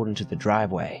moment I pulled into the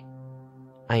driveway.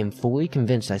 I am fully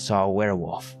convinced I saw a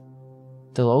werewolf.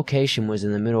 The location was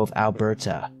in the middle of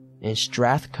Alberta, in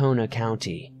Strathcona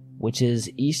County, which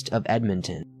is east of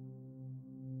Edmonton.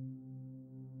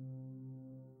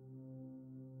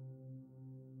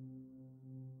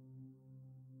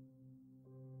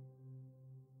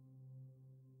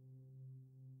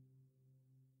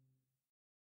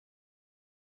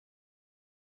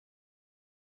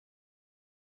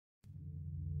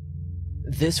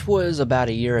 This was about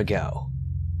a year ago.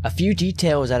 A few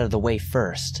details out of the way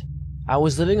first. I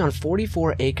was living on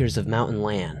 44 acres of mountain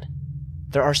land.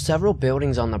 There are several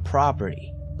buildings on the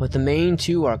property, but the main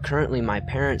two are currently my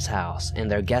parents' house and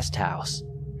their guest house.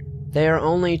 They are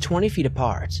only 20 feet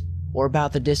apart, or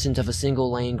about the distance of a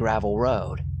single-lane gravel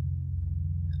road.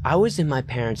 I was in my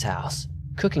parents' house,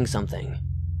 cooking something.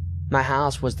 My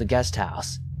house was the guest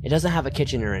house. It doesn't have a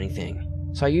kitchen or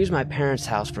anything, so I used my parents'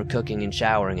 house for cooking and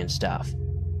showering and stuff.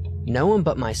 No one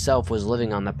but myself was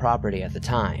living on the property at the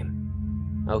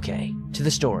time. Okay, to the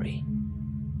story.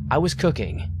 I was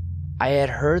cooking. I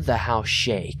had heard the house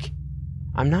shake.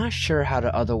 I'm not sure how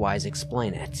to otherwise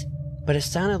explain it, but it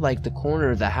sounded like the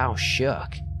corner of the house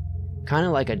shook.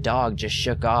 Kinda like a dog just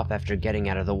shook off after getting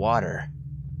out of the water.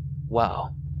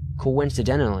 Well,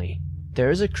 coincidentally,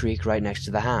 there is a creek right next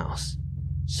to the house.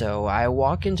 So I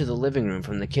walk into the living room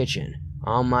from the kitchen,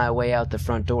 on my way out the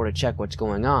front door to check what's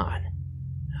going on.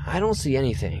 I don't see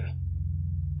anything.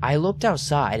 I looked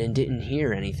outside and didn't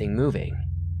hear anything moving.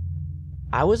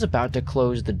 I was about to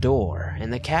close the door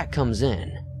and the cat comes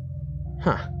in.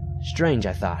 Strange,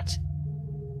 I thought.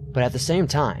 But at the same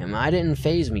time, it didn't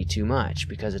faze me too much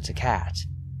because it's a cat.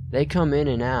 They come in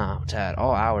and out at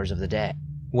all hours of the day.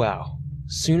 Well,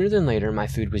 sooner than later my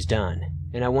food was done,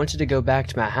 and I wanted to go back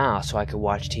to my house so I could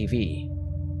watch TV.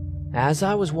 As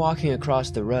I was walking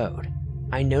across the road,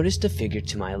 I noticed a figure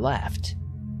to my left.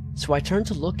 So I turned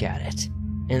to look at it,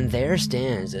 and there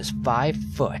stands this 5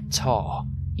 foot tall,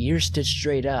 ears stood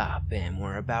straight up and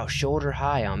were about shoulder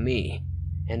high on me,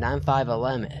 and I'm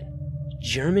 5'11",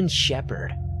 German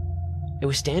Shepherd. It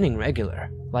was standing regular,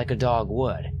 like a dog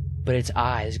would, but its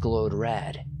eyes glowed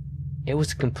red. It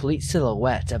was a complete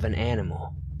silhouette of an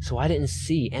animal, so I didn't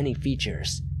see any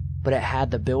features, but it had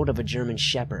the build of a German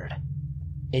Shepherd.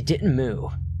 It didn't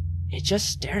move, it just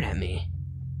stared at me,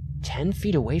 10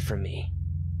 feet away from me.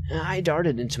 I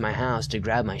darted into my house to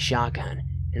grab my shotgun,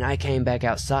 and I came back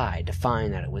outside to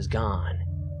find that it was gone.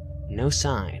 No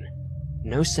sign,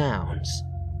 no sounds,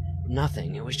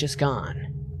 nothing, it was just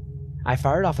gone. I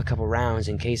fired off a couple rounds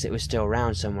in case it was still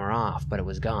around somewhere off, but it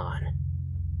was gone.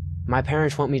 My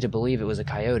parents want me to believe it was a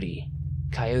coyote,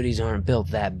 Coyotes aren't built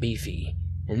that beefy,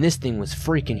 and this thing was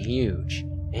freaking huge,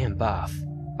 and buff,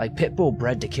 like pitbull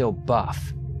bred to kill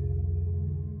buff.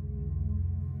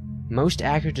 Most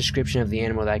accurate description of the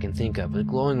animal that I can think of was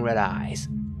glowing red eyes,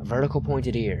 vertical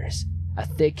pointed ears, a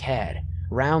thick head,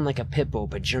 round like a pitbull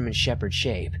but German shepherd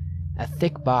shape, a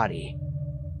thick body.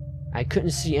 I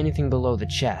couldn't see anything below the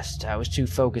chest, I was too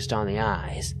focused on the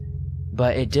eyes,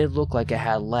 but it did look like it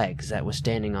had legs that was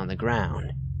standing on the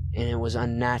ground, and it was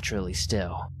unnaturally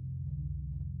still.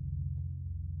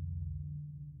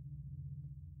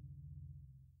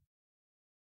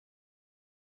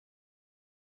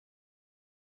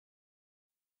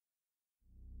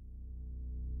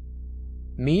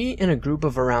 Me and a group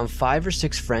of around 5 or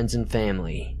 6 friends and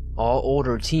family, all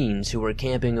older teens who were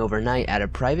camping overnight at a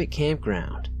private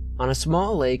campground on a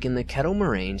small lake in the Kettle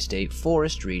Moraine State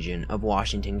Forest region of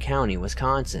Washington County,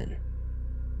 Wisconsin.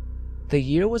 The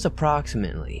year was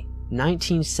approximately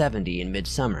 1970 in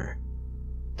midsummer.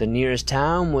 The nearest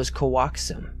town was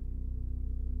Coaxum.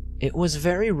 It was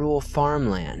very rural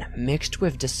farmland mixed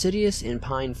with deciduous and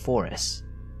pine forests.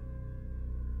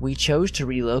 We chose to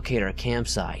relocate our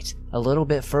campsite a little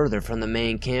bit further from the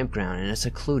main campground in a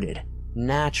secluded,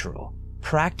 natural,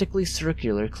 practically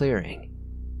circular clearing.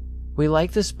 We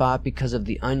liked the spot because of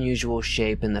the unusual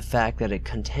shape and the fact that it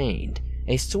contained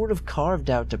a sort of carved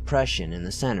out depression in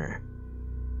the center.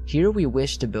 Here we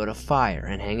wished to build a fire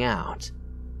and hang out.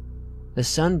 The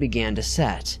sun began to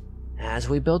set. As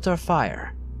we built our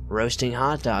fire, roasting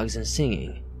hot dogs and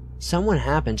singing, someone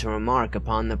happened to remark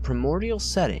upon the primordial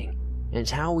setting and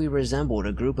how we resembled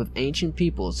a group of ancient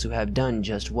peoples who have done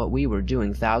just what we were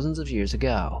doing thousands of years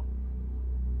ago.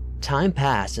 Time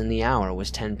passed and the hour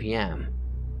was 10 p.m.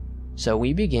 So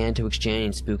we began to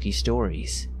exchange spooky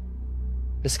stories.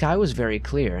 The sky was very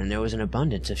clear and there was an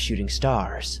abundance of shooting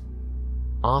stars.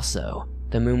 Also,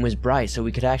 the moon was bright so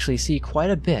we could actually see quite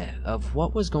a bit of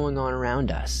what was going on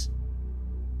around us.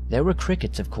 There were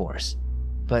crickets, of course,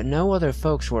 but no other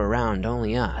folks were around,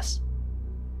 only us.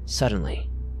 Suddenly,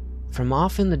 from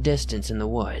off in the distance in the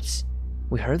woods,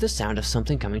 we heard the sound of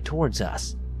something coming towards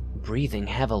us, breathing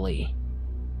heavily.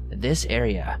 This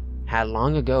area had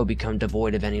long ago become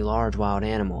devoid of any large wild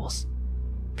animals.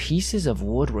 Pieces of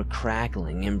wood were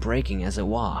crackling and breaking as it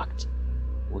walked.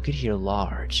 We could hear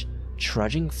large,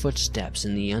 trudging footsteps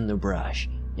in the underbrush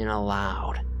and a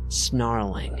loud,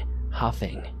 snarling,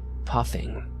 huffing,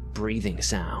 puffing, breathing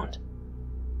sound.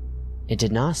 It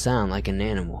did not sound like an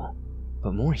animal,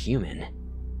 but more human.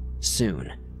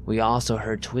 Soon, we also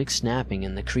heard twigs snapping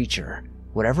and the creature,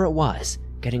 whatever it was,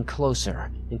 getting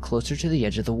closer and closer to the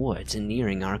edge of the woods and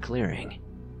nearing our clearing.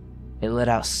 It let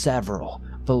out several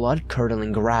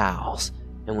blood-curdling growls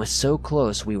and was so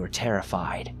close we were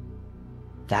terrified.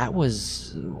 That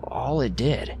was all it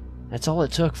did. That's all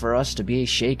it took for us to be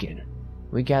shaken.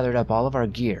 We gathered up all of our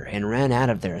gear and ran out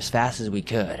of there as fast as we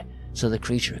could so the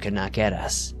creature could not get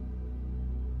us.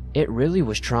 It really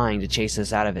was trying to chase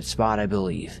us out of its spot, I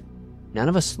believe. None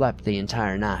of us slept the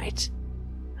entire night.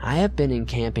 I have been in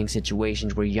camping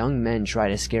situations where young men try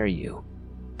to scare you,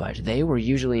 but they were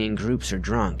usually in groups or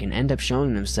drunk and end up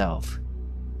showing themselves.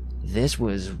 This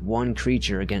was one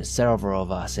creature against several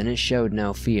of us and it showed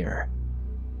no fear.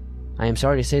 I am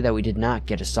sorry to say that we did not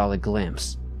get a solid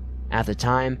glimpse. At the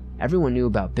time, everyone knew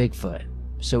about Bigfoot,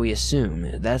 so we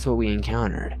assumed that's what we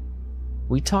encountered.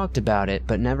 We talked about it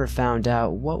but never found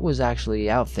out what was actually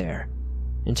out there,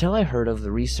 until I heard of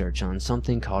the research on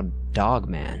something called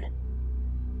Dogman.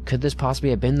 Could this possibly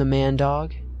have been the man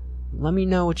dog? Let me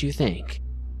know what you think.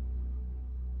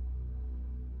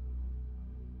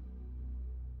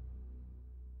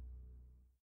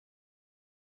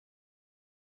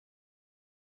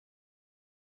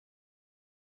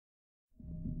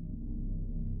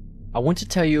 I want to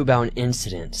tell you about an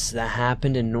incident that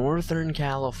happened in Northern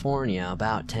California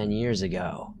about 10 years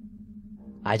ago.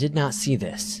 I did not see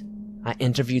this. I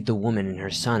interviewed the woman and her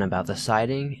son about the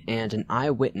sighting and an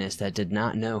eyewitness that did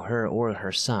not know her or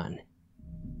her son.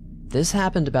 This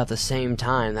happened about the same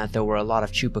time that there were a lot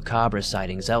of chupacabra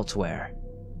sightings elsewhere.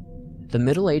 The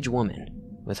middle-aged woman,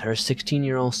 with her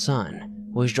 16-year-old son,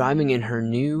 was driving in her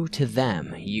new, to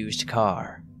them, used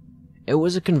car. It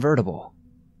was a convertible.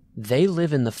 They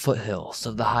live in the foothills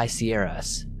of the High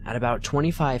Sierras, at about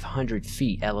 2,500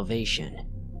 feet elevation.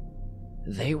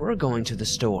 They were going to the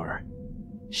store.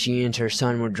 She and her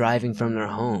son were driving from their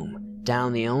home,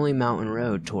 down the only mountain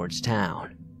road towards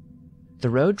town. The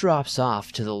road drops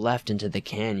off to the left into the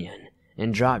canyon,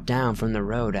 and dropped down from the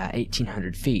road at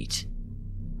 1,800 feet.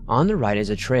 On the right is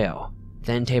a trail,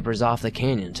 then tapers off the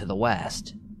canyon to the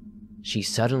west. She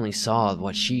suddenly saw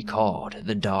what she called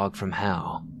the dog from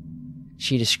hell.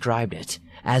 She described it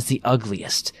as the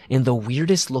ugliest and the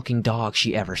weirdest looking dog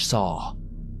she ever saw.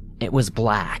 It was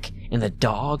black, and the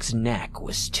dog's neck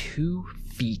was 2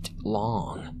 feet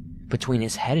long between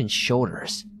his head and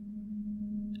shoulders.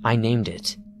 I named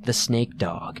it the snake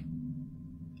dog.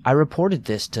 I reported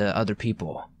this to other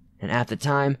people, and at the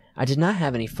time I did not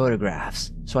have any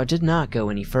photographs, so I did not go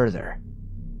any further.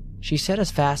 She said as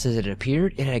fast as it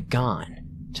appeared, it had gone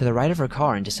to the right of her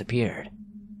car and disappeared.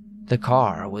 The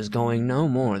car was going no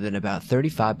more than about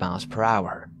 35 miles per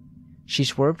hour. She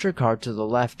swerved her car to the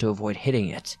left to avoid hitting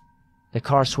it. The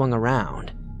car swung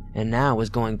around, and now was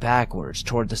going backwards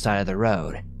toward the side of the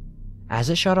road. As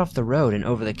it shot off the road and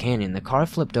over the canyon, the car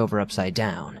flipped over upside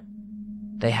down.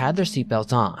 They had their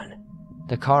seatbelts on.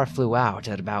 The car flew out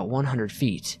at about 100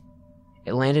 feet.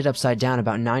 It landed upside down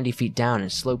about 90 feet down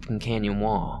and sloping canyon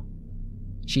wall.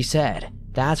 She said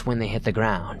that's when they hit the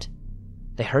ground.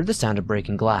 They heard the sound of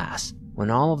breaking glass.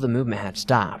 When all of the movement had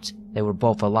stopped, they were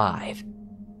both alive.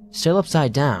 Still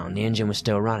upside down, the engine was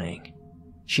still running.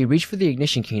 She reached for the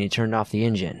ignition key and turned off the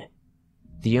engine.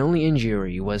 The only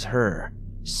injury was her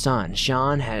son,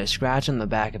 Sean, had a scratch on the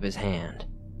back of his hand.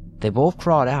 They both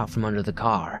crawled out from under the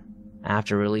car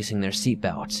after releasing their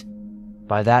seatbelts.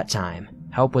 By that time,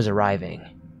 help was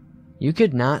arriving. You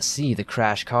could not see the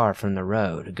crashed car from the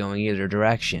road going either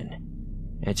direction.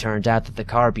 It turned out that the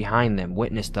car behind them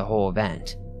witnessed the whole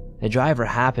event. The driver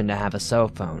happened to have a cell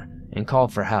phone and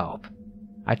called for help.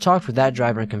 I talked with that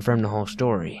driver and confirmed the whole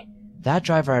story. That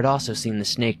driver had also seen the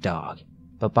snake dog,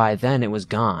 but by then it was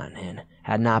gone and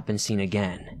had not been seen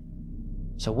again.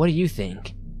 So what do you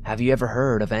think? Have you ever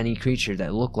heard of any creature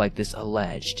that looked like this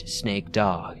alleged snake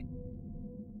dog?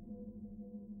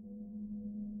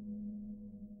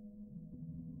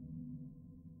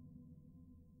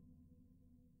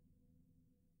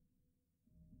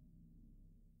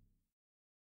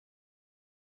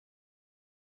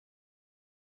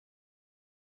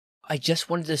 I just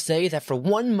wanted to say that for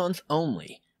 1 month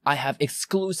only, I have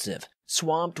exclusive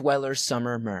Swamp Dweller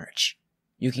summer merch.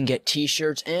 You can get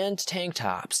t-shirts and tank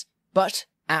tops, but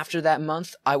after that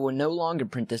month, I will no longer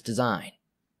print this design.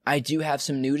 I do have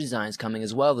some new designs coming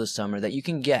as well this summer that you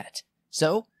can get,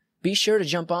 so be sure to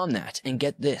jump on that and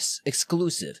get this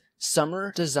exclusive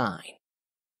summer design.